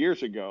 100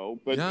 years ago,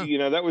 but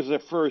Yeah. that was the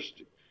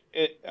first.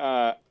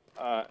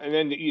 And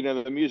then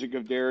the music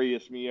of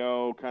Darius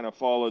Milhaud kind of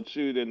followed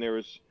suit, and there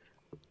was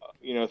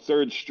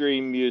third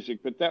stream music,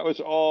 but that was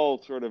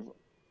all sort of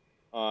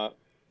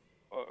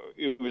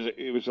it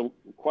was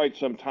quite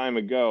some time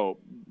ago,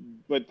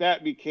 but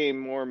that became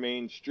more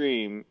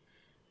mainstream,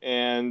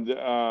 and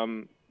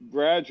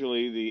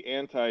gradually the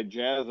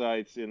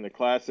anti-jazzites in the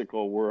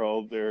classical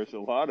world, there's a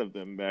lot of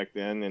them back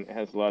then, and it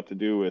has a lot to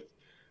do with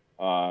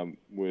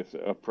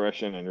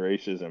oppression and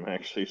racism.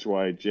 Actually, it's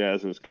why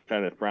jazz was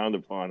kind of frowned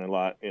upon a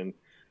lot in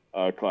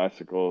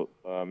classical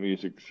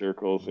music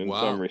circles in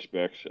some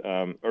respects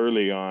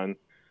early on.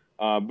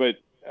 But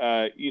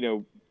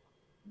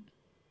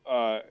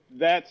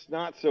that's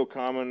not so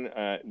common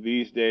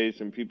these days,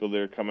 and people that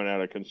are coming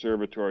out of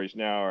conservatories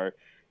now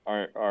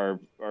are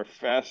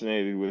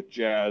fascinated with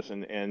jazz,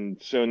 and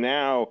so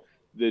now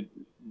the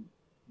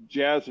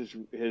jazz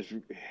has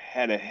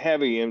had a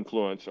heavy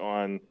influence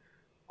on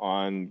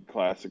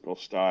classical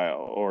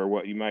style, or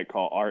what you might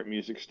call art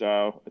music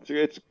style.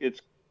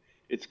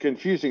 It's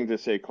confusing to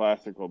say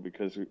classical,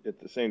 because at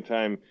the same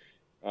time,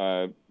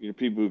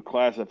 people who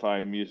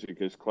classify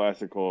music as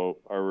classical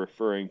are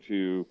referring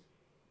to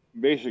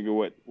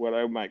basically what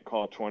I might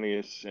call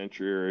 20th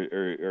century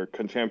or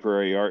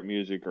contemporary art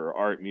music, or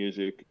art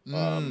music,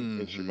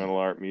 instrumental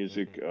art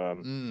music.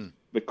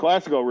 But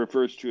classical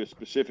refers to a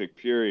specific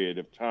period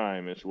of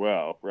time as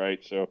well,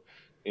 right? So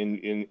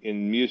in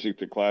music,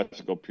 the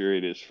classical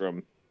period is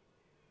from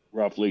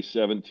roughly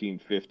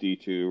 1750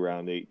 to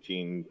around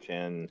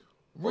 1810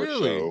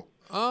 Really? or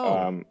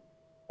so.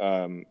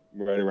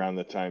 Right around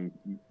the time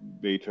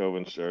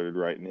Beethoven started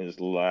writing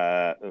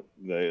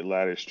the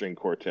ladder string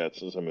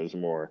quartets and some of his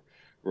more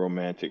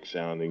romantic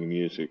sounding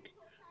music.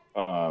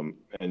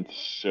 And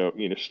so,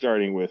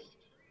 starting with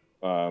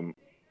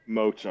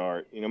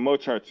Mozart,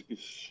 Mozart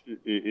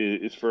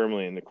is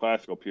firmly in the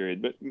classical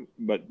period,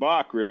 but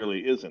Bach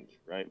really isn't,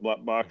 right?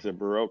 Bach's a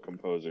Baroque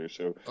composer,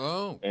 so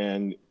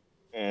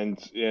and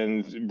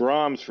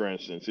Brahms, for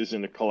instance,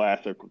 isn't a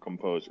classical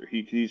composer.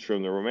 He's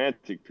from the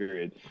Romantic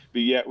period,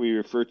 but yet we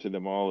refer to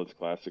them all as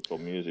classical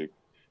music,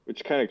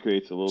 which kind of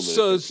creates a little bit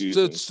of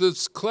confusion. So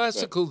does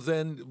classical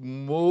then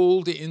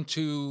mold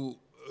into,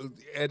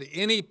 at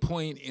any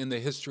point in the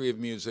history of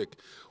music,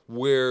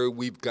 where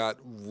we've got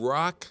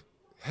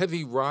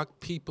heavy rock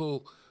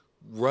people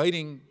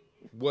writing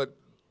what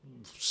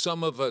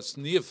some of us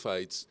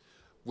neophytes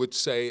would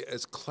say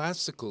as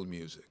classical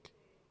music?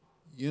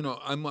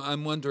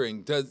 I'm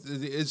wondering,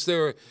 is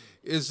there a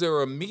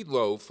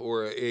Meatloaf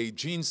or a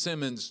Gene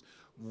Simmons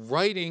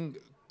writing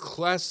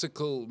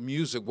classical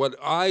music, what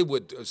I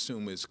would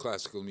assume is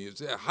classical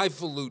music,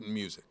 highfalutin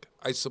music,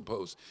 I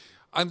suppose?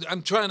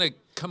 I'm trying to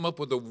come up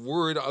with a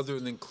word other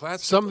than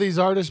classical. Some of these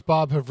artists,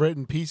 Bob, have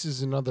written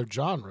pieces in other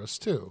genres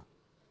too.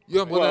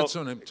 Yeah, well, that's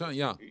what I'm telling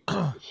you.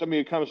 Yeah.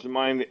 Somebody who comes to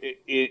mind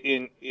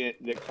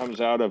that comes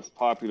out of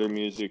popular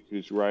music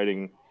who's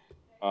writing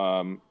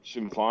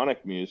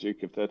symphonic music,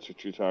 if that's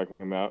what you're talking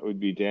about, would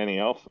be Danny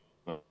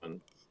Elfman.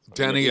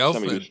 Danny Elfman.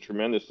 Somebody who's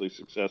tremendously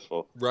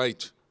successful.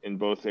 Right. In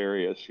both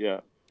areas, yeah.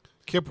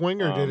 Kip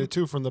Winger did it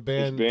too from the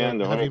band,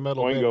 the heavy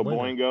metal Oingo band.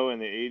 Winger. Boingo in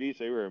the '80s.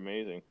 They were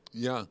amazing.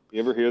 Yeah. You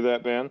ever hear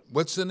that band?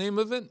 What's the name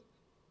of it?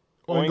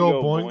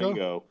 Oingo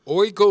Boingo.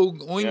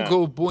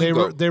 Oingo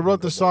Boingo. They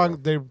wrote the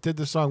song. They did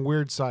the song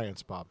 "Weird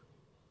Science," Bob.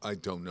 I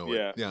don't know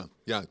it.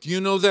 Yeah. Do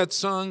you know that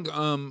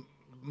song,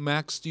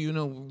 Max? Do you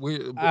know?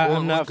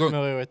 I'm not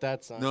familiar with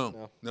that song.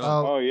 No.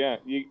 Oh yeah,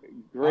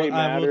 Gray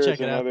Matter is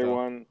check it out, another though.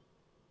 one.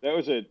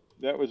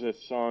 That was a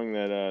song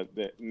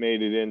that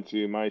made it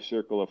into my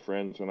circle of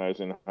friends when I was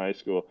in high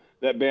school.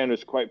 That band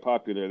was quite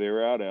popular. They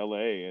were out of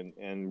L.A.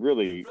 and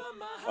really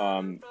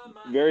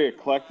very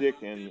eclectic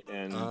and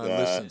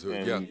listen to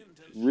it, yeah.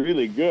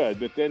 really good.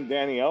 But then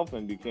Danny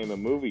Elfman became a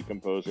movie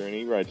composer, and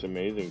he writes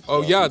amazing stuff.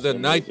 Oh yeah, It's The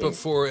Night amazing.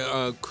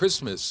 Before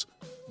Christmas.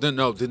 The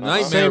Same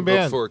Nightmare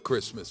band. Before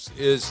Christmas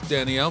is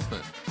Danny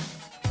Elfman.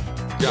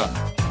 Yeah.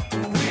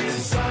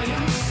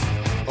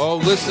 Oh,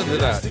 listen to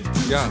that.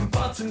 Yeah.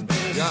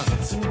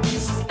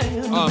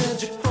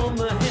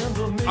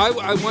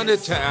 I wanted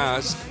to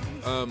ask.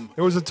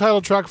 It was a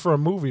title track for a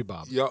movie,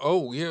 Bob. Yeah.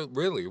 Oh, yeah.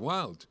 Really?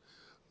 Wow.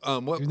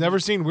 What? You've never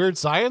seen Weird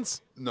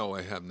Science? No,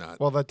 I have not.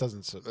 Well, that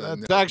doesn't.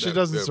 That actually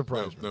doesn't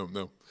surprise me.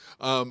 No.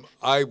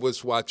 I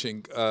was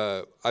watching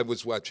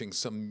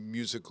some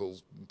musical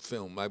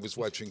film. I was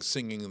watching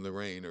Singing in the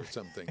Rain or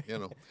something.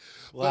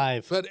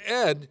 Live. But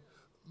Ed,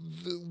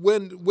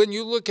 when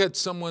you look at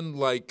someone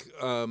like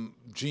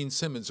Gene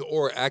Simmons,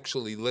 or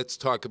actually, let's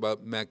talk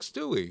about Max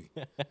Dewey.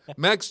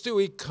 Max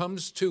Dewey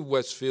comes to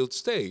Westfield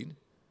State,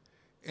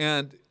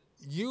 and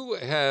you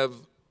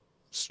have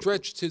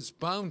stretched his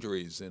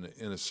boundaries in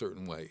a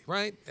certain way,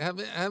 right?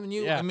 Haven't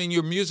you? Yeah. I mean,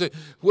 your music.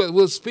 Well,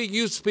 we'll speak.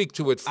 You speak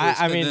to it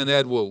first, I mean, and then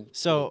Ed will.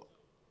 So,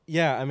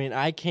 yeah, I mean,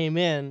 I came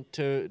in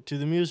to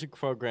the music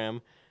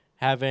program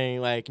having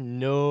like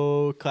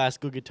no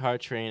classical guitar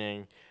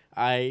training.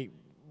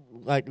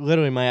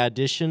 Literally my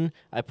audition,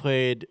 I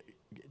played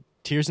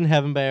Tears in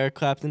Heaven by Eric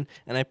Clapton,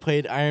 and I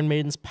played Iron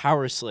Maiden's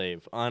Power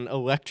Slave on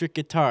electric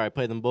guitar. I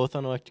played them both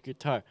on electric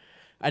guitar.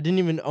 I didn't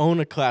even own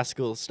a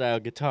classical style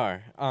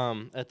guitar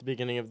at the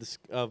beginning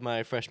of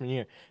my freshman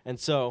year. And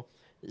so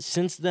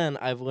since then,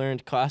 I've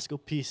learned classical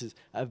pieces.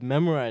 I've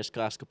memorized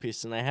classical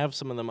pieces, and I have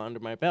some of them under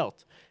my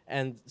belt.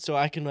 And so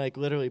I can like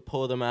literally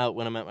pull them out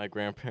when I'm at my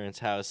grandparents'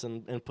 house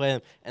and play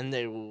them, and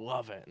they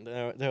love it.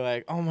 They're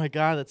like, "Oh my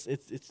God,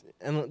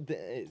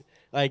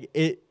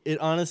 it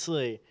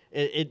honestly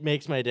it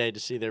makes my day to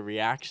see their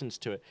reactions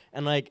to it."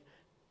 And like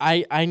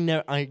I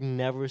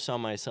never saw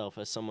myself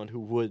as someone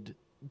who would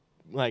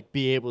like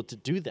be able to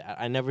do that.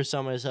 I never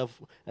saw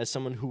myself as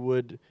someone who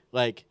would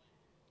like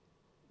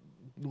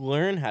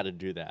learn how to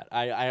do that.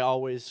 I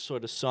always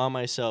sort of saw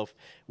myself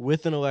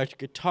with an electric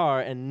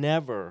guitar and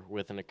never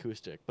with an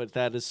acoustic. But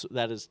that is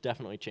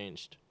definitely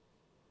changed.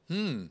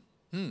 Ed,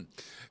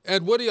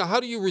 how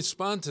do you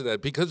respond to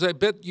that? Because I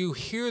bet you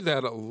hear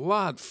that a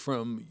lot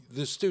from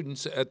the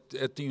students at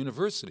the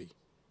university.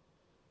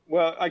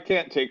 Well, I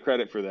can't take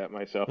credit for that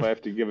myself. I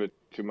have to give it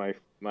to my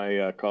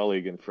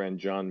colleague and friend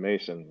John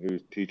Mason, who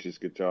teaches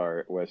guitar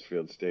at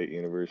Westfield State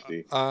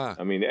University.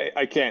 I mean,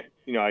 I can't.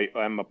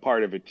 I'm a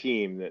part of a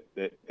team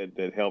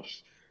that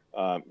helps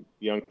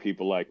young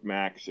people like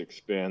Max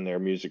expand their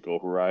musical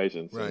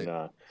horizons. Right.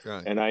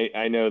 And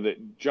I know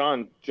that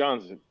John's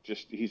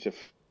he's a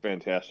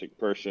fantastic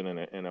person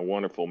and a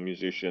wonderful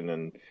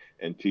musician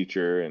and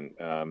teacher, and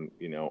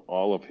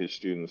all of his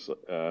students.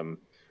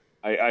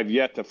 I've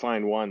yet to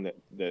find one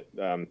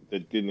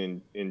that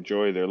didn't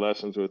enjoy their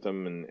lessons with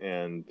them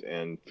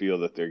and feel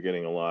that they're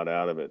getting a lot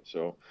out of it.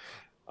 So,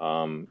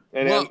 I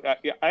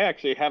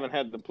actually haven't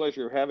had the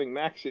pleasure of having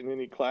Max in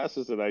any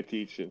classes that I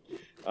teach, and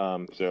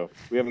so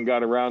we haven't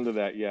got around to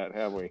that yet,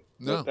 have we?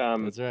 No, but,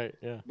 that's right.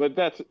 Yeah. But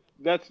that's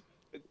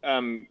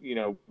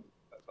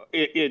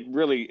it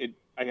really.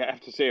 I have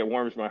to say, it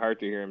warms my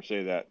heart to hear him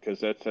say that, because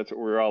that's what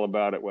we're all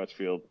about at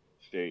Westfield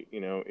State.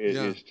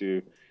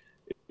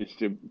 Is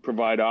to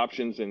provide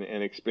options and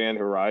expand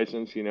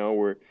horizons.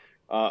 Where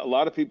a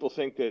lot of people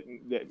think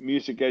that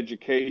music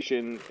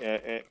education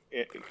at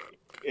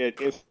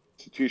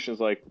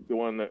institutions like the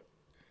one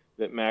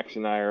that Max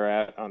and I are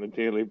at on a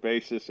daily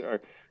basis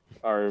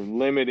are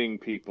limiting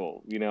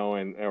people,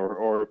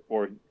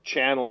 or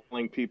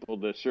channeling people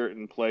to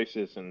certain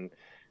places, and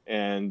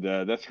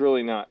that's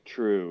really not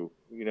true.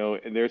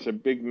 And there's a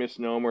big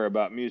misnomer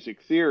about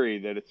music theory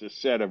that it's a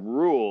set of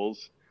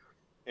rules.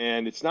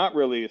 And it's not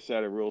really a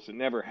set of rules. It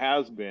never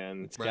has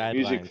been. It's guidelines.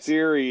 Music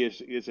theory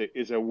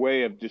is a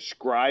way of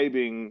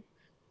describing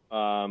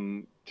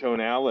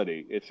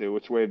tonality. It's a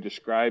way of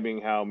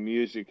describing how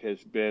music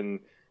has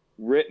been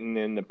written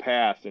in the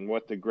past and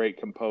what the great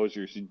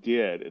composers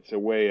did. It's a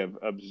way of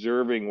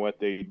observing what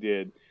they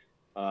did.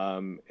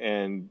 But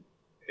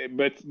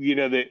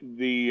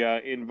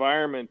the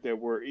environment that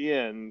we're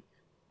in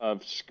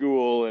of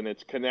school and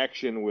its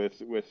connection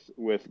with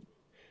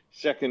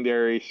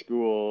secondary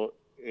school.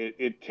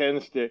 It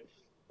tends to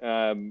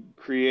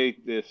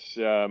create this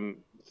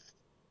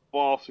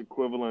false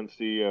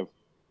equivalency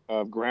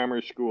of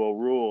grammar school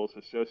rules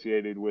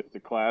associated with the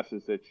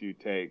classes that you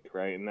take,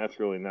 right? And that's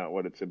really not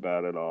what it's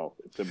about at all.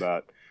 It's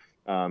about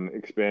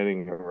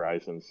expanding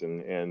horizons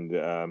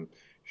and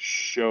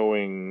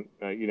showing,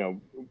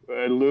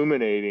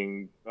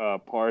 illuminating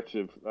parts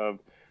of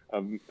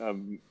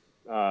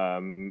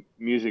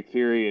music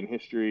theory and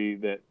history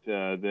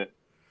that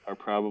are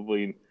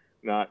probably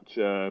not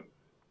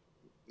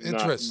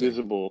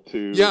visible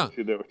to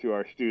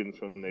our students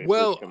when they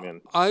first come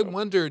in. I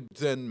wondered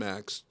then,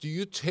 Max, do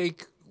you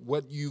take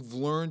what you've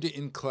learned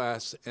in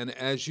class and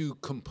as you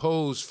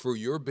compose for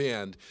your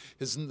band,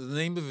 the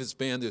name of his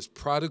band is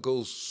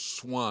Prodigal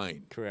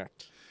Swine.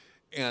 Correct.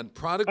 And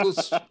Prodigal,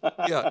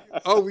 yeah.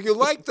 Oh, you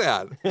like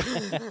that?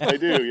 I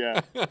do,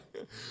 yeah.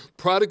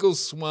 Prodigal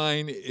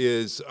Swine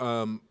is,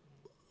 are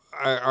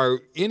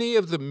any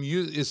of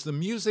is the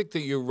music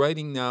that you're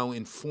writing now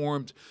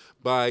informed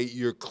by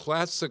your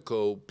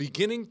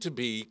beginning to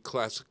be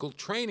classical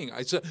training?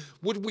 I said,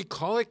 would we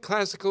call it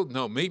classical?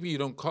 No, maybe you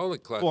don't call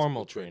it classical.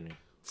 Formal training.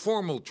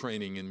 Formal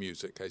training in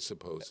music, I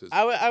suppose.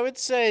 I would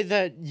say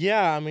that,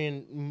 yeah, I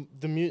mean,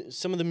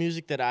 some of the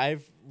music that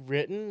I've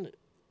written,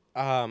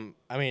 I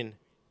mean,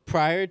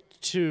 prior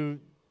to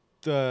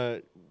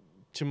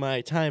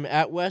my time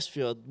at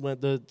Westfield, when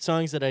the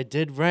songs that I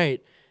did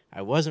write,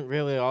 I wasn't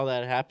really all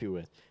that happy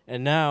with.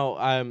 And now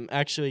I'm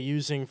actually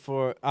using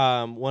for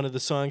one of the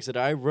songs that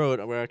I wrote,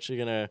 we're actually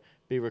going to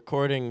be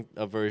recording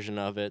a version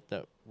of it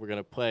that we're going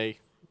to play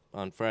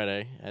on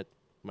Friday at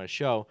my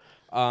show.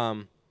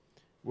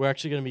 We're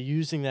actually going to be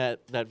using that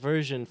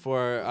version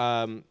for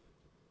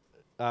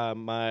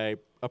a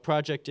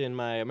project in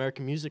my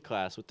American music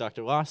class with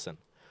Dr. Lawson.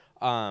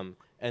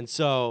 And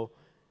so,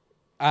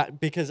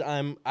 because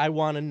I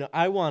want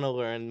to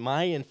learn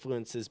my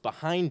influences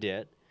behind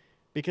it,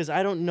 because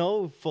I don't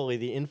know fully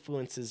the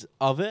influences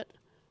of it,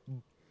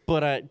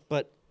 but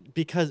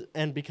because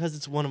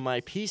it's one of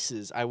my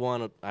pieces, I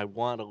want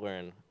to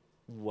learn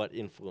what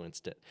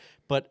influenced it.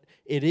 But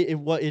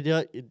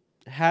it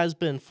has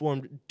been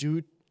formed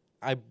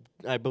I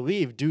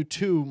believe due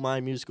to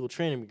my musical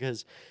training,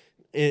 because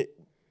it,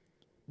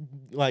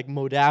 like,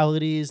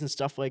 modalities and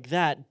stuff like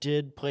that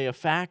did play a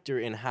factor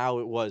in how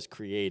it was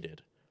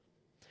created.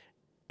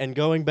 And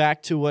going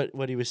back to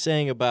what he was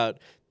saying about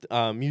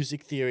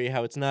music theory,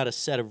 how it's not a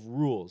set of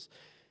rules,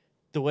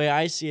 the way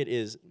I see it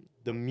is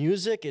the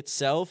music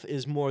itself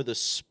is more the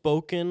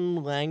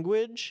spoken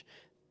language.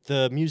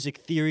 The music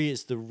theory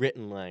is the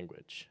written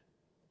language.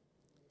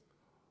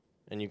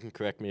 And you can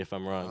correct me if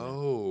I'm wrong.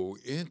 Oh,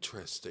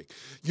 interesting.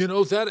 You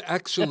know, that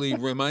actually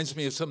reminds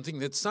me of something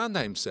that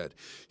Sondheim said.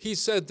 He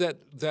said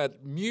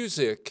that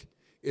music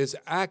is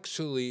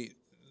actually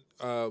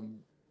a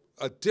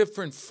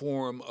different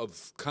form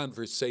of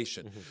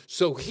conversation. Mm-hmm.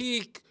 So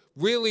he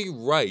really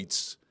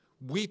writes,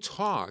 we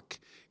talk,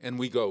 and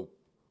we go,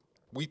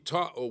 we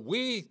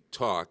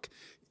talk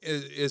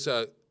is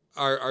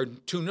our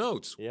two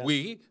notes. Yeah.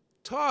 We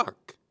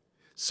talk.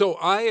 So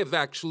I have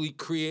actually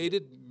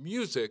created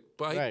music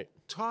by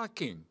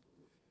talking.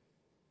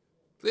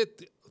 Do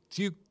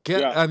you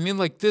get? Yeah. I mean,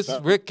 like this,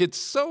 Rick. It's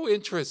so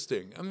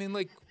interesting. I mean,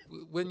 like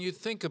when you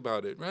think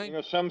about it, right? You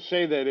know, some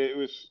say that it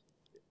was.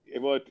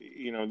 Well,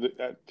 you know,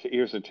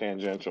 here's a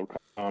tangential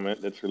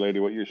comment that's related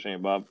to what you're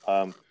saying, Bob.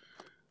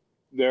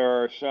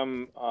 There are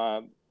some.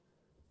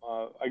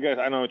 I guess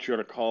I don't know what you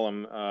want to call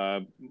them.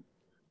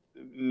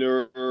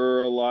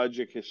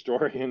 Neurologic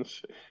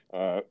historians,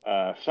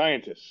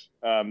 scientists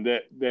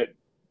that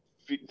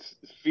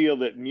feel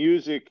that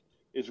music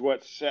is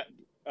what set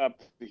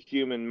up the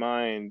human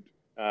mind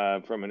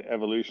from an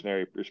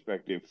evolutionary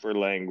perspective for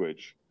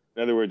language.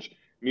 In other words,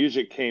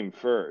 music came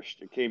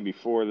first. It came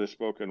before the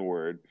spoken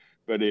word,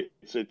 but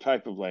it's a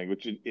type of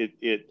language.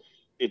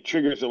 It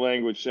triggers the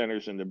language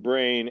centers in the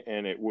brain,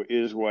 and it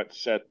is what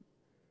set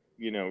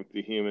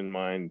the human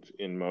mind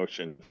in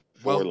motion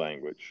for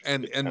language.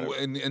 And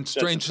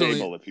strangely,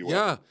 table, if you will.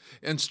 Yeah,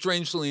 and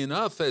strangely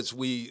enough, as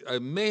we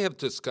may have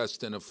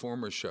discussed in a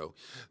former show,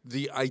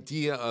 the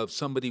idea of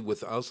somebody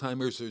with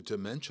Alzheimer's or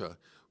dementia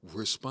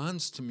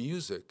responds to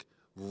music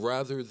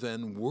rather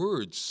than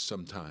words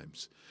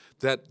sometimes.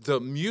 That the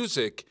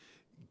music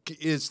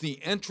is the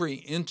entry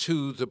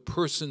into the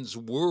person's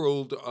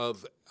world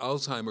of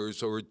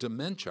Alzheimer's or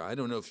dementia. I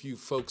don't know if you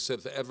folks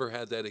have ever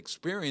had that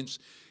experience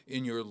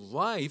in your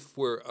life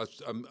where,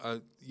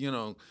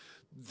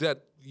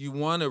 that you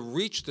want to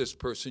reach this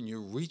person,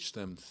 you reach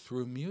them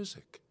through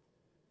music.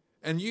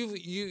 And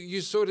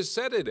you sort of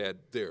said it, Ed,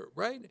 there,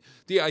 right?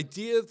 The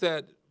idea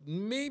that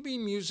maybe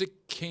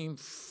music came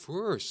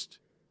first.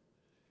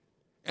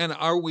 And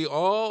are we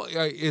all,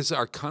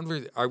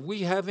 are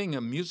we having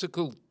a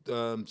musical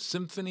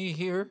symphony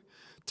here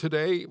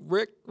today?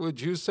 Rick,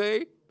 would you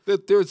say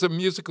that there's a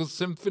musical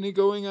symphony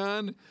going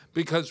on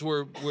because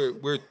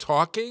we're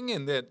talking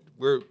and that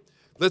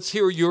let's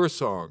hear your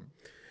song.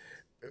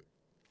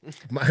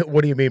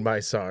 What do you mean, my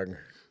song?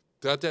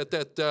 Da da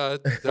da da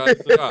da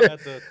da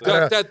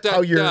da da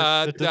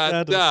da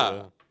da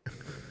da.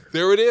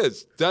 There it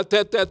is. Da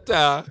da da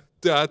da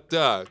da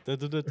da.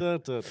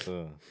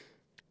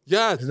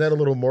 Yeah. Isn't that a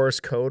little Morse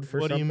code for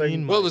something? What do you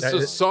mean? Well, it's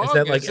a song. Is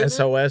that like isn't it?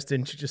 SOS?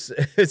 Didn't you just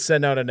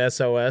send out an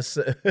SOS?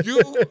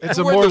 It's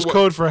a Morse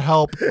code for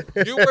help.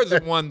 You were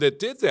the one that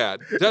did that.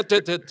 Da, da,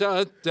 da,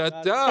 da, da,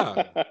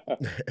 da.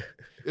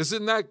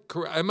 Isn't that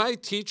correct? Am I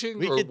teaching?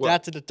 We or could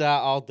what? da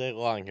all day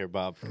long here,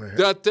 Bob.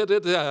 Da, da, da,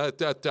 da,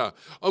 da, da.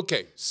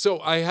 Okay, so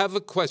I have a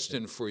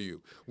question for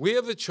you. We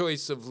have a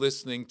choice of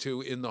listening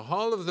to "In the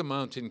Hall of the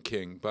Mountain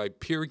King" by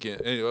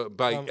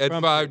by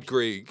Edvard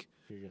Grieg,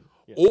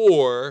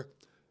 or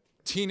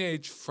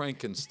 "Teenage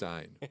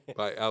Frankenstein"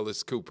 by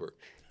Alice Cooper.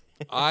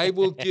 I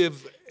will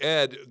give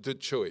Ed the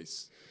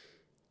choice.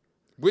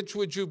 Which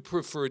would you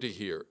prefer to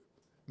hear?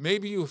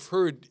 Maybe you've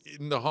heard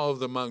 "In the Hall of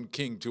the Mountain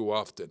King" too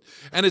often.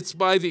 And it's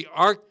by the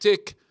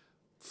Arctic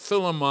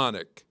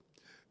Philharmonic.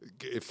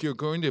 If you're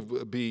going to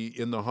be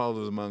in the Hall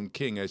of the Mountain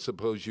King, I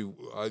suppose you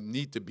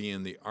need to be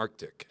in the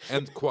Arctic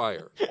and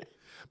choir.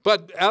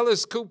 But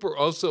Alice Cooper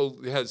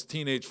also has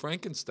Teenage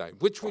Frankenstein.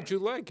 Which would you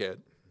like,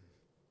 Ed?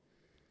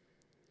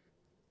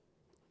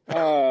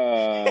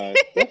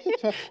 That's a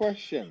tough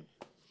question.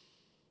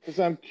 Because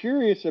I'm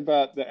curious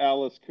about the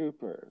Alice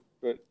Cooper,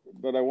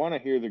 but I want to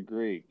hear the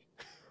Greek.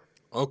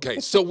 Okay,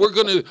 so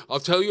I'll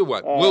tell you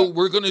what,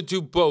 we're going to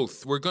do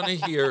both. We're going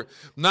to hear,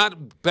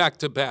 not back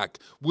to back.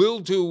 We'll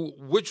do,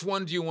 which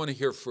one do you want to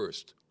hear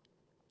first?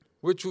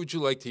 Which would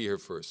you like to hear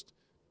first?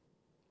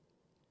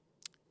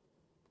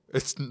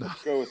 It's not.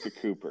 Let's go with the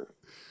Cooper.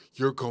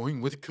 You're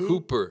going with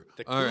Cooper.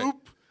 All right.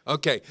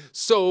 Okay,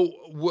 so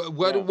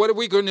what are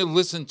we going to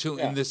listen to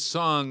in this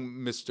song,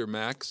 Mr.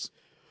 Max?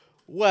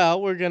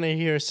 Well, we're going to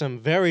hear some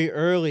very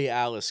early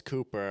Alice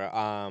Cooper,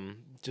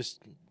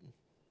 just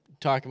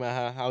talking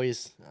about how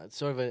he's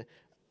sort of a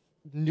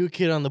new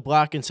kid on the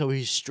block, and so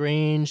he's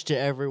strange to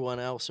everyone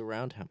else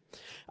around him.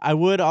 I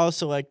would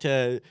also like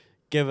to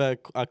give a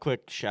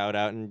quick shout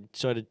out and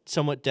sort of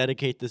somewhat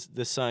dedicate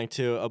this song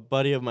to a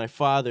buddy of my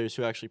father's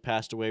who actually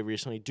passed away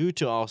recently due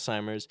to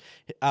Alzheimer's.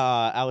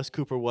 Alice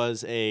Cooper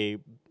was a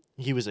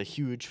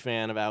huge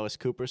fan of Alice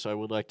Cooper, so I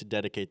would like to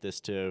dedicate this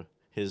to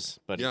his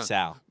buddy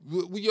Sal.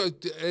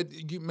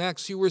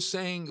 Max, you were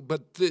saying,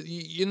 but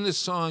in the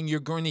song you're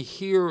going to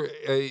hear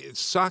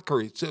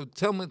soccer. So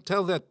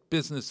tell that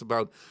business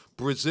about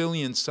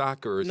Brazilian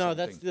soccer or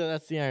something. No,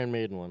 that's the Iron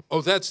Maiden one. Oh,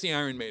 that's the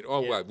Iron Maiden.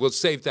 Oh, right. We'll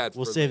save that.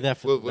 We'll save that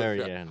for the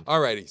very end. All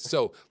righty.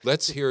 So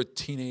let's hear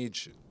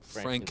Teenage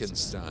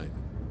Frankenstein.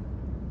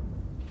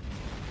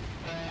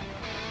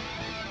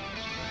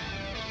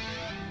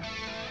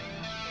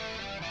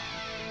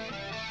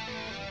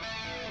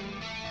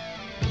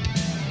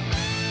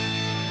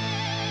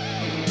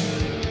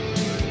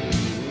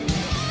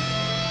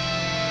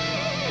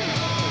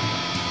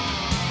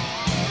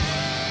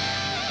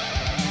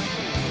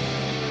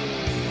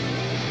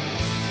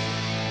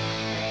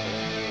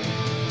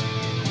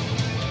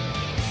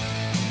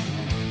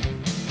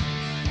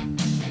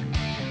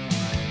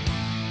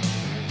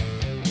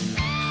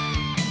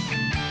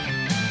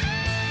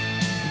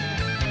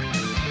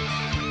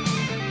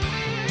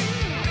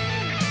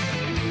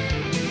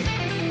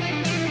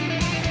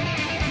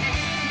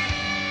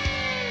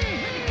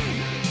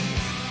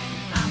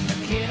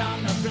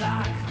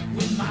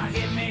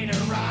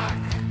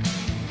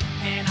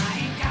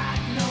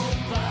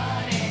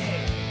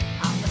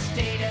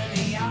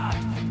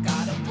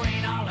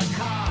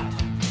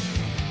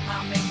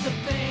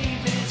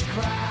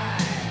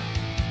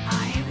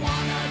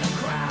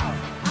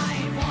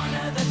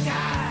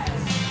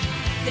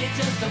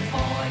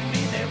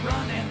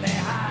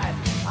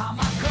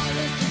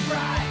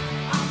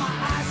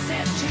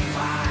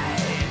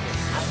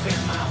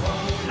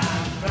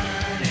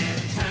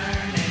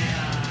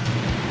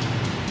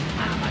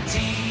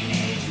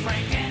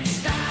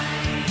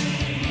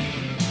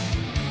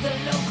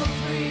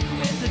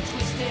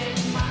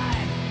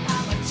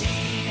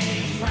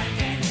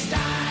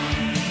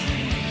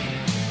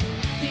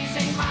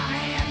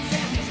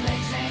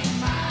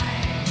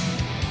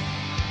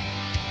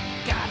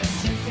 Got a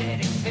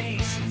synthetic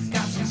face,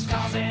 got some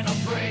scars and a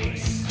brain.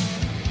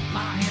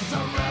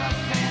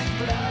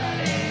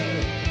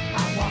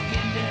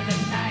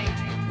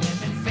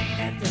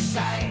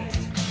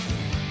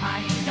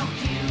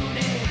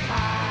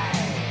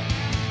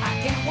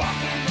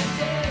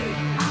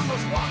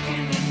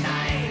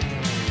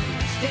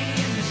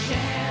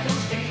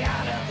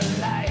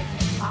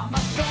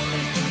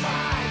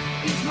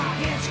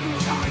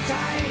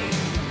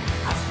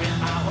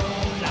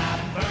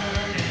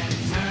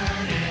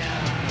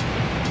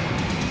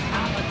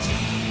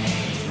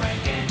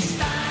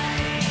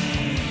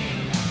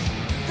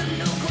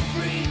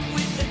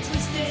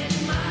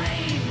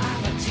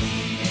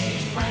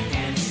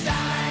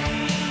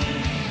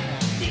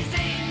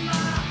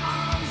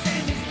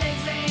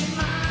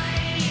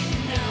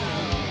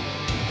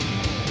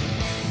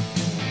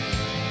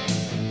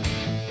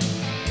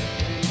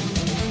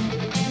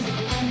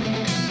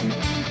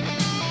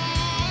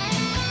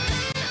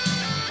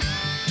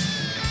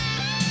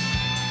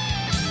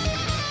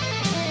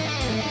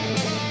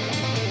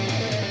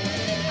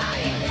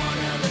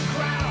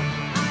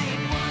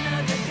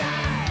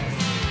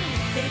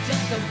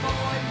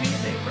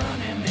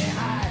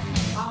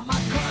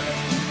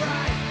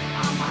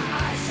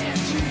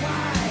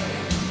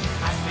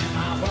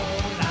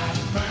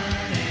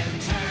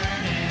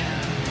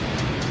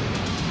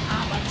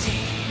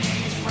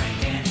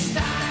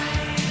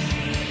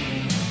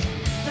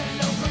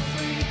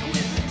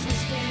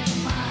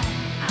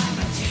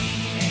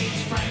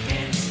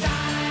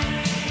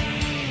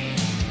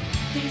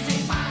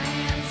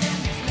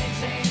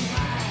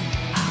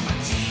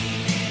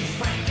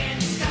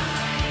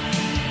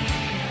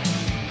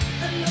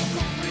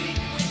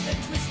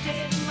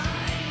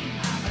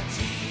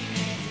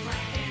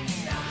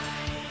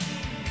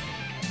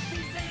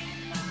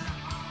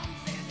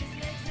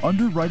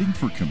 Underwriting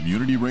for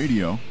Community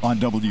Radio on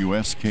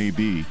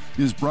WSKB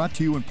is brought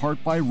to you in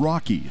part by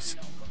Rockies.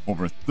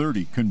 Over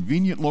 30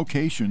 convenient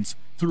locations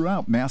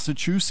throughout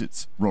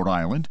Massachusetts, Rhode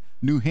Island,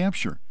 New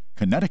Hampshire,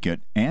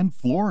 Connecticut, and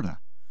Florida.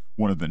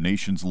 One of the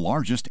nation's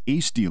largest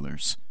Ace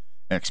dealers.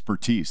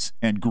 Expertise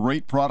and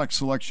great product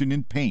selection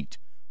in paint,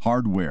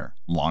 hardware,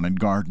 lawn and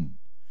garden.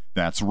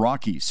 That's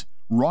Rockies.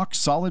 Rock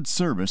solid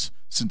service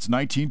since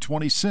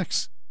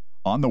 1926.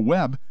 On the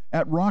web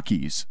at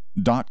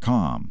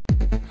rockies.com.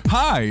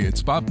 Hi,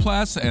 it's Bob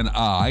Plass, and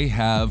I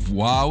have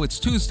Wow, It's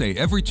Tuesday.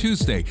 Every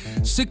Tuesday,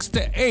 6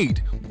 to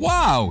 8.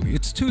 Wow,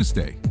 it's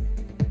Tuesday.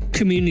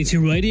 Community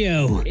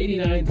Radio.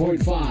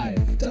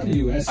 89.5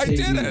 WSKB. I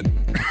did it!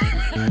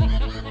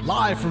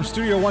 Live from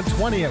Studio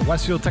 120 at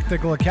Westfield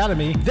Technical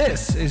Academy,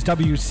 this is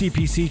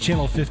WCPC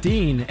Channel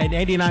 15 and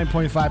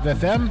 89.5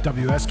 FM,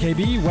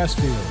 WSKB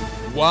Westfield.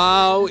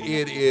 Wow,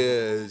 it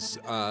is.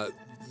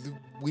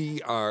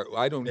 We are,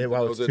 I don't even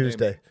know it's the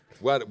Tuesday. name.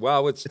 What?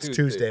 Wow, it's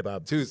Tuesday,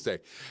 Bob. Tuesday.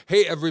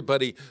 Hey,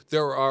 everybody,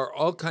 there are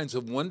all kinds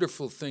of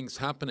wonderful things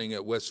happening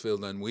at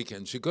Westfield on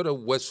weekends. You go to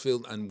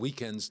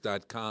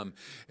westfieldonweekends.com,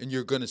 and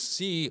you're going to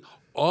see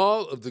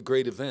all of the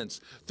great events.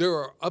 There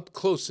are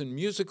up-close and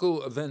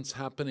musical events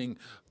happening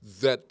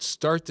that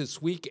start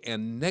this week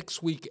and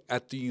next week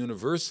at the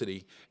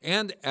university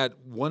and at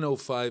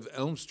 105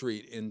 Elm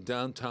Street in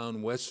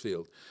downtown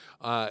Westfield.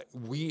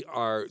 We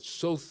are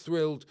so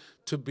thrilled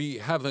to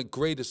have a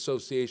great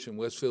association.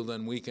 Westfield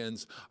on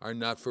Weekends, our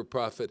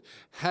not-for-profit,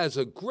 has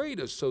a great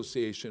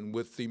association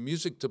with the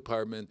music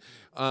department,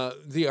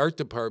 the art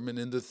department,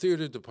 and the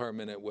theater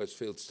department at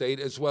Westfield State,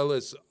 as well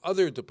as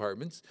other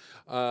departments.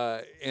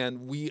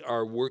 And we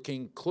are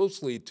working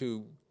closely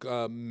to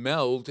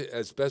meld,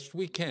 as best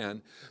we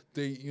can,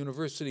 the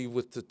university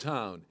with the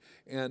town.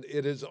 And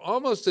it is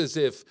almost as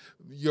if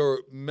you're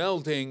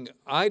melding.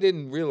 I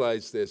didn't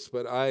realize this,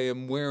 but I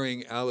am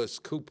wearing Alice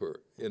Cooper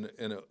in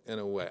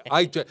a way.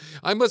 I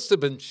must have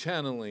been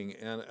channeling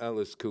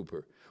Alice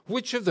Cooper.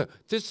 Which of the?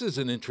 This is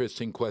an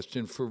interesting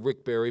question for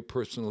Rick Berry,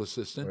 personal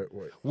assistant.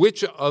 Wait.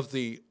 Which of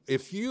the?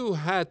 If you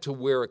had to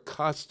wear a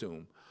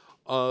costume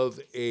of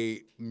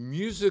a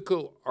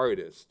musical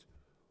artist,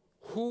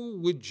 who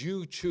would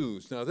you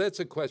choose? Now that's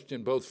a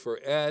question both for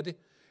Ed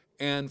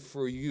and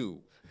for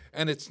you.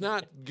 And it's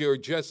not you're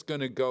just going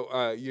to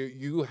go,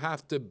 you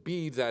have to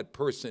be that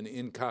person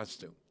in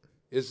costume.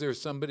 Is there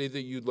somebody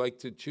that you'd like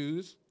to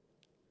choose?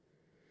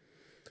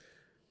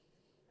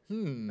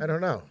 I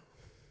don't know.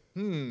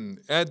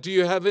 Ed, do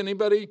you have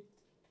anybody?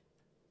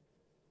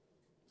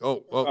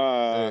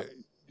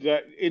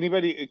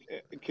 Anybody,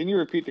 can you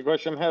repeat the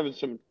question? I'm having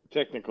some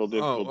technical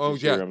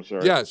difficulties here. I'm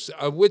sorry. Yes.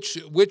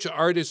 Which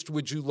artist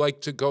would you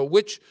like to go?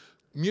 Which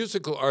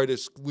musical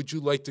artist would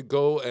you like to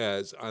go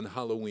as on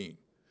Halloween?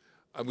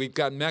 We've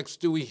got Max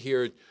Dewey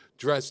here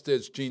dressed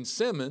as Gene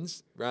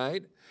Simmons,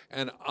 right?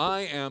 And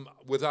I am,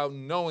 without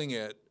knowing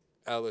it,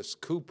 Alice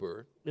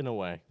Cooper. In a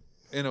way.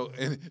 In a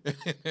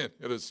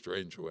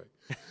strange way.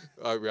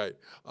 All right.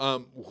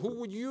 Who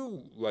would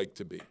you like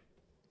to be?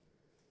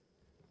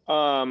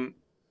 I'm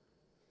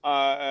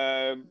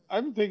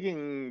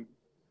thinking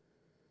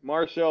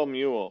Marcel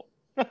Mule.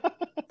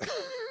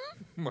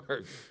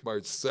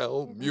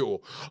 Marcel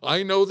Mule.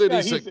 I know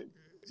that he's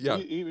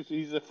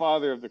the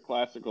father of the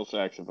classical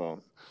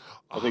saxophone.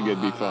 I think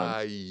it'd be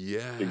fun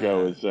to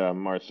go as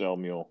Marcel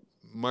Mule.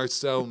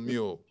 Marcel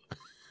Mule.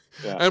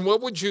 Yeah. And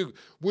what would you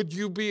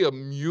be a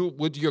mule?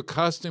 Would your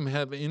costume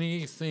have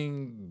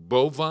anything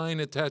bovine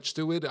attached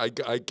to it? I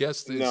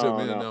guess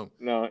no.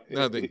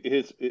 Nothing.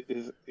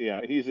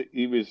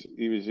 He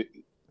was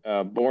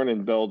born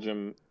in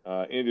Belgium.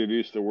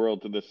 Introduced the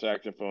world to the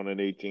saxophone in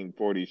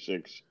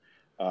 1846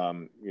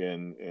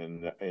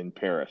 in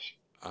Paris.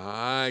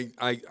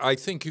 I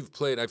think you've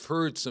played. I've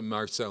heard some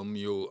Marcel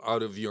Mule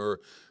out of your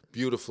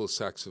beautiful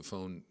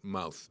saxophone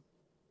mouth,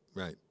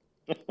 right?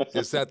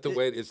 Is that the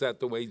way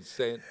you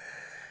say it?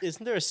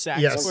 Isn't there a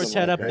sax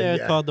quartet up there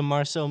called the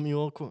Marcel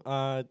Mule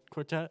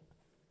Quartet?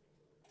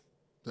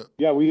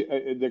 Yeah,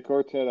 the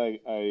quartet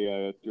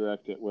I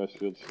direct at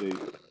Westfield State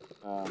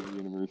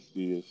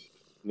University is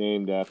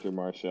named after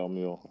Marcel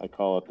Mule. I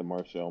call it the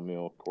Marcel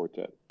Mule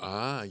Quartet.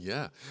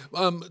 Yeah.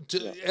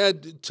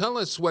 Ed, tell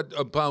us what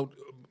about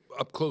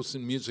Up Close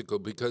and Musical,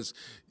 because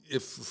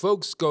if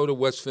folks go to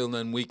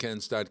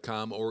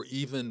westfieldonweekends.com or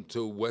even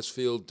to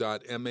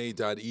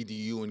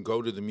westfield.ma.edu and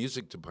go to the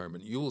music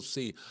department, you will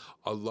see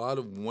a lot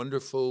of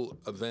wonderful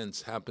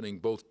events happening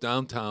both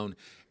downtown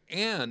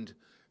and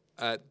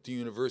at the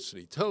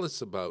university. Tell us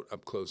about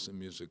Up Close and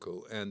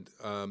Musical and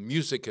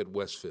music at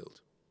Westfield.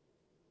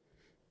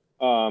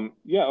 Up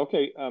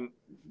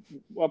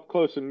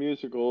Close and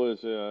Musical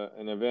is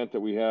an event that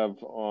we have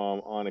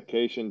on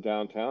occasion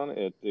downtown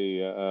at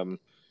the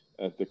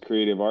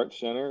Creative Arts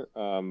Center.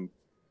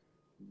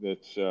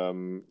 That's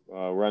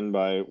run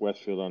by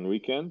Westfield on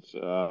Weekends.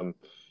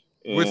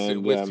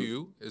 With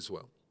you as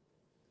well.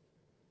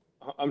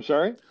 I'm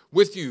sorry?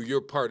 With you,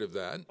 you're part of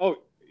that. Oh,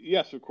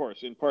 yes, of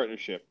course, in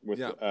partnership with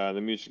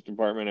the music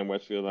department and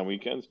Westfield on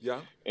Weekends.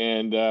 Yeah.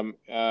 And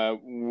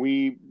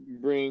we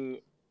bring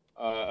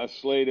a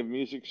slate of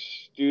music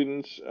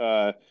students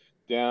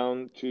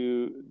down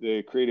to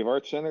the Creative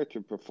Arts Center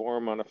to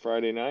perform on a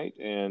Friday night,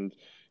 and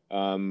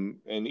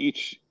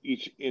each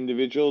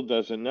individual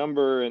does a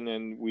number, and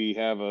then we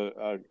have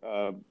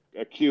a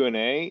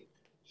Q&A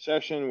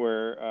session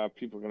where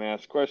people can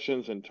ask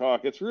questions and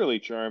talk. It's really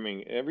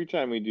charming. Every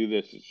time we do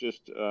this, it's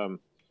just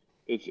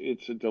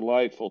it's a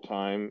delightful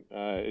time.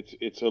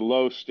 It's a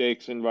low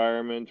stakes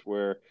environment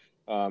where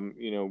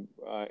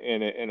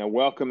in a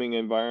welcoming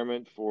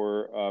environment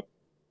for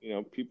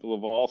people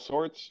of all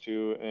sorts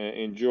to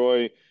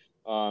enjoy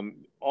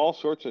all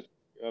sorts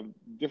of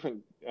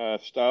different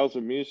styles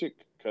of music,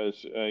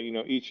 because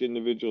each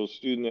individual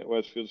student at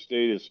Westfield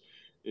State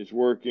is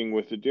working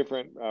with a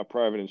different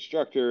private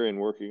instructor and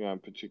working on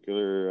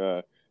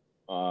particular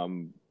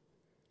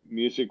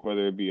music,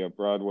 whether it be a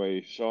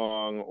Broadway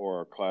song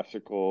or a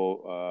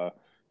classical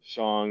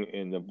song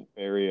in the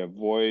area of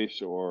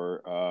voice,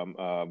 or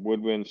a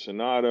woodwind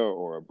sonata,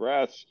 or a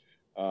brass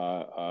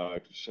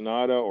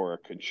sonata, or a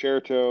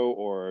concerto,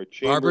 or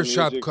chamber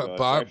music.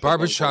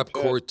 Barbershop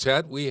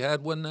quartet we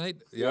had one night.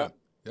 Yeah,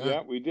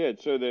 we did.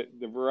 So the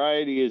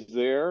variety is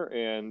there,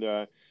 and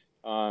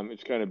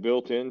it's kind of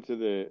built into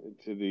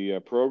the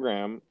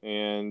program,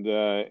 and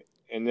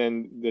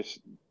then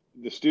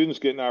the students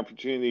get an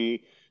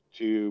opportunity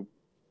to,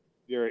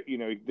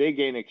 they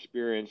gain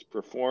experience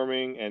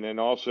performing, and then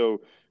also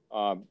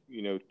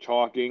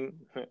talking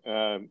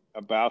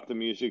about the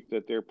music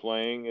that they're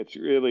playing. It's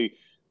really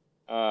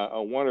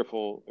a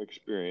wonderful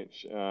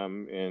experience,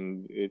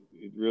 and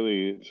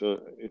it's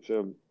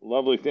a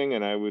lovely thing,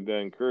 and I would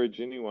encourage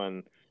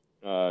anyone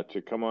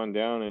to come on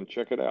down and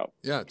check it out.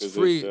 Yeah, it's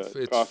free.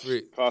 It's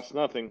free. Costs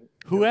nothing.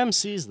 Who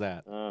MCs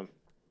that?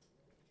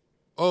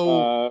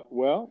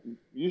 Well,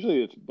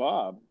 usually it's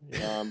Bob,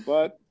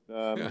 but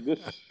this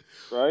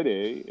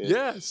Friday,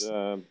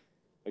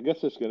 I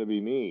guess it's going to be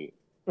me.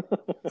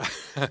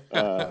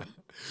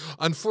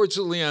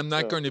 Unfortunately, I'm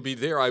not going to be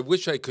there. I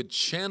wish I could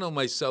channel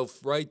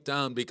myself right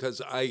down,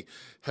 because I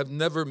have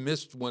never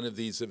missed one of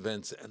these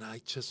events, and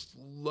I just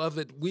love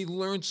it. We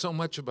learn so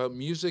much about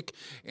music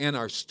and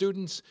our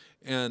students,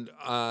 and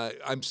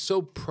I'm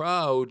so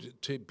proud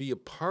to be a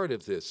part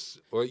of this.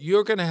 Or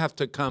you're going to have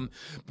to come.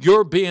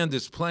 Your band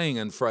is playing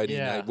on Friday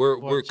night.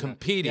 We're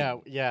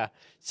competing. Yeah.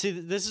 See,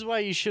 this is why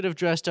you should have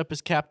dressed up as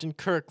Captain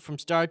Kirk from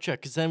Star Trek,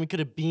 because then we could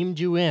have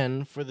beamed you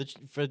in for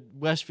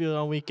Westfield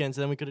on weekends,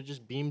 and then we could have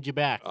just beamed you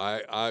back.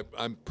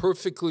 I'm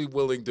perfectly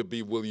willing to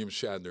be William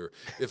Shatner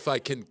if I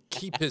can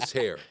keep his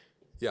hair.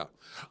 Yeah,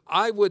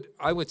 I would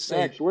say.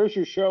 Max, where's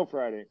your show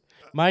Friday?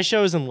 My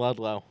show is in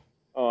Ludlow.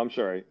 Oh, I'm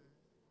sorry.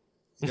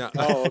 Yeah.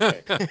 Oh,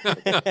 okay.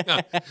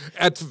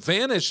 At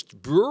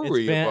Vanished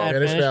Brewery. At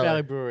Vanished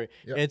Valley Brewery.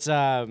 Yep. It's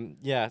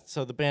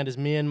so the band is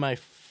me and my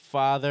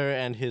father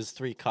and his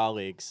 3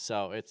 colleagues.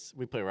 So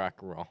we play rock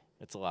and roll.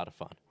 It's a lot of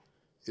fun.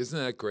 Isn't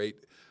that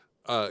great?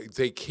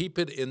 They keep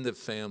it in the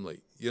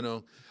family,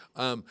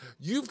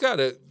 You've got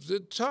to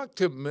talk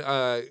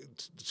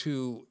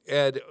to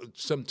Ed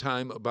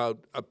sometime about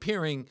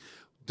appearing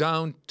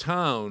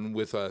downtown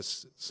with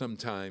us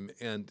sometime,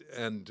 and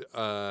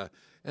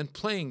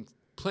playing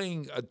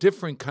a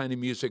different kind of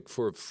music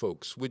for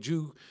folks.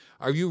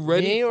 Are you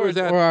ready for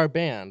that? Or our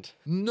band?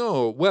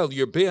 No. Well,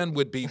 your band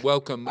would be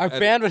welcome. Our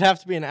band would have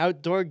to be an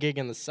outdoor gig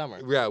in the summer.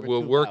 Yeah,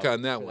 we'll work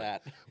on that one.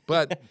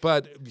 But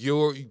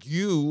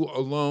you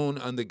alone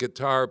on the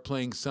guitar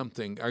playing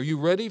something. Are you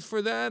ready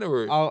for that?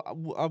 Or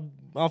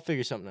I'll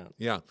figure something out.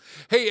 Yeah.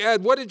 Hey,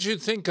 Ed, what did you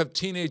think of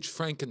Teenage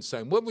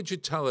Frankenstein? What would you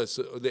tell us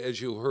as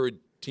you heard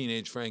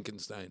Teenage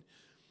Frankenstein?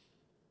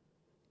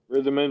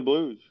 Rhythm and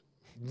blues.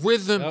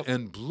 Rhythm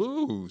and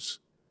blues.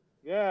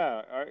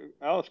 Yeah,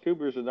 Alice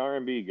Cooper's an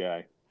R&B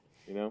guy.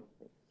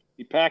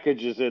 He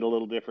packages it a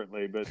little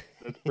differently, but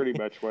that's pretty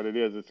much what it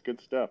is. It's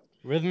good stuff.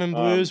 Rhythm and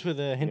blues with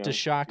a hint of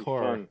shock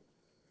horror. Fun.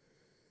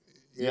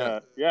 Yeah,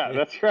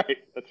 that's right.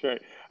 That's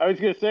right. I was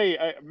going to say,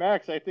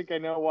 Max, I think I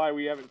know why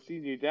we haven't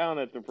seen you down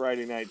at the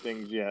Friday night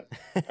things yet.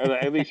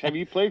 At least, have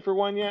you played for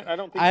one yet? I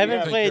don't think I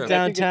haven't played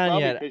downtown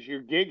yet. Because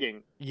you're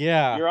gigging.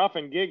 Yeah. You're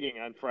often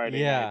gigging on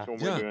Friday nights when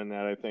we're doing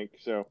that, I think.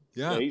 So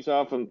he's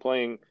often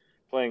playing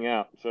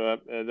out. So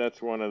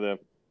that's one of the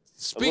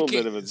a little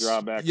bit of a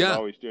drawback of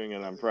always doing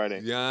it on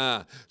Friday.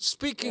 Yeah.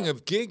 Speaking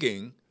of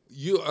gigging,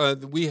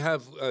 we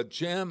have a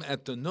jam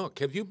at the Nook.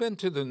 Have you been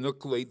to the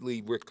Nook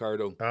lately,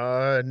 Ricardo?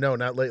 No,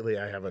 not lately.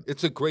 I haven't.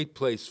 It's a great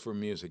place for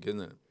music, isn't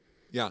it?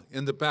 Yeah,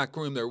 in the back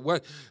room there.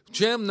 What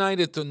jam night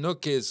at the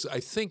Nook is, I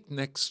think,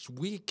 next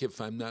week, if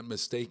I'm not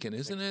mistaken,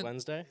 isn't it?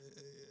 Wednesday?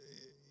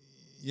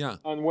 Yeah.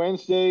 On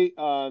Wednesday,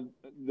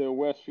 the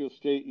Westfield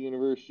State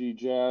University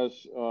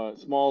Jazz,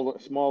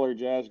 smaller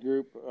jazz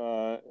group.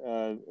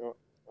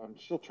 I'm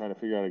still trying to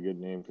figure out a good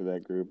name for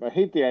that group. I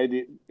hate the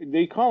idea.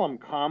 They call them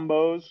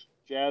combos.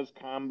 Jazz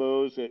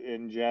combos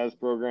in jazz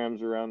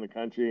programs around the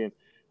country, and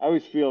I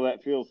always feel that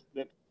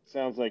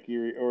sounds like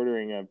you're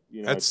ordering a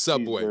at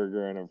Subway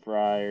cheeseburger and a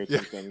fry or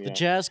something. Yeah. The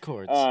jazz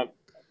chords.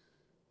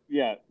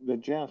 The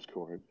jazz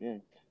chord. Yeah.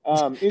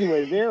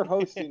 Anyway, they're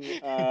hosting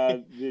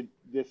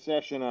the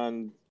session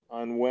on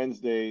on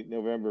Wednesday,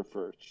 November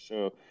 1st.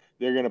 So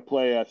they're going to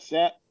play a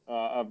set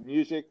of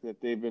music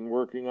that they've been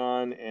working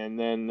on, and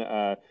then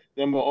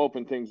we'll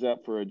open things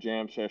up for a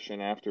jam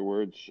session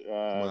afterwards.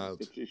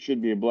 It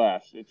should be a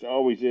blast. It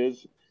always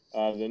is.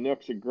 The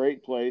Nook's a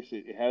great place.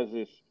 It has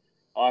this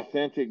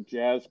authentic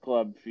jazz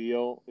club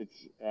feel. It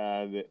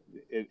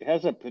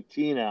has a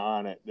patina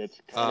on it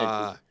that's kind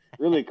of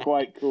really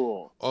quite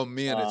cool. Oh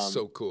man, it's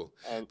so cool.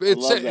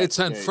 It's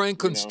on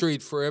Franklin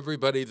Street for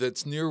everybody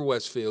that's near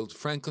Westfield.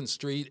 Franklin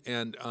Street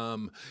and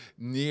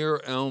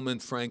near Elm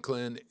and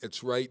Franklin.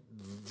 It's right,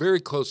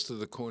 very close to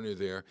the corner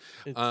there.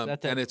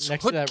 And it's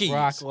next Hookies. to that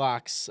Rock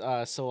Locks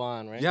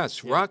salon, right?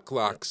 Yes, yeah. Rock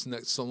Locks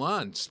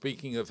salon.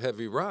 Speaking of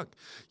heavy rock,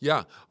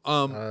 yeah.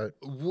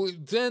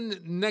 Then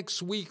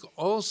next week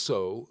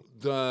also,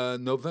 the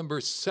November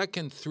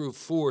 2nd through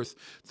 4th,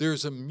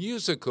 there's a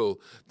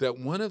musical that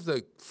one of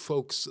the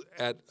folks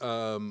at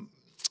the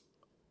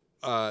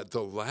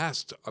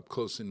last Up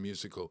Close and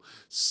Musical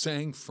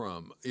sang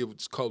from.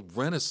 It's called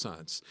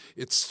Renaissance.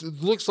 It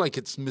looks like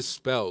it's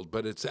misspelled,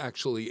 but it's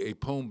actually a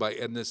poem by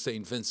Edna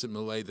St. Vincent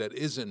Millay that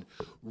isn't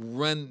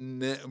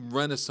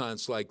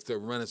Renaissance like the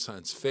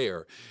Renaissance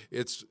Fair.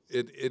 It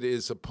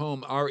is a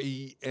poem,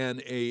 Renasscence.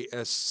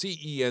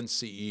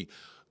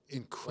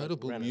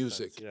 Incredible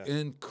music. Yeah.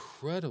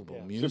 Incredible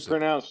music. Is it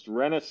pronounced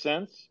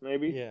Renaissance,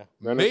 maybe? Yeah.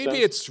 Renaissance? Maybe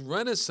it's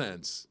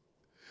Renaissance.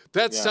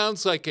 That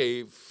sounds like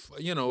a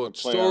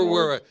store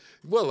where,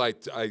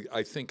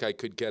 I think I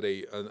could get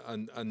a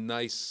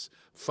nice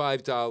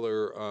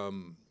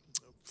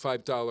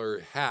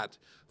 $5 hat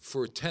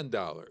for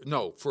 $10.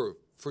 No, for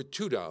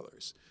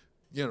 $2.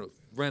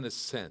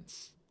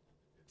 Renaissance.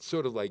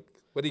 Sort of like,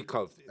 what do you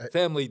call it?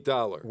 Family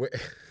Dollar.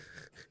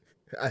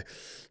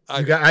 I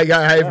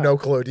have no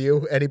clue. Do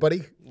you?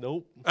 Anybody?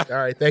 Nope. All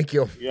right, thank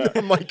you. Yeah.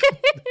 I'm like,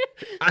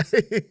 I'm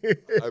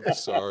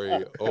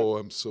sorry. Oh,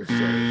 I'm so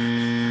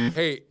sorry.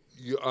 Hey,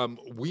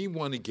 we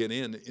want to get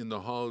in the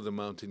Hall of the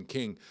Mountain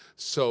King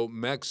so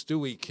Max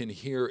Dewey can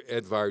hear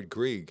Edvard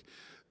Grieg.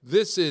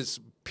 This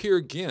is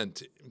Peer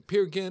Gynt.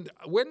 Peer Gynt,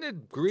 when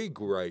did Grieg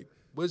write?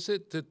 Was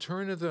it the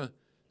turn of the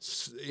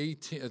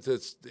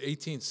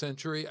 18th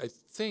century? I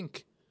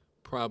think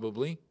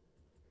probably,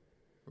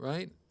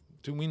 right?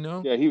 Do we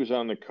know? Yeah, he was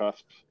on the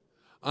cusp.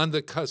 On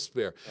the cusp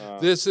there.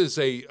 This is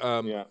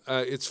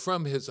it's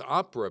from his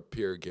opera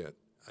Peer Gynt.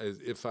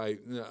 Which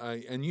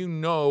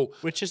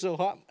is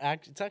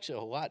it's actually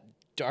a lot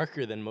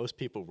darker than most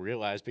people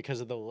realize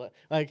because of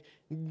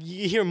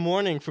you hear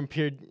Morning from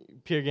Peer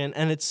Gynt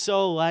and it's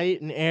so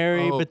light and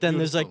airy, but then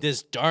there's like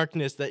this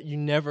darkness that you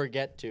never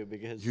get to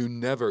because you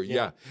never,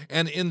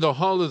 And in the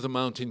Hall of the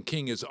Mountain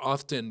King is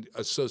often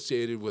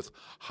associated with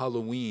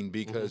Halloween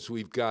because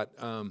we've got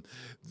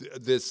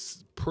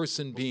this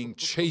person being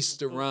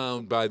chased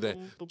around by the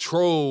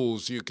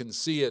trolls. You can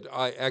see it.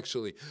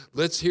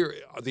 Let's hear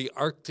the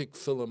Arctic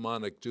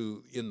Philharmonic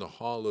do In the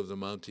Hall of the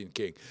Mountain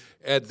King.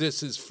 Ed,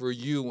 this is for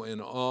you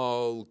and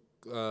all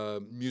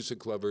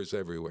music lovers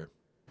everywhere.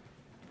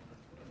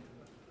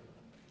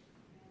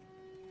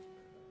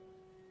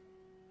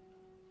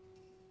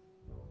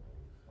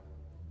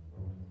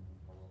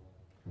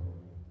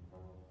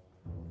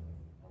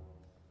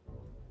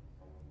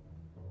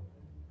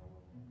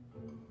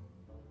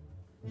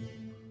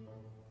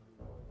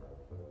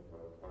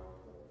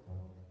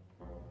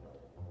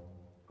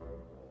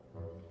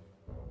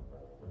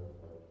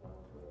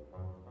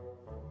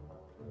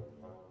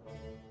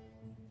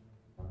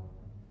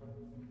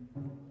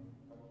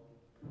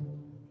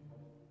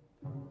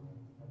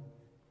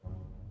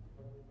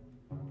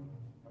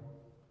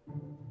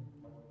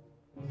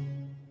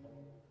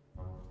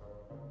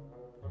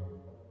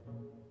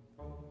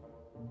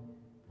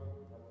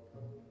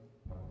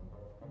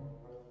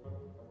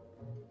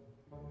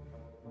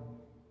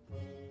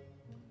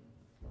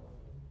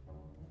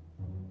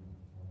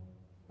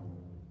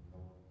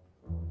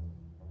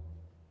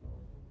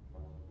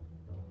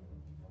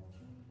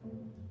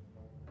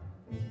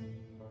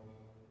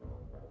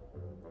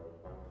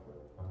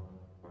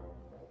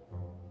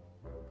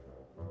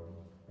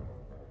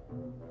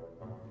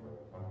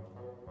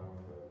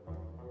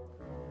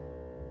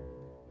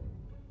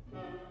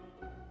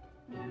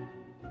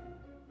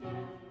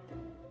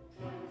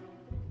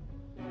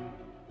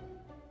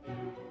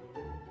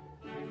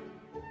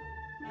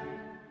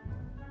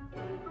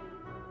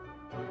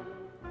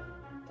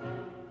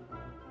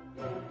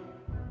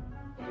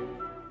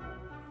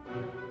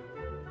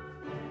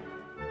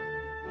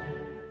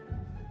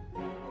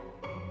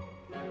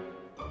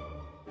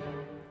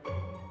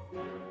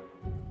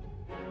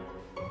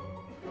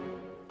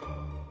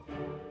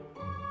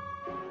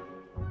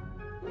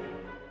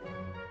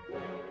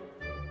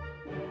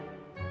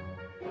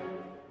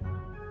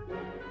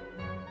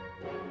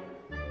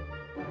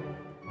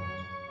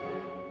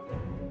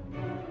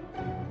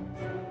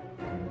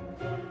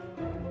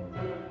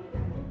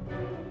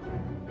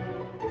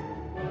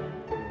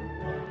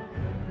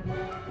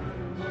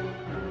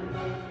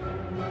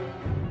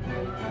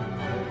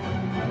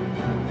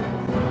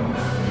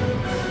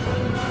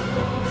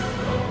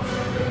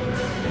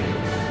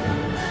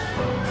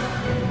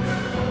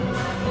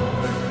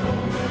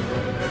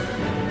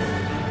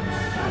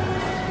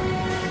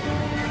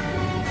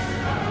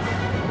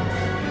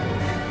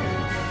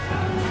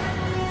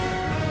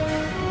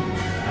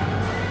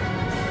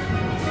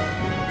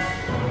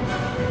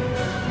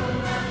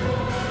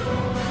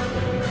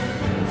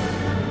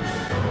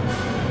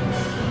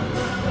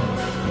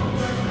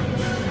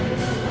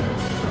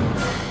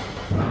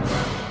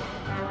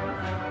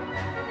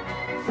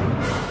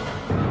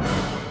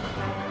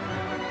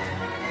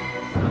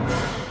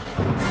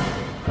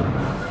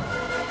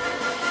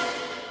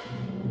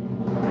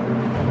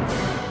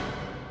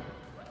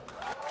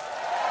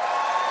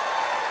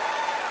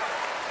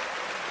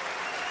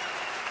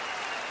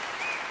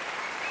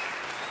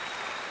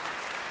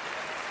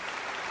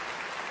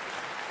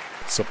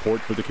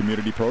 Support for the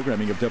community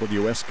programming of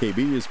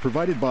WSKB is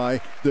provided by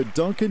the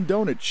Dunkin'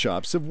 Donut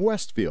Shops of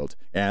Westfield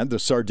and the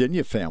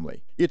Sardinia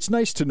family. It's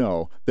nice to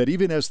know that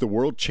even as the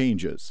world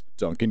changes,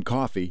 Dunkin'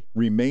 Coffee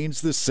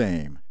remains the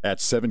same at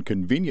 7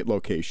 convenient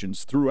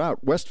locations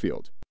throughout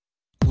Westfield.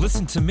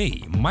 Listen to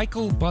me,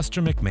 Michael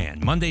Buster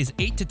McMahon, Mondays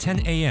 8 to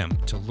 10 a.m.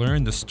 to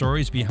learn the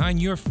stories behind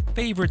your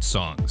favorite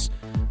songs.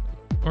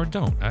 Or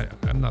don't.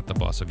 I'm not the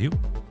boss of you.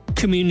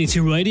 Community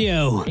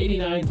Radio.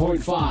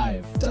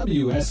 89.5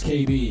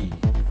 WSKB.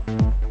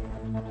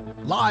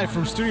 Live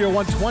from Studio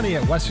 120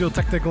 at Westfield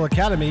Technical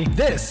Academy,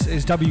 this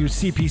is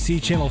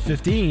WCPC Channel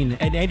 15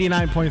 and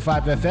 89.5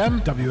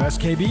 FM,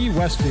 WSKB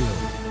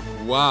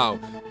Westfield. Wow.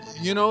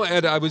 You know,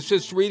 Ed, I was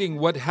just reading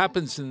what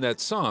happens in that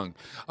song.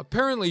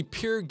 Apparently,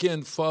 Peer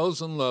Gynt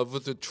falls in love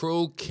with the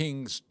Troll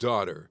King's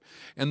daughter.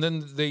 And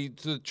then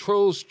the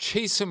trolls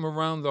chase him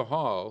around the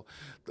hall.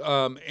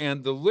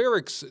 And the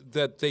lyrics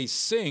that they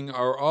sing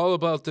are all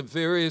about the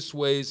various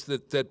ways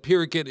that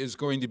Peer Gynt is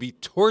going to be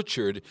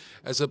tortured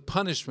as a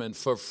punishment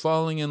for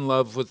falling in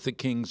love with the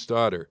king's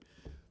daughter.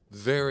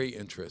 Very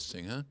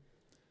interesting, huh?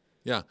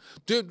 Yeah.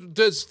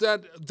 Does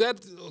that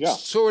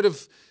sort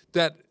of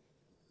that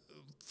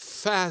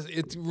fast?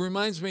 It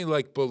reminds me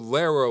like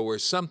Bolero or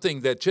something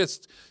that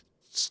just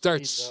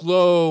starts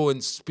slow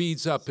and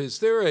speeds up. Is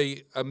there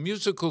a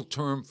musical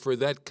term for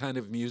that kind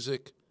of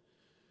music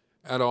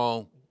at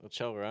all?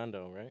 Chel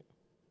Rondo, right?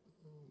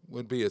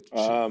 Would be a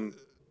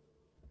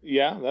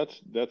yeah,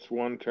 that's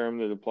one term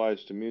that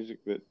applies to music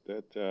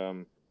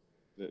that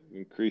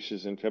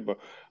increases in tempo.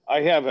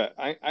 I have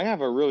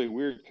a really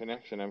weird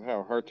connection. I've had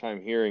a hard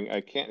time hearing. I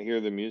can't hear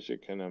the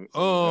music, and I'm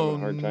having a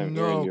hard time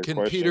hearing your Can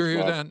questions. Peter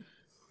hear that?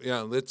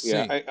 Yeah, let's see.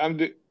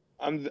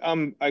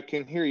 I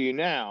can hear you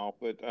now,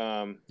 but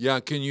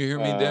yeah, can you hear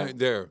me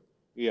there?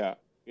 Yeah.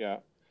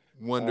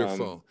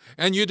 Wonderful.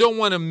 And you don't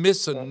want to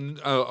miss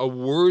a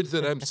word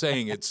that I'm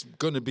saying. It's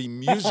going to be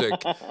music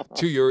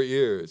to your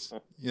ears,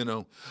 you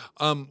know.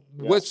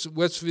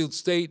 Westfield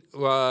State,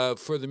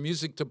 for the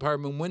music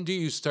department, when do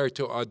you start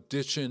to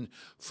audition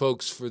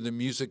folks for the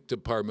music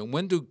department?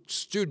 When do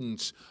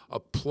students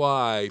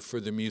apply for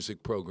the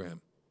music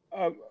program?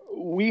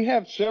 We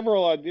have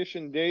several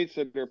audition dates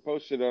that are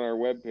posted on our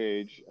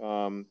webpage.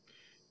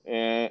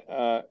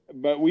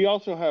 But we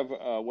also have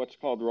what's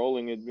called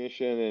rolling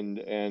admission,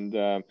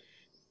 and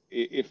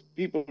if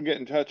people get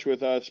in touch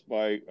with us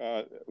by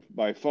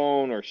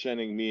phone or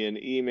sending me an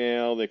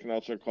email, they can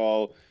also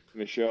call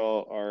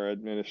Michelle, our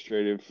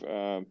administrative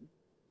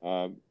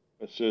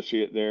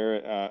associate there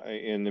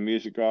in the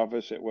music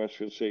office at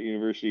Westfield State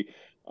University.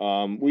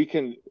 We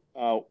can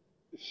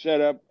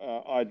set up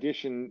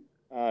audition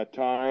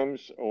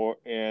times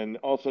and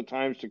also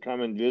times to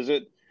come and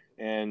visit,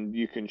 and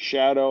you can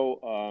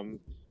shadow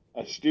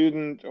a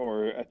student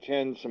or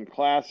attend some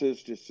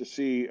classes just to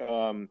see,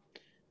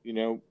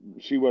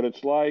 see what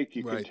it's like.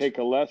 You can take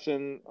a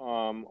lesson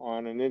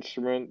on an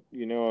instrument,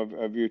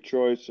 of your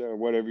choice, or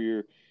whatever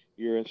your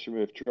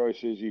instrument of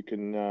choice is. You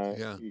can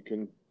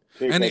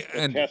take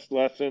a test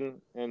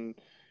lesson, and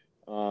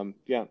so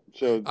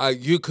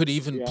you could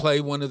even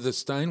play one of the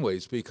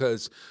Steinways,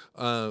 because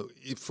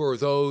for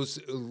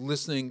those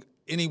listening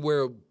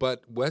anywhere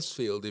but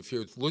Westfield, if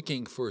you're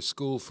looking for a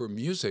school for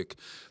music,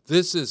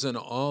 this is an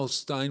all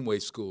Steinway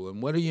school.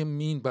 And what do you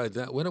mean by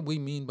that? What do we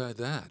mean by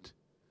that?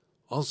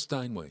 All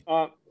Steinway.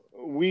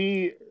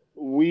 We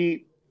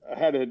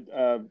had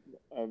a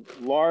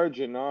large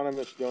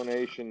anonymous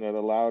donation that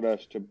allowed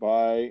us to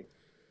buy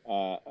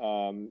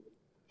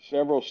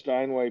several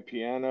Steinway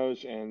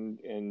pianos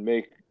and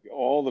make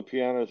all the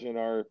pianos in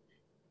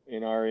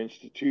our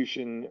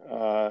institution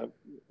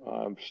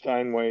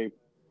Steinway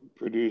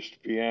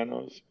produced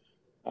pianos,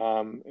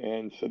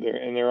 and so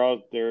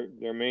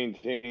they're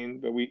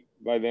maintained, but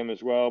by them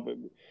as well. But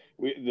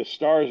the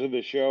stars of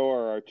the show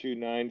are our two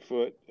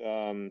 9-foot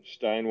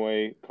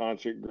Steinway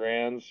concert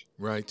grands,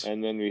 right?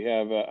 And then we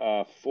have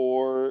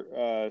four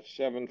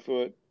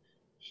 7-foot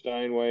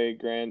Steinway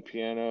grand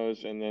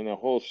pianos, and then a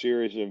whole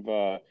series of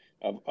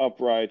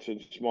uprights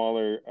and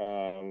smaller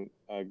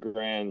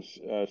grands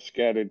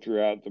scattered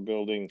throughout the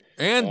building.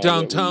 And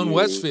downtown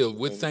Westfield,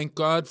 thank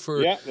God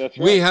for... Yeah, that's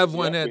right. We have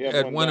one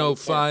at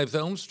 105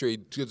 Elm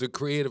Street, to the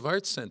Creative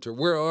Arts Center,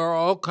 where are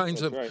all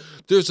kinds of... Right.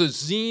 There's a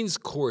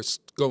zines course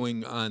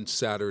going on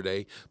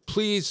Saturday.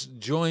 Please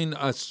join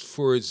us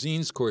for a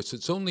zines course.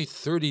 It's only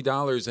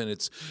 $30, and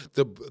it's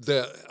the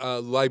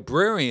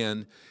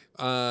librarian...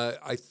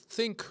 I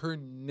think her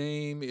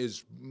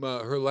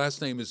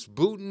last name is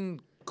Booten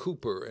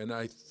Cooper, and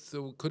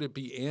could it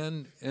be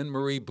Anne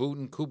Marie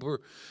Booten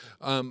Cooper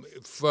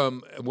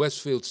from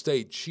Westfield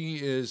State? She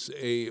is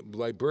a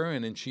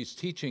librarian, and she's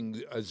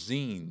teaching a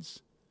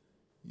zines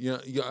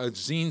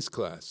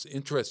class,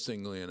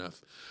 interestingly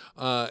enough.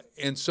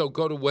 And so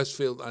go to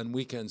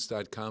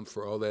westfieldonweekends.com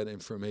for all that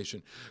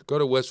information. Go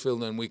to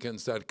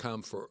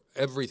westfieldonweekends.com for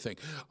everything.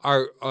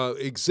 Our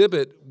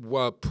exhibit,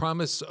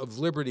 Promise of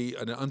Liberty,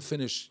 an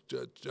unfinished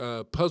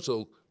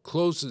puzzle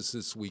closes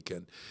this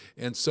weekend.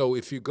 And so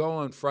if you go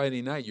on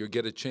Friday night, you'll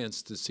get a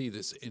chance to see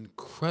this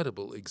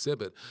incredible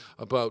exhibit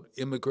about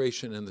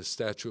immigration and the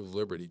Statue of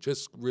Liberty.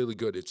 Just really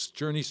good. It's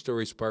Journey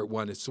Stories Part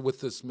 1. It's with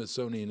the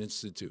Smithsonian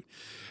Institute.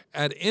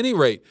 At any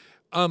rate,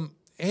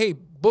 hey,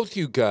 both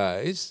you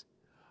guys,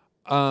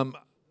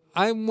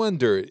 I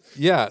wonder,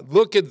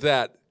 look at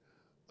that.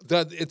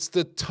 It's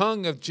the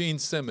tongue of Gene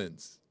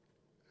Simmons.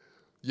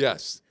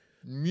 Yes,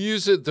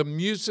 the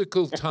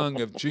musical tongue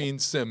of Gene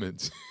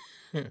Simmons.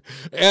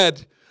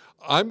 Ed,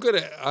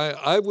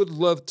 I would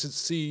love to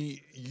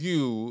see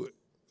you.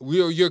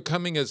 You're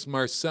coming as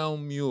Marcel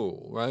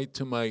Mule, right,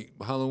 to my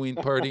Halloween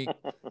party?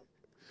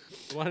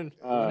 One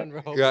in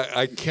row. Yeah,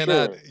 I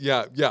cannot.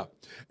 Sure. Yeah.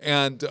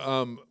 And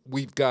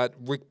we've got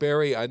Rick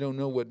Barry. I don't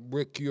know what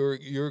Rick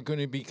you're going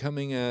to be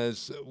coming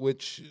as.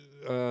 Which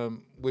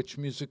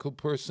musical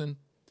person?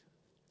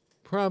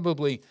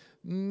 Probably.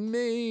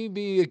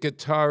 Maybe a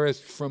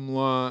guitarist from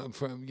how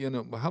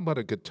about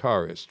a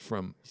guitarist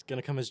from... He's going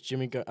to come as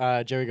Jerry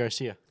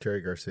Garcia.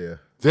 Jerry Garcia.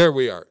 There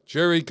we are,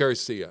 Jerry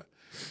Garcia.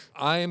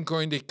 I am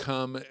going to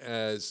come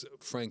as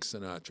Frank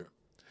Sinatra.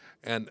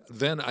 And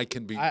then I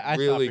can be I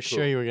really thought for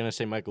sure you were going to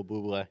say Michael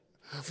Bublé.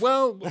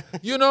 Well,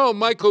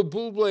 Michael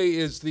Bublé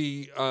is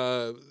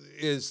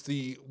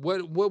the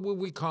what would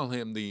we call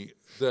him? He's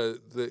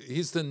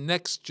the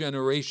next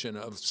generation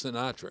of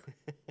Sinatra,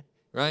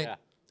 right? Yeah.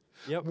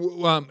 Yep.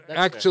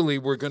 Actually,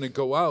 we're going to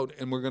go out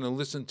and we're going to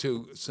listen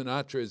to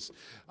Sinatra's.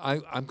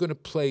 I'm going to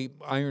play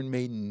Iron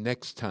Maiden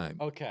next time.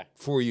 Okay.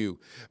 For you,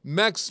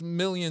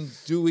 Maximilian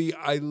Dewey.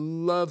 I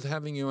love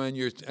having you on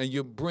and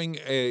you bring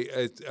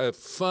a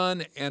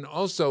fun and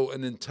also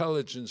an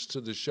intelligence to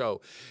the show.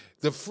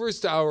 The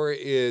first hour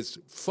is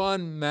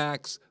fun,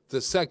 Max. The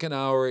second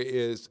hour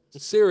is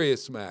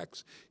serious,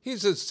 Max.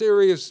 He's a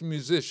serious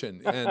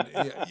musician, and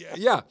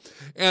yeah.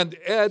 And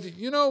Ed,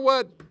 you know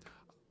what?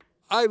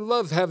 I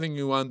love having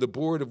you on the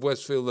board of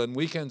Westfield on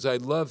weekends. I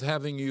love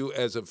having you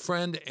as a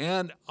friend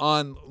and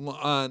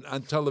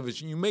on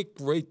television. You make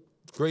great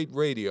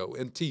radio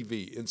and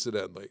TV,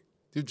 incidentally.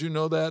 Did you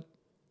know that?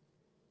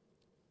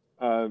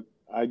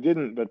 I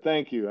didn't, but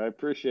thank you. I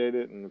appreciate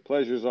it, and the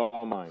pleasure's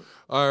all mine.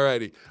 All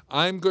righty.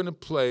 I'm going to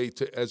play,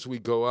 as we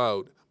go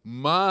out,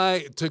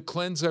 to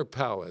cleanse our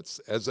palates,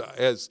 as an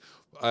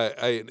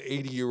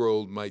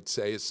 80-year-old might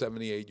say, a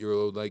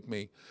 78-year-old like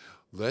me.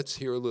 Let's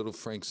hear a little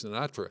Frank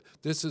Sinatra.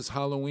 This is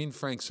Halloween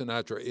Frank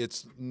Sinatra.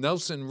 It's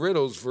Nelson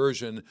Riddle's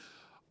version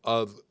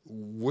of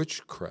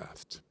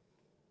Witchcraft.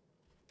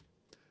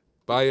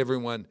 Bye,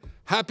 everyone.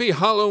 Happy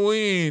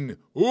Halloween.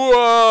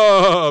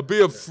 Ooh,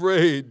 be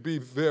afraid. Be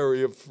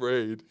very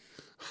afraid.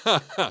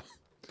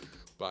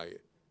 Bye.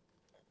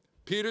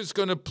 Peter's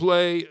going to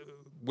play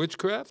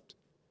Witchcraft.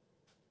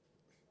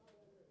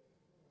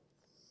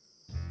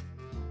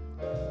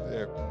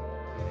 There.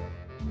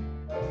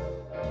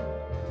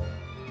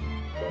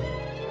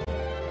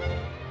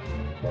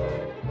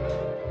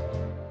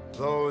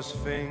 Those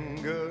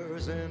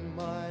fingers in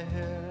my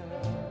hair,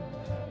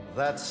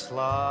 that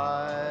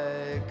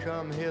sly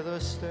come hither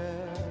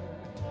stare,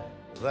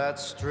 that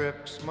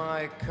strips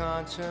my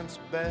conscience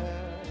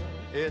bare,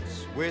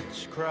 it's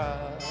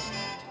witchcraft.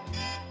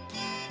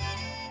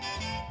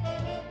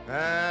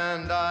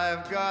 And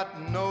I've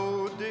got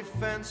no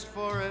defense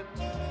for it,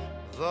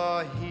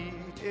 the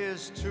heat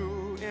is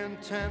too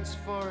intense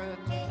for it.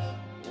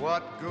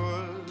 What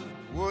good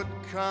would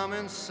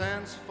common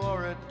sense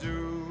for it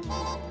do?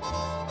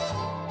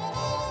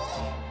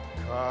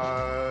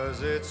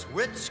 'Cause it's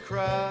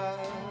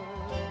witchcraft,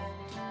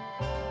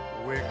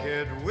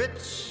 wicked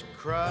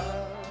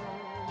witchcraft.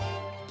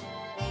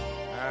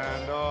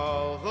 And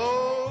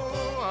although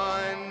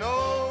I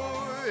know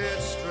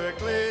it's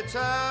strictly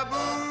taboo,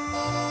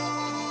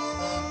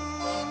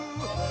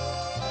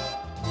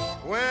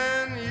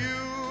 when you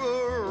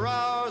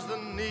arouse the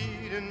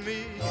need in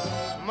me,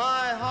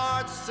 my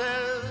heart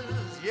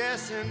says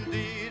yes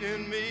indeed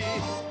in me.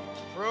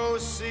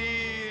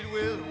 Proceed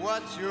with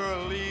what you're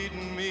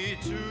leading me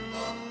to.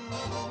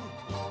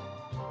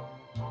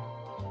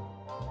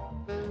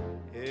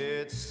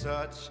 It's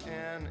such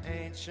an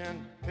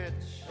ancient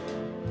pitch,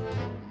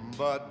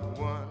 but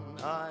one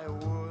I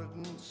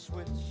wouldn't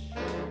switch,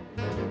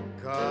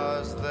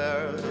 'cause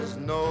there's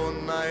no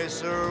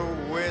nicer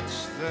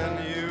witch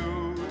than you.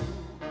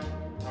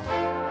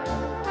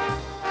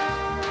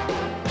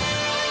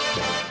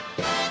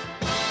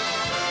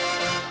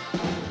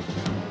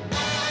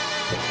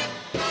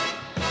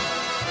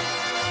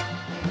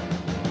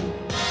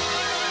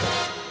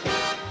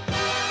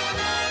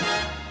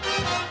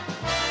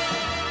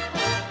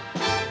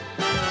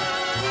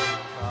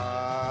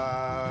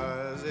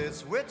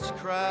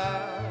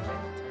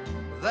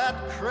 That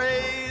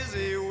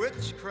crazy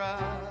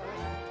witchcraft.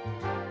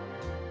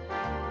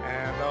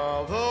 And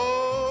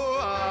although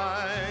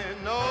I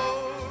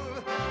know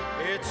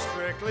it's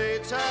strictly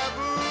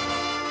taboo,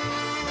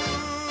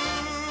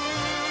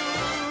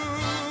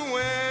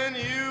 when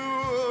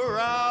you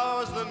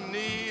arouse the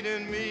need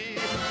in me,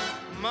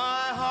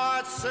 my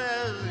heart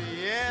says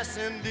yes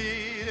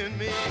indeed in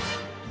me.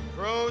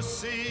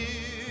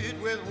 proceed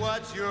with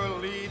what you're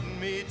leading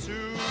me to.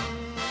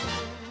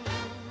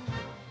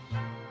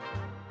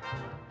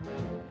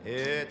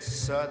 It's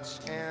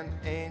such an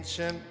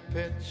ancient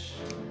pitch,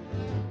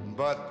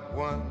 but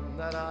one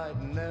that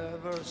I'd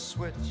never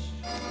switch,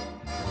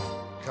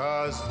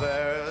 'cause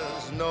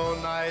there's no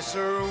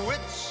nicer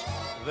witch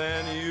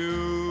than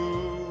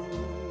you.